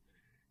of,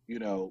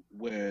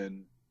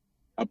 when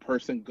a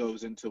person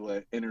goes into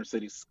an inner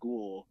city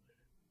school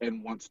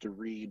and wants to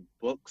read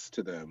books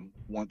to them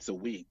once a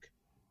week,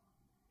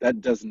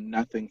 that does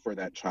nothing for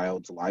that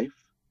child's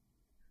life,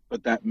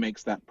 but that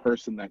makes that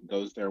person that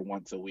goes there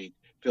once a week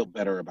feel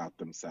better about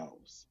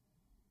themselves.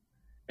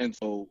 And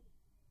so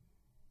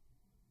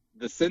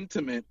the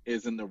sentiment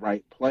is in the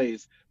right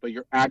place, but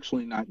you're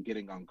actually not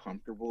getting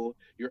uncomfortable.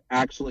 You're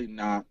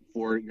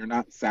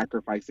not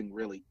sacrificing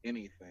really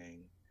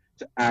anything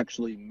to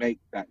actually make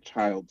that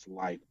child's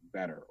life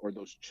better, or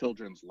those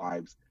children's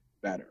lives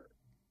better.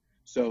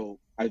 So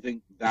I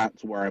think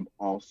that's where I'm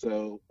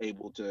also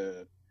able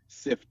to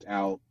sift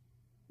out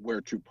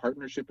where true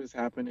partnership is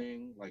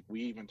happening. Like,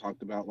 we even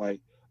talked about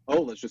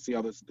let's just see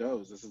how this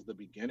goes. This is the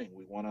beginning.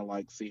 We want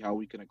to see how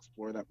we can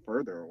explore that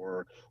further,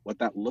 or what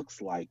that looks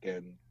like.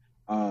 And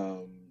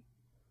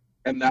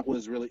that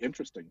was really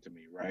interesting to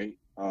me, right?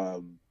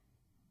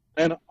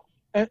 And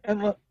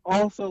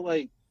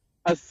also,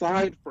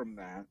 aside from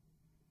that,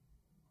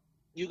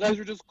 you guys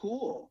are just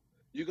cool.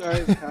 You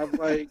guys have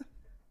a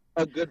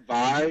good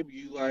vibe.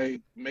 You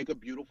make a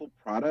beautiful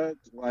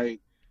product.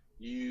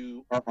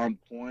 You are on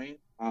point.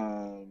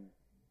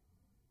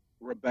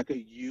 Rebecca,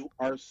 you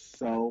are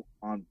so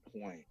on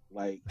point.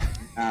 You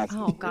ask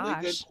really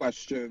good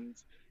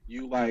questions.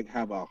 You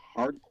have a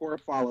hardcore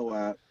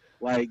follow-up.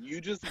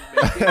 You just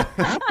make it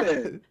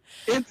happen.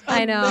 It's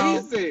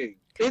amazing.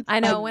 I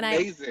know.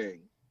 Amazing.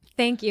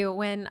 Thank you.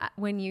 When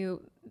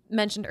you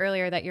mentioned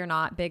earlier that you're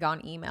not big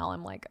on email,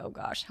 I'm like, oh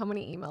gosh, how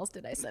many emails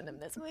did I send him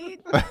this week?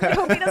 I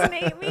hope he doesn't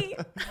hate me.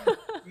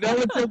 No,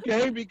 it's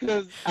okay,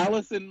 because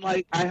Allison,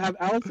 I have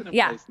Allison in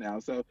place now.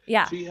 So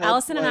yeah, she helps,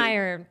 Allison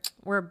and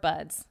we're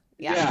buds.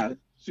 Yeah.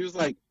 She was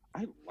like,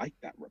 I like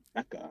that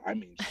Rebecca. I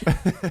mean,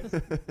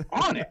 she's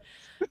on it.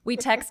 We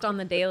text on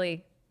the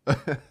daily.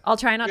 I'll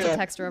try not to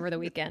text her over the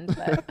weekend,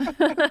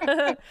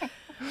 but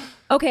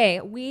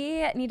okay,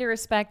 we need to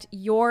respect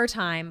your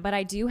time, but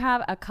I do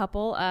have a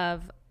couple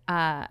of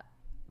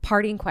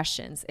parting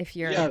questions if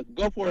you're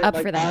go for it. Up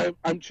for that.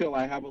 I'm chill.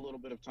 I have a little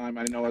bit of time.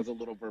 I know I was a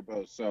little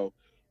verbose, so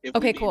if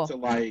we need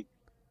to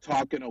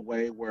talk in a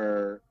way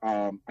where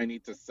I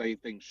need to say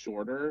things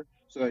shorter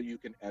so that you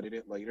can edit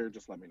it later,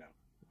 just let me know.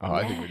 Oh,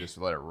 I think we just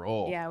let it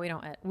roll. Yeah, we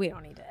don't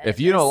need to edit if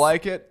you don't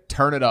like it,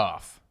 turn it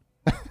off.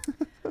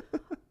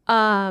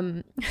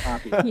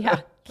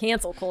 Yeah,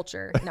 cancel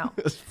culture. No.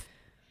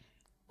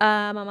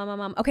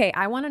 Okay,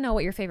 I want to know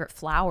what your favorite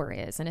flower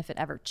is and if it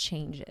ever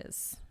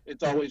changes.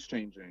 It's always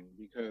changing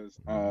because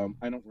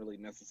I don't really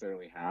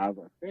necessarily have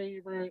a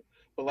favorite,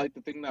 but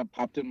the thing that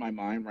popped in my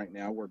mind right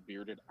now were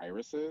bearded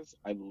irises.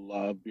 I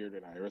love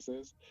bearded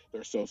irises.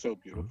 They're so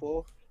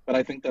beautiful, but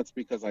I think that's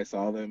because I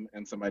saw them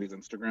in somebody's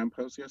Instagram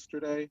post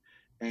yesterday,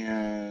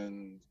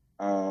 and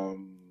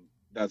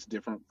that's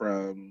different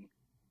from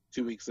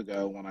 2 weeks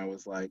ago when I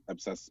was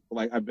obsessed.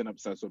 I've been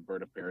obsessed with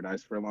Bird of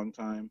Paradise for a long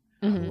time.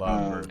 Mm-hmm.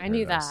 Love Bird of I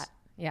knew Paradise. that.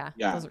 Yeah,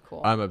 those are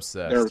cool. I'm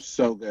obsessed. They're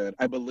so good.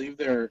 I believe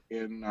they're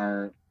in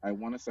our, I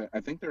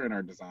think they're in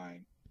our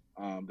design.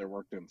 they're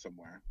worked in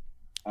somewhere.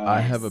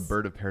 I have a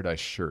Bird of Paradise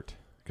shirt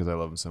because I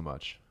love them so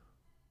much.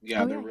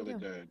 Yeah, they're really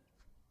good.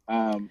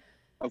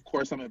 Of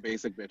course, I'm a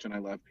basic bitch and I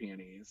love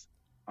peonies.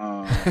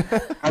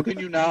 How can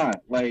you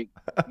not? Like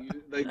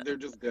they're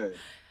just good.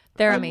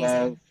 They're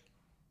amazing.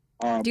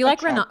 Do you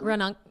like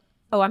ranunculus?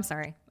 Oh, I'm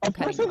sorry. Of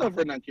course I love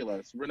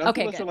ranunculus.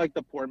 Ranunculus are like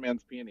the poor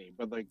man's peony,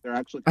 but like they're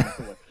actually kind of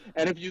cool.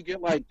 And if you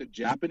get like the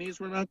Japanese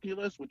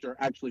ranunculus, which are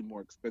actually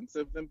more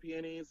expensive than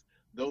peonies,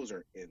 those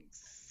are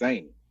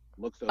insane.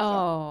 Look so.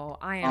 Oh,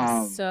 I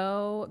am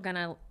so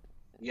gonna.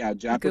 Yeah,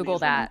 Japanese Google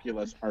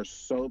ranunculus are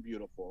so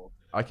beautiful.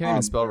 I can't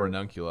even spell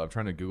ranunculus. I'm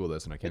trying to Google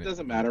this and I can't. It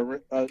doesn't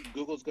matter.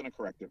 Google's gonna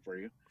correct it for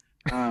you.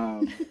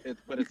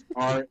 It's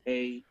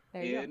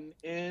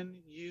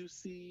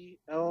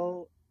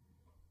RANNUCL.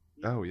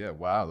 Oh yeah!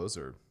 Wow, those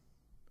are.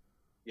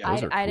 Yeah, I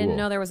cool. Didn't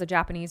know there was a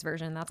Japanese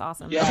version. That's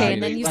awesome. Yeah, okay,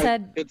 and then you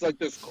said it's like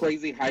this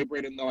crazy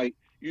hybrid, and like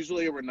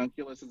usually a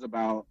ranunculus is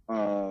about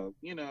an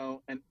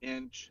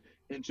inch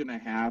and a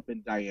half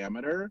in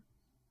diameter,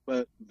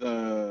 but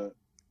the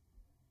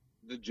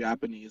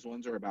Japanese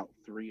ones are about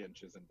 3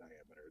 inches in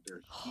diameter.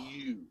 They're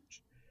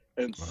huge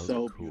and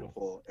so cool.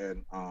 Beautiful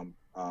and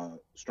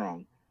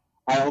strong.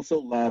 I also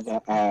love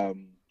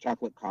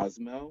chocolate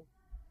Cosmo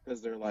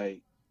because they're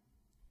like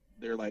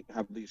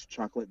have these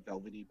chocolate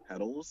velvety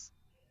petals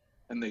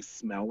and they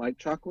smell like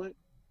chocolate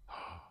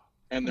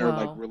and they're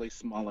like really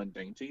small and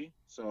dainty.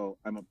 So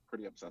I'm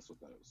pretty obsessed with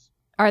those.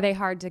 Are they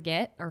hard to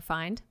get or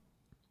find?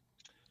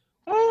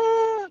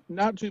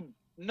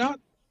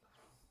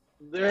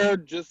 They're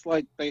just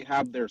like they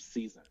have their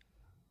season.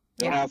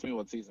 Don't ask me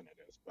what season it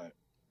is, but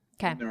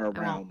they're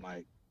around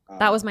like.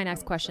 That was my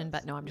next question,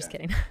 but no, I'm just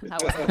kidding.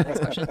 That was my next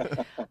question.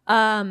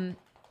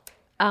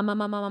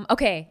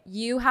 Okay,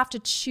 you have to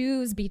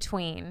choose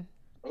between.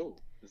 Oh,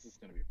 this is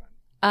gonna be fun.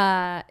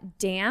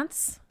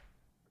 Dance,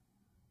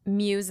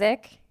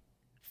 music,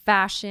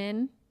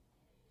 fashion,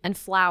 and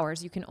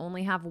flowers. You can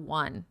only have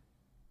one.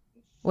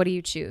 What do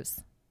you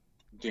choose?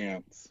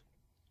 Dance.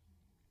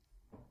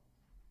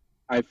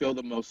 I feel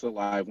the most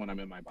alive when I'm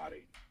in my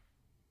body.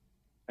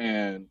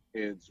 And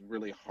it's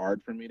really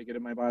hard for me to get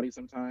in my body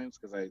sometimes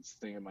because I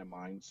stay in my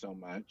mind so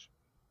much.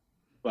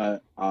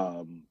 But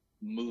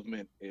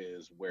movement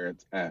is where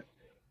it's at.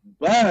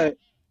 But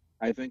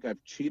I think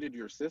I've cheated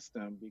your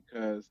system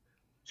because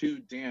to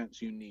dance,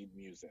 you need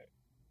music.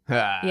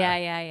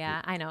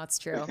 Yeah. I know, it's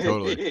true.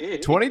 Totally.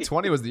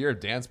 2020 was the year of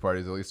dance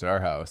parties, at least at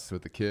our house,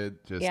 with the kid.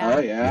 We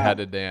had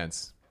to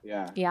dance.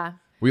 Yeah.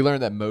 We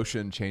learned that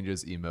motion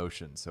changes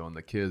emotion. So when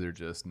the kids are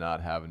just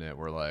not having it,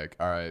 we're like,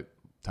 all right,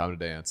 time to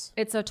dance.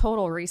 It's a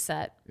total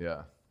reset.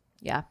 Yeah.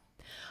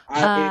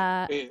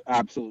 It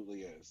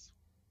absolutely is.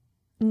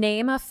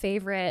 Name a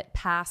favorite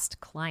past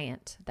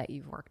client that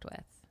you've worked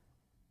with.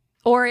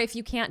 Or if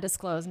you can't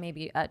disclose,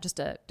 maybe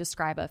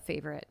describe a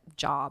favorite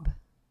job.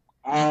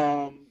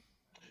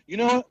 You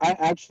know,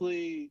 I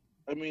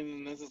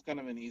mean, this is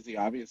kind of an easy,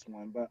 obvious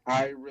one, but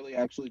I really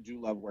actually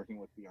do love working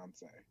with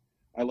Beyonce.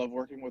 I love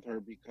working with her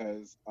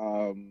because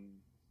I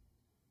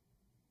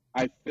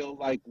feel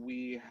like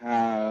we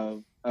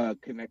have a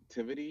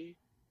connectivity.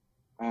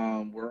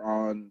 We're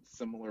on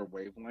similar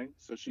wavelengths.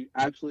 So she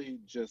actually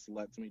just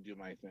lets me do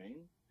my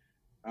thing,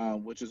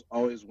 which is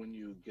always when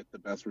you get the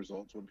best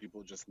results, when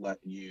people just let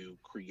you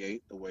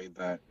create the way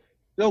that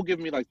they'll give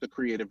me like the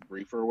creative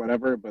brief or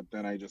whatever, but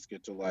then I just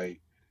get to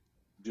like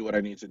do what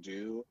I need to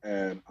do.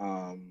 And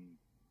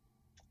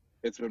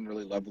it's been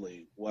really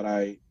lovely. What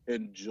I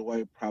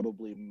enjoy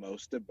probably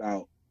most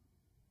about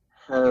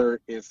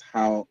her is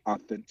how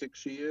authentic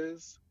she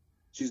is.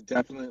 She's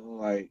definitely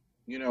like,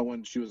 you know,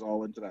 when she was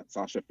all into that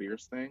Sasha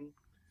Fierce thing,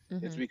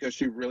 it's because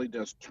she really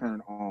does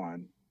turn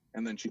on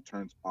and then she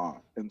turns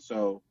off. And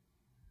so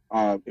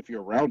if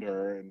you're around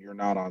her and you're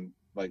not on,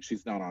 like,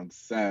 she's not on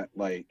set,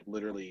 like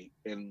literally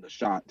in the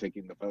shot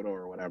taking the photo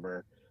or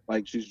whatever,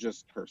 like she's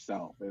just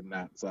herself. And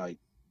that's like,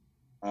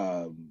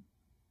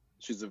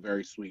 she's a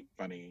very sweet,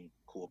 funny,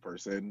 cool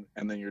person.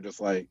 And then you're just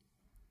like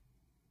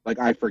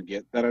I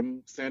forget that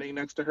I'm standing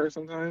next to her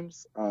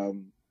sometimes.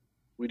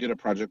 We did a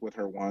project with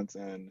her once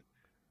and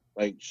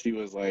like she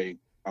was like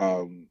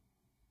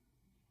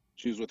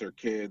she was with her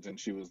kids and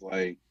she was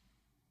like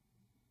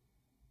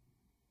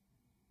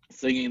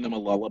singing them a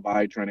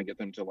lullaby, trying to get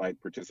them to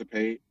like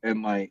participate,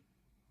 and like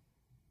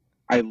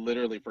I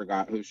literally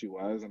forgot who she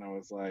was, and I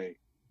was like,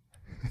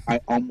 I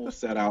almost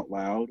said out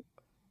loud,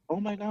 oh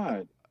my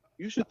god,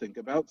 you should think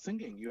about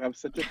singing, you have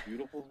such a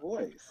beautiful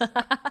voice.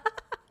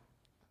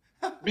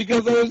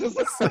 Because I was just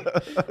like,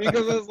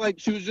 because it was like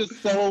she was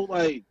just so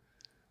like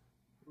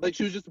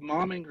she was just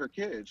momming her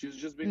kid. She was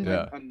just being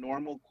like a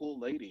normal, cool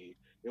lady.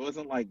 It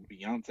wasn't like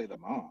Beyonce the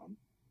mom.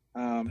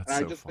 And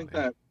I just think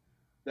that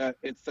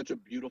it's such a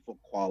beautiful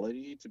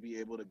quality to be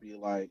able to be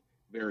like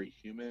very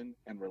human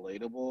and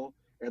relatable,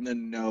 and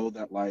then know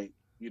that like,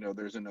 you know,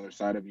 there's another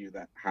side of you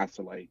that has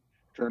to like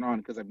turn on,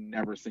 because I've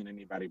never seen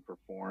anybody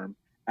perform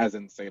as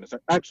insane as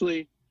her.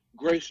 Actually,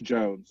 Grace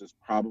Jones is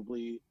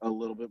probably a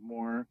little bit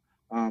more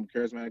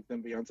charismatic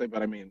than Beyonce,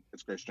 but I mean,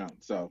 it's Grace Jones.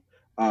 So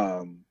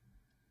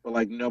but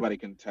like nobody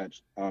can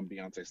touch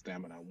Beyonce's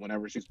stamina.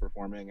 Whenever she's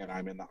performing and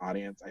I'm in the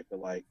audience, I feel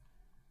like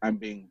I'm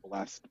being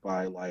blessed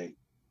by like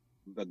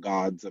the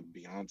gods of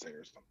Beyonce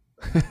or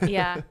something.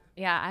 Yeah.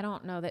 I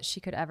don't know that she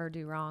could ever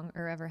do wrong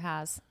or ever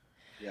has.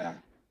 Yeah.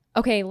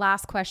 Okay,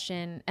 last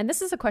question. And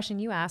this is a question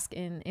you ask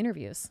in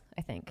interviews,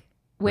 I think,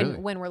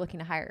 when we're looking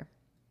to hire.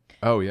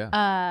 Oh,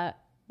 yeah.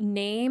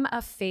 Name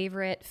a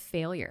favorite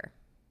failure.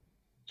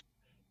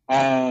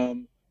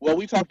 Well,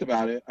 we talked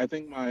about it. I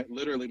think my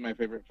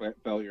favorite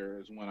failure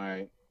is when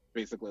I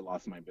basically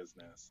lost my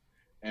business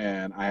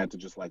and I had to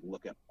just like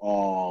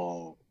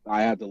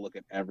I had to look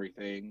at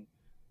everything.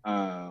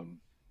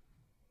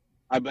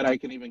 But I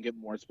can even get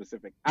more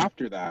specific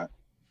after that.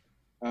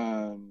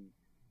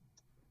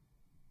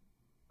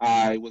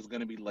 I was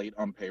going to be late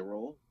on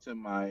payroll to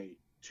my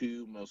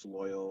two most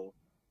loyal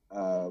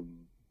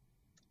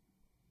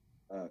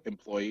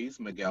employees,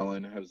 Miguel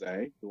and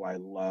Jose, who I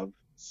love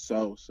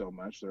so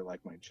much. They're like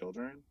my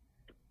children.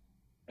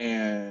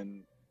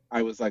 And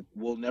I was like,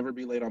 we'll never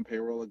be late on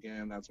payroll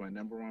again. That's my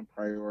number one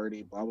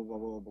priority, blah, blah, blah,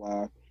 blah,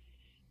 blah.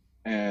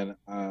 And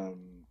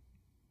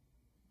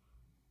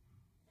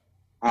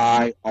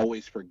I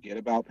always forget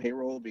about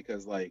payroll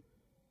because like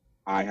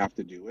I have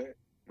to do it.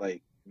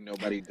 Like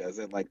nobody does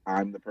it. Like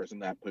I'm the person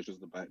that pushes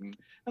the button.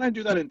 And I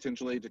do that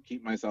intentionally to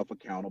keep myself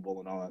accountable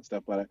and all that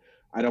stuff. But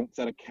I don't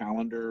set a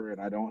calendar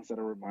and I don't set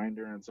a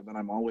reminder. And so then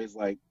I'm always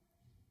like,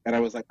 and I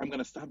was like, I'm going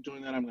to stop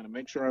doing that. I'm going to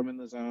make sure I'm in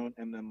the zone.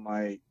 And then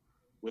like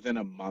within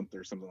a month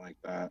or something like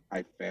that,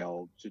 I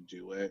failed to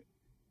do it.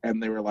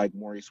 And they were like,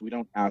 Maurice, we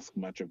don't ask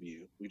much of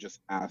you. We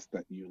just ask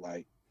that you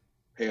like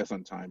pay us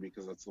on time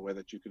because that's the way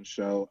that you can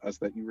show us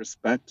that you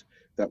respect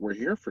that we're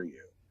here for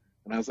you.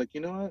 And I was like,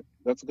 you know what?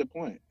 That's a good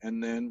point.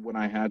 And then when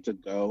I had to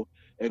go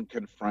and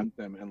confront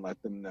them and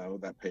let them know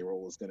that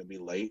payroll was going to be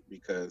late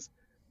because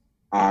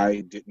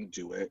I didn't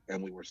do it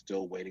and we were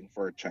still waiting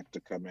for a check to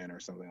come in or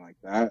something like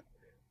that,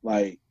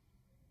 like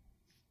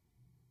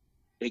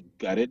it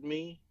gutted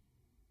me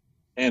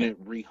and it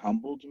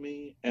re-humbled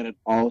me. And it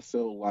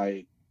also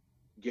like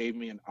gave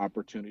me an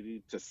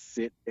opportunity to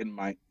sit in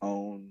my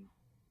own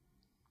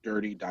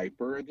dirty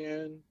diaper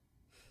again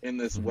in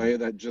this way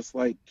that just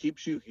like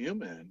keeps you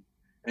human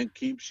and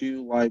keeps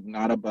you like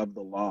not above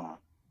the law.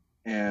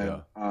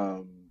 And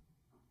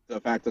the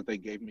fact that they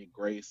gave me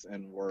grace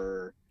and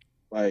were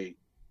like,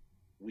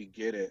 we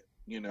get it,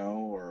 you know,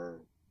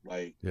 or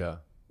like,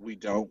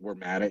 we're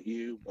mad at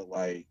you, but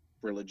like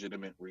for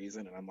legitimate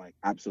reason. And I'm like,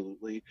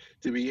 absolutely.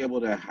 To be able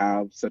to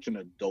have such an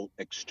adult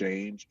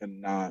exchange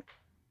and not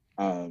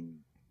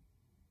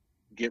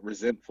get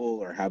resentful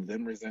or have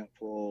them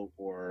resentful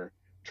or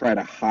try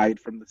to hide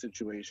from the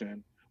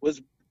situation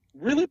was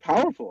really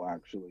powerful,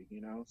 actually,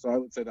 you know? So I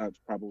would say that's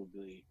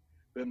probably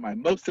been my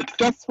most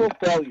successful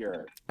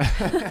failure.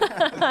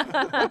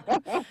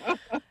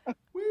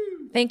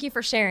 Thank you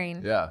for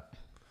sharing. Yeah.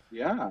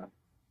 Yeah.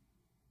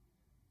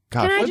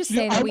 God, can I just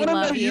say that we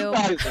love you? You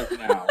guys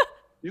now.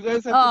 You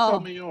guys have to tell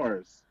me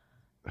yours.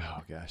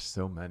 Oh gosh,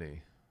 so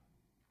many.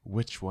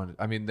 Which one?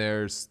 I mean,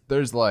 there's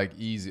like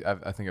easy.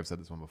 I think I've said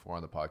this one before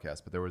on the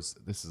podcast, but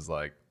this is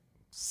like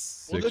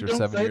 6 or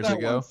 7 years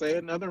ago. Say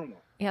another one.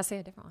 Yeah, say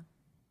a different one.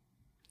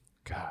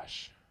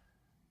 Gosh,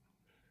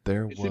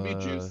 it should be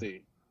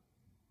juicy.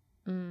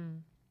 I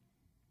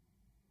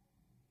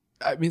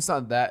mean, it's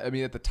not that. I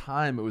mean, at the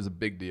time, it was a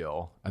big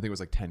deal. I think it was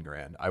like 10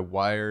 grand. I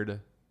wired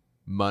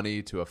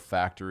money to a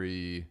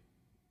factory.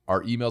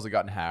 Our emails had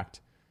gotten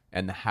hacked,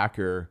 and the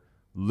hacker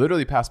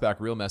literally passed back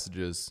real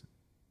messages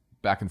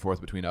back and forth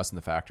between us and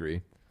the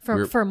factory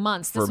for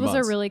months. This was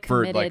a really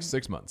committed for like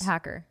 6 months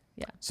hacker.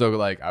 Yeah. So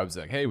like I was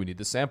like, hey, we need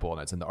the sample,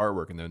 and I'd send the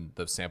artwork, and then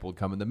the sample would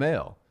come in the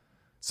mail.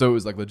 So it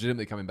was like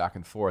legitimately coming back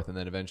and forth, and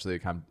then eventually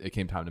it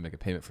came time to make a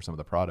payment for some of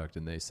the product,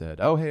 and they said,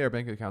 oh, hey, our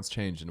bank account's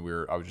changed, and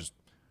I was just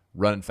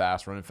running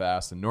fast,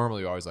 and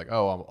normally I was like,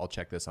 oh, I'll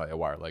check this. I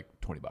wire like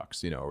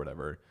 $20, you know, or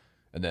whatever,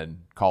 and then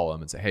call them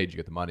and say, hey, did you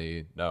get the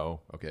money? No,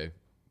 okay,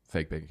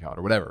 fake bank account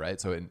or whatever,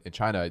 right? So in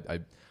China,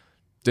 I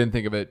didn't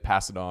think of it,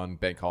 pass it on,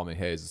 bank called me,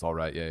 hey, is this all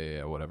right?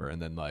 Yeah, whatever. And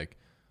then like,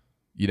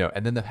 you know,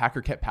 and then the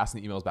hacker kept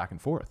passing the emails back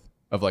and forth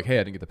of like, hey,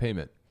 I didn't get the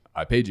payment.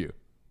 I paid you.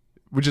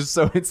 Which is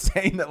so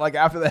insane that like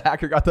after the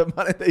hacker got the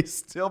money, they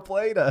still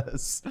played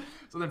us.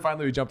 So then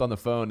finally we jumped on the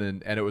phone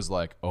and it was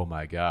like, oh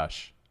my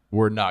gosh,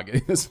 we're not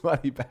getting this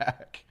money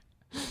back.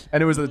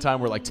 And it was at the time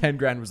where like 10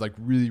 grand was like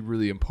really,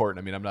 really important.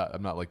 I mean, I'm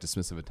not like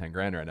dismissive of 10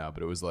 grand right now,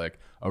 but it was like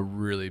a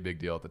really big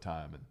deal at the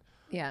time. And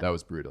that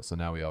was brutal. So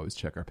now we always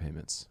check our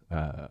payments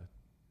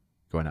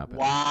going out.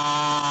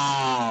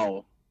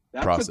 Wow.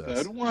 That's a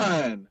good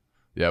one.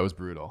 Yeah, it was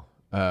brutal.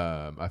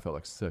 I felt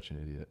like such an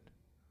idiot.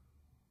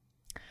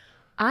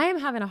 I am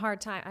having a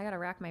hard time. I got to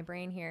rack my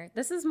brain here.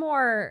 This is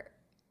more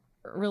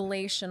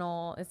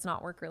relational. It's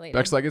not work related.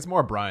 Actually, like it's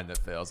more Brian that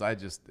fails. I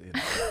just, you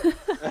know.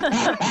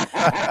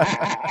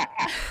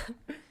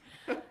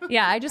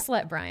 Yeah, I just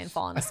let Brian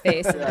fall on his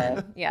face.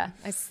 And then,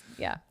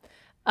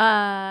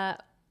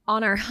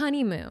 on our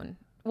honeymoon.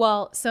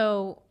 Well,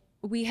 so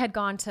we had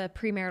gone to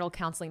premarital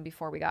counseling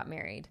before we got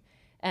married.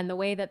 And the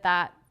way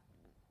that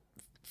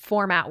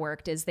format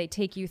worked is they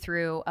take you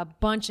through a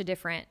bunch of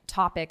different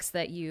topics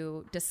that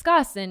you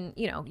discuss, and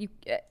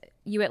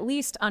you at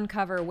least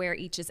uncover where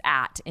each is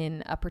at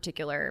in a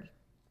particular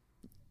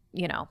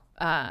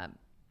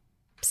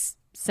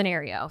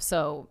scenario.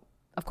 So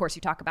of course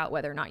you talk about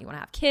whether or not you want to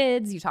have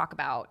kids, you talk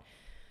about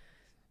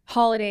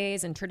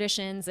holidays and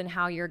traditions and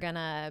how you're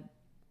gonna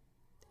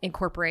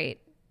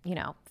incorporate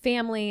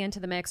family into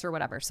the mix or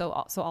whatever, so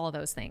all of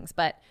those things.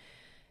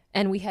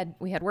 And we had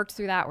worked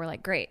through that. We're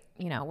like, great,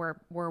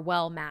 we're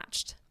well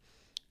matched.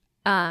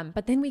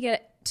 But then we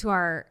get to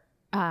our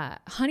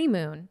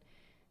honeymoon,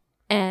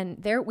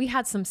 and there we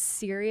had some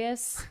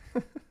serious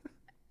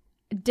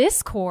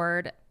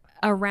discord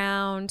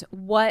around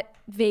what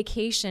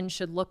vacation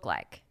should look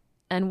like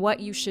and what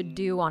you should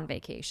do on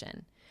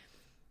vacation.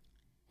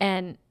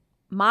 And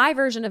my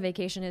version of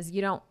vacation is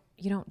you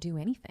don't do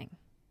anything.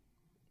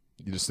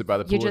 You just sit by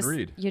the pool and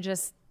read. You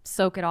just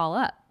soak it all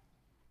up.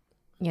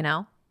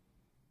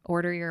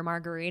 Order your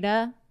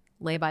margarita,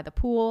 lay by the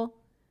pool.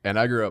 And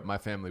I grew up, my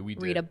family, we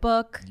read a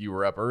book. You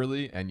were up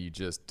early and you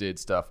just did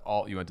stuff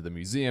you went to the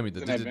museum, you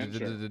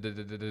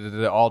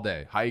did all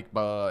day, hike,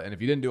 and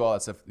if you didn't do all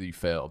that stuff, you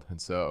failed. And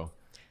so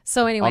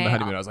anyway, on the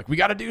honeymoon, I was like, we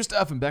got to do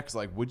stuff. And Beck's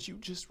like, would you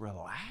just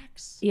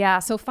relax? Yeah.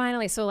 So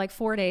finally, like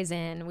 4 days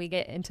in, we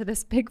get into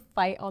this big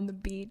fight on the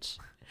beach,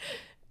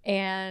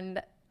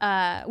 and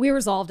we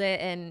resolved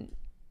it, and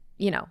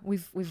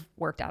we've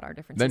worked out our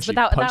differences. Then she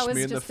punched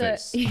me in the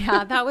face.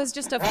 That was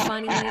just a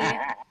funny.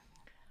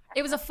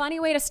 It was a funny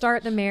way to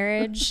start the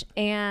marriage,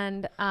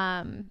 and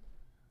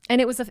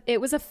it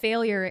was a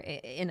failure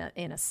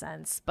in a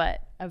sense,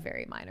 but a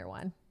very minor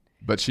one.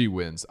 But she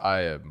wins.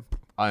 I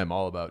am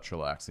all about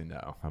chillaxing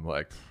now. I'm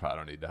like, I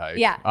don't need to hike.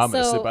 Yeah, I'm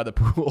gonna sit by the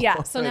pool.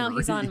 Yeah. So now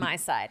he's on my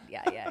side.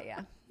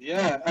 Yeah.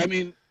 Yeah. I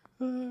mean,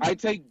 I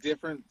take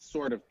different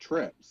sort of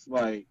trips.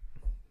 Like,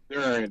 there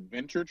are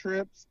adventure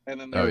trips, and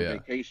then there are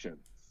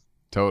vacations.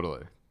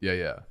 Totally.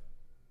 Yeah.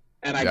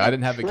 And I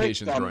didn't have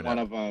vacations on growing one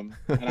up. of them,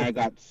 and I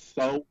got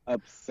so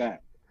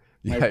upset.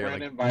 My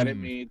friend invited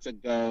me to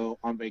go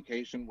on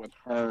vacation with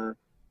her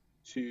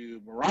to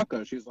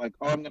Morocco. She's like,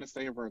 "Oh, I'm gonna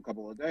stay here for a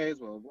couple of days,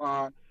 blah blah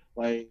blah.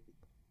 Like,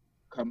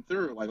 come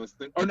through. Like, let's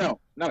think. Or no,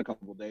 not a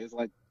couple of days.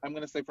 Like, I'm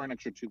gonna stay for an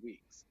extra 2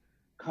 weeks.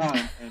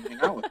 Come and hang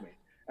out with me."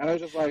 And I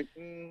was just like,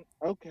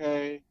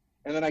 okay.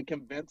 And then I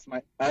convinced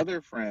my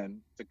other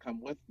friend to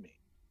come with me.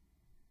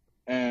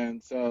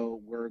 And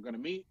so we're going to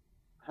meet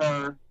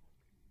her,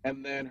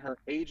 and then her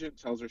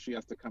agent tells her she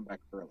has to come back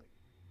early.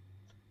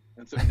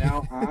 And so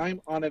now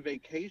I'm on a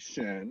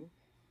vacation.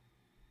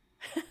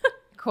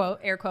 Quote,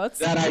 air quotes.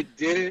 That I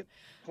didn't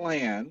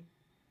plan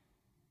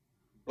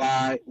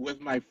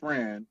with my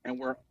friend, and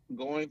we're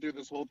going through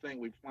this whole thing.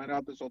 We planned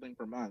out this whole thing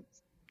for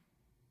months.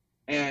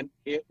 And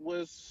it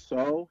was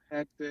so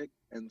hectic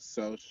and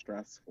so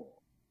stressful.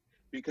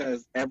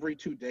 Because every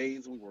 2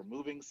 days we were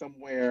moving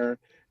somewhere.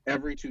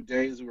 Every 2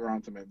 days we were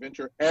on some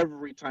adventure.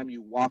 Every time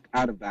you walk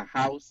out of the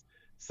house,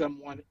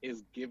 someone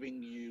is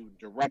giving you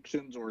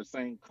directions or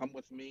saying, "Come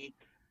with me."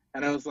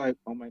 And I was like,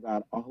 oh my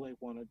God, all I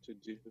wanted to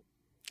do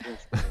was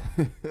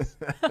relax.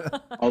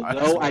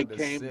 Although I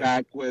came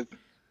back with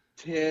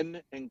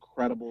 10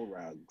 incredible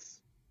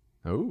rugs.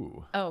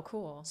 Oh,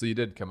 cool. So you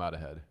did come out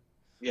ahead.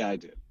 Yeah, I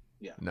did.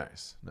 Yeah.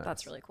 Nice.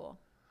 That's really cool.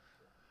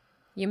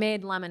 You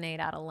made lemonade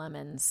out of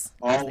lemons,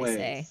 Always. as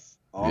they say.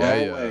 Always.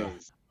 Yeah.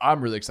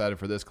 I'm really excited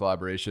for this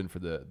collaboration, for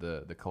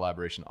the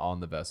collaboration on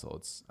the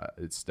vessel.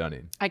 It's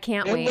stunning. I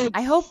can't It wait. looks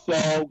I hope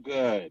so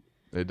good.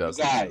 It does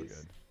You look so guys,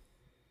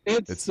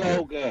 good. It's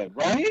so good,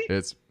 right?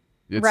 It's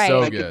Right. so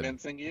Am I good.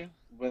 convincing you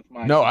with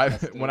my No,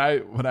 suggested- when I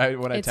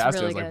It's tasked you,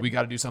 I really was like, good. we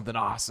got to do something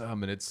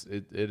awesome, and it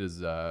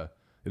is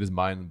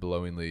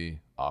mind-blowingly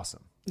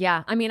awesome.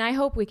 Yeah, I mean, I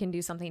hope we can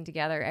do something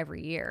together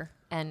every year,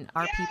 and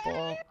our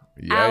people,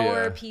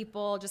 Yeah.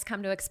 people just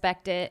come to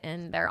expect it,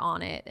 and they're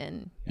on it,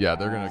 and Yeah,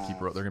 they're gonna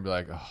they're gonna be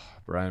like, oh,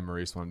 Brian and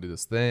Maurice want to do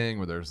this thing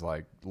where there's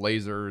like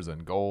lasers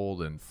and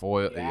gold and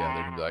foil. Yeah,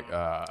 they're gonna be like,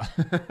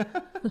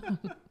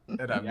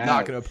 and I'm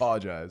not gonna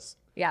apologize.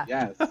 yeah.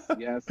 Yes.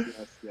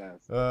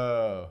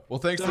 Well,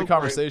 thanks So for the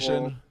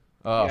conversation. grateful.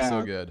 Oh, Yeah.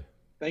 so good.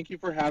 Thank you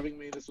for having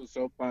me. This was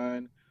so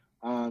fun.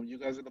 You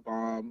guys are the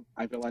bomb.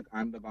 I feel like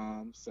I'm the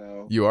bomb.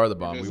 So You are the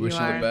bomb. We just- wish you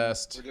You the are.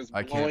 best. we're just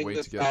I blowing can't wait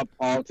this to get. up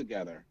all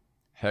together.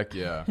 Heck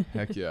yeah.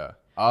 Heck yeah.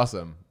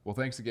 Awesome. Well,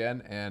 thanks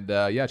again. And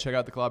check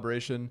out the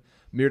collaboration,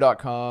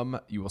 Mir.com.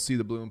 You will see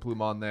the Bloom and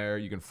Plume on there.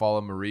 You can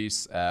follow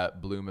Maurice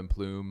at Bloom and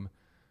Plume,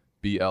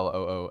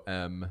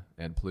 BLOOM,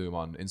 and Plume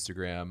on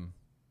Instagram.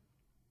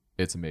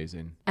 It's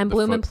amazing. And The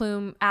Bloom and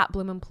Plume at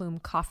Bloom and Plume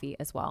Coffee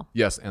as well.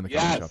 Yes, and the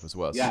coffee Yes, shop as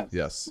well.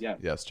 yes.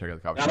 Yes. Check out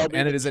the coffee That'll shop. be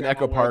And it the is in channel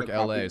Echo where Park, the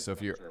coffee LA. So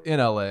if you're pictures. in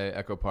LA,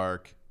 Echo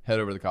Park, head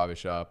over to the coffee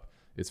shop.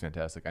 It's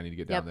fantastic. I need to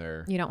get down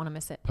there You don't want to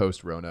miss it.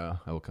 post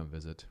Rona. I will come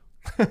visit.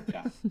 Yeah.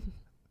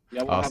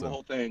 Yeah, we'll have Awesome. the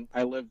whole thing.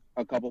 I live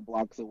a couple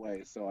blocks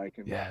away, so I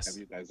can Yes. have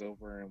you guys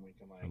over and we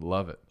can I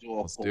love it. do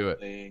a Let's full do it.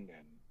 thing.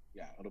 And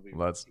yeah, it'll be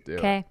Let's do it.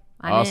 Okay,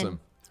 I'm Awesome. in.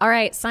 All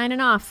right, signing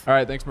off. All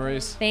right. Thanks,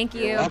 Maurice. Thank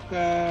you. You're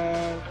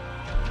welcome.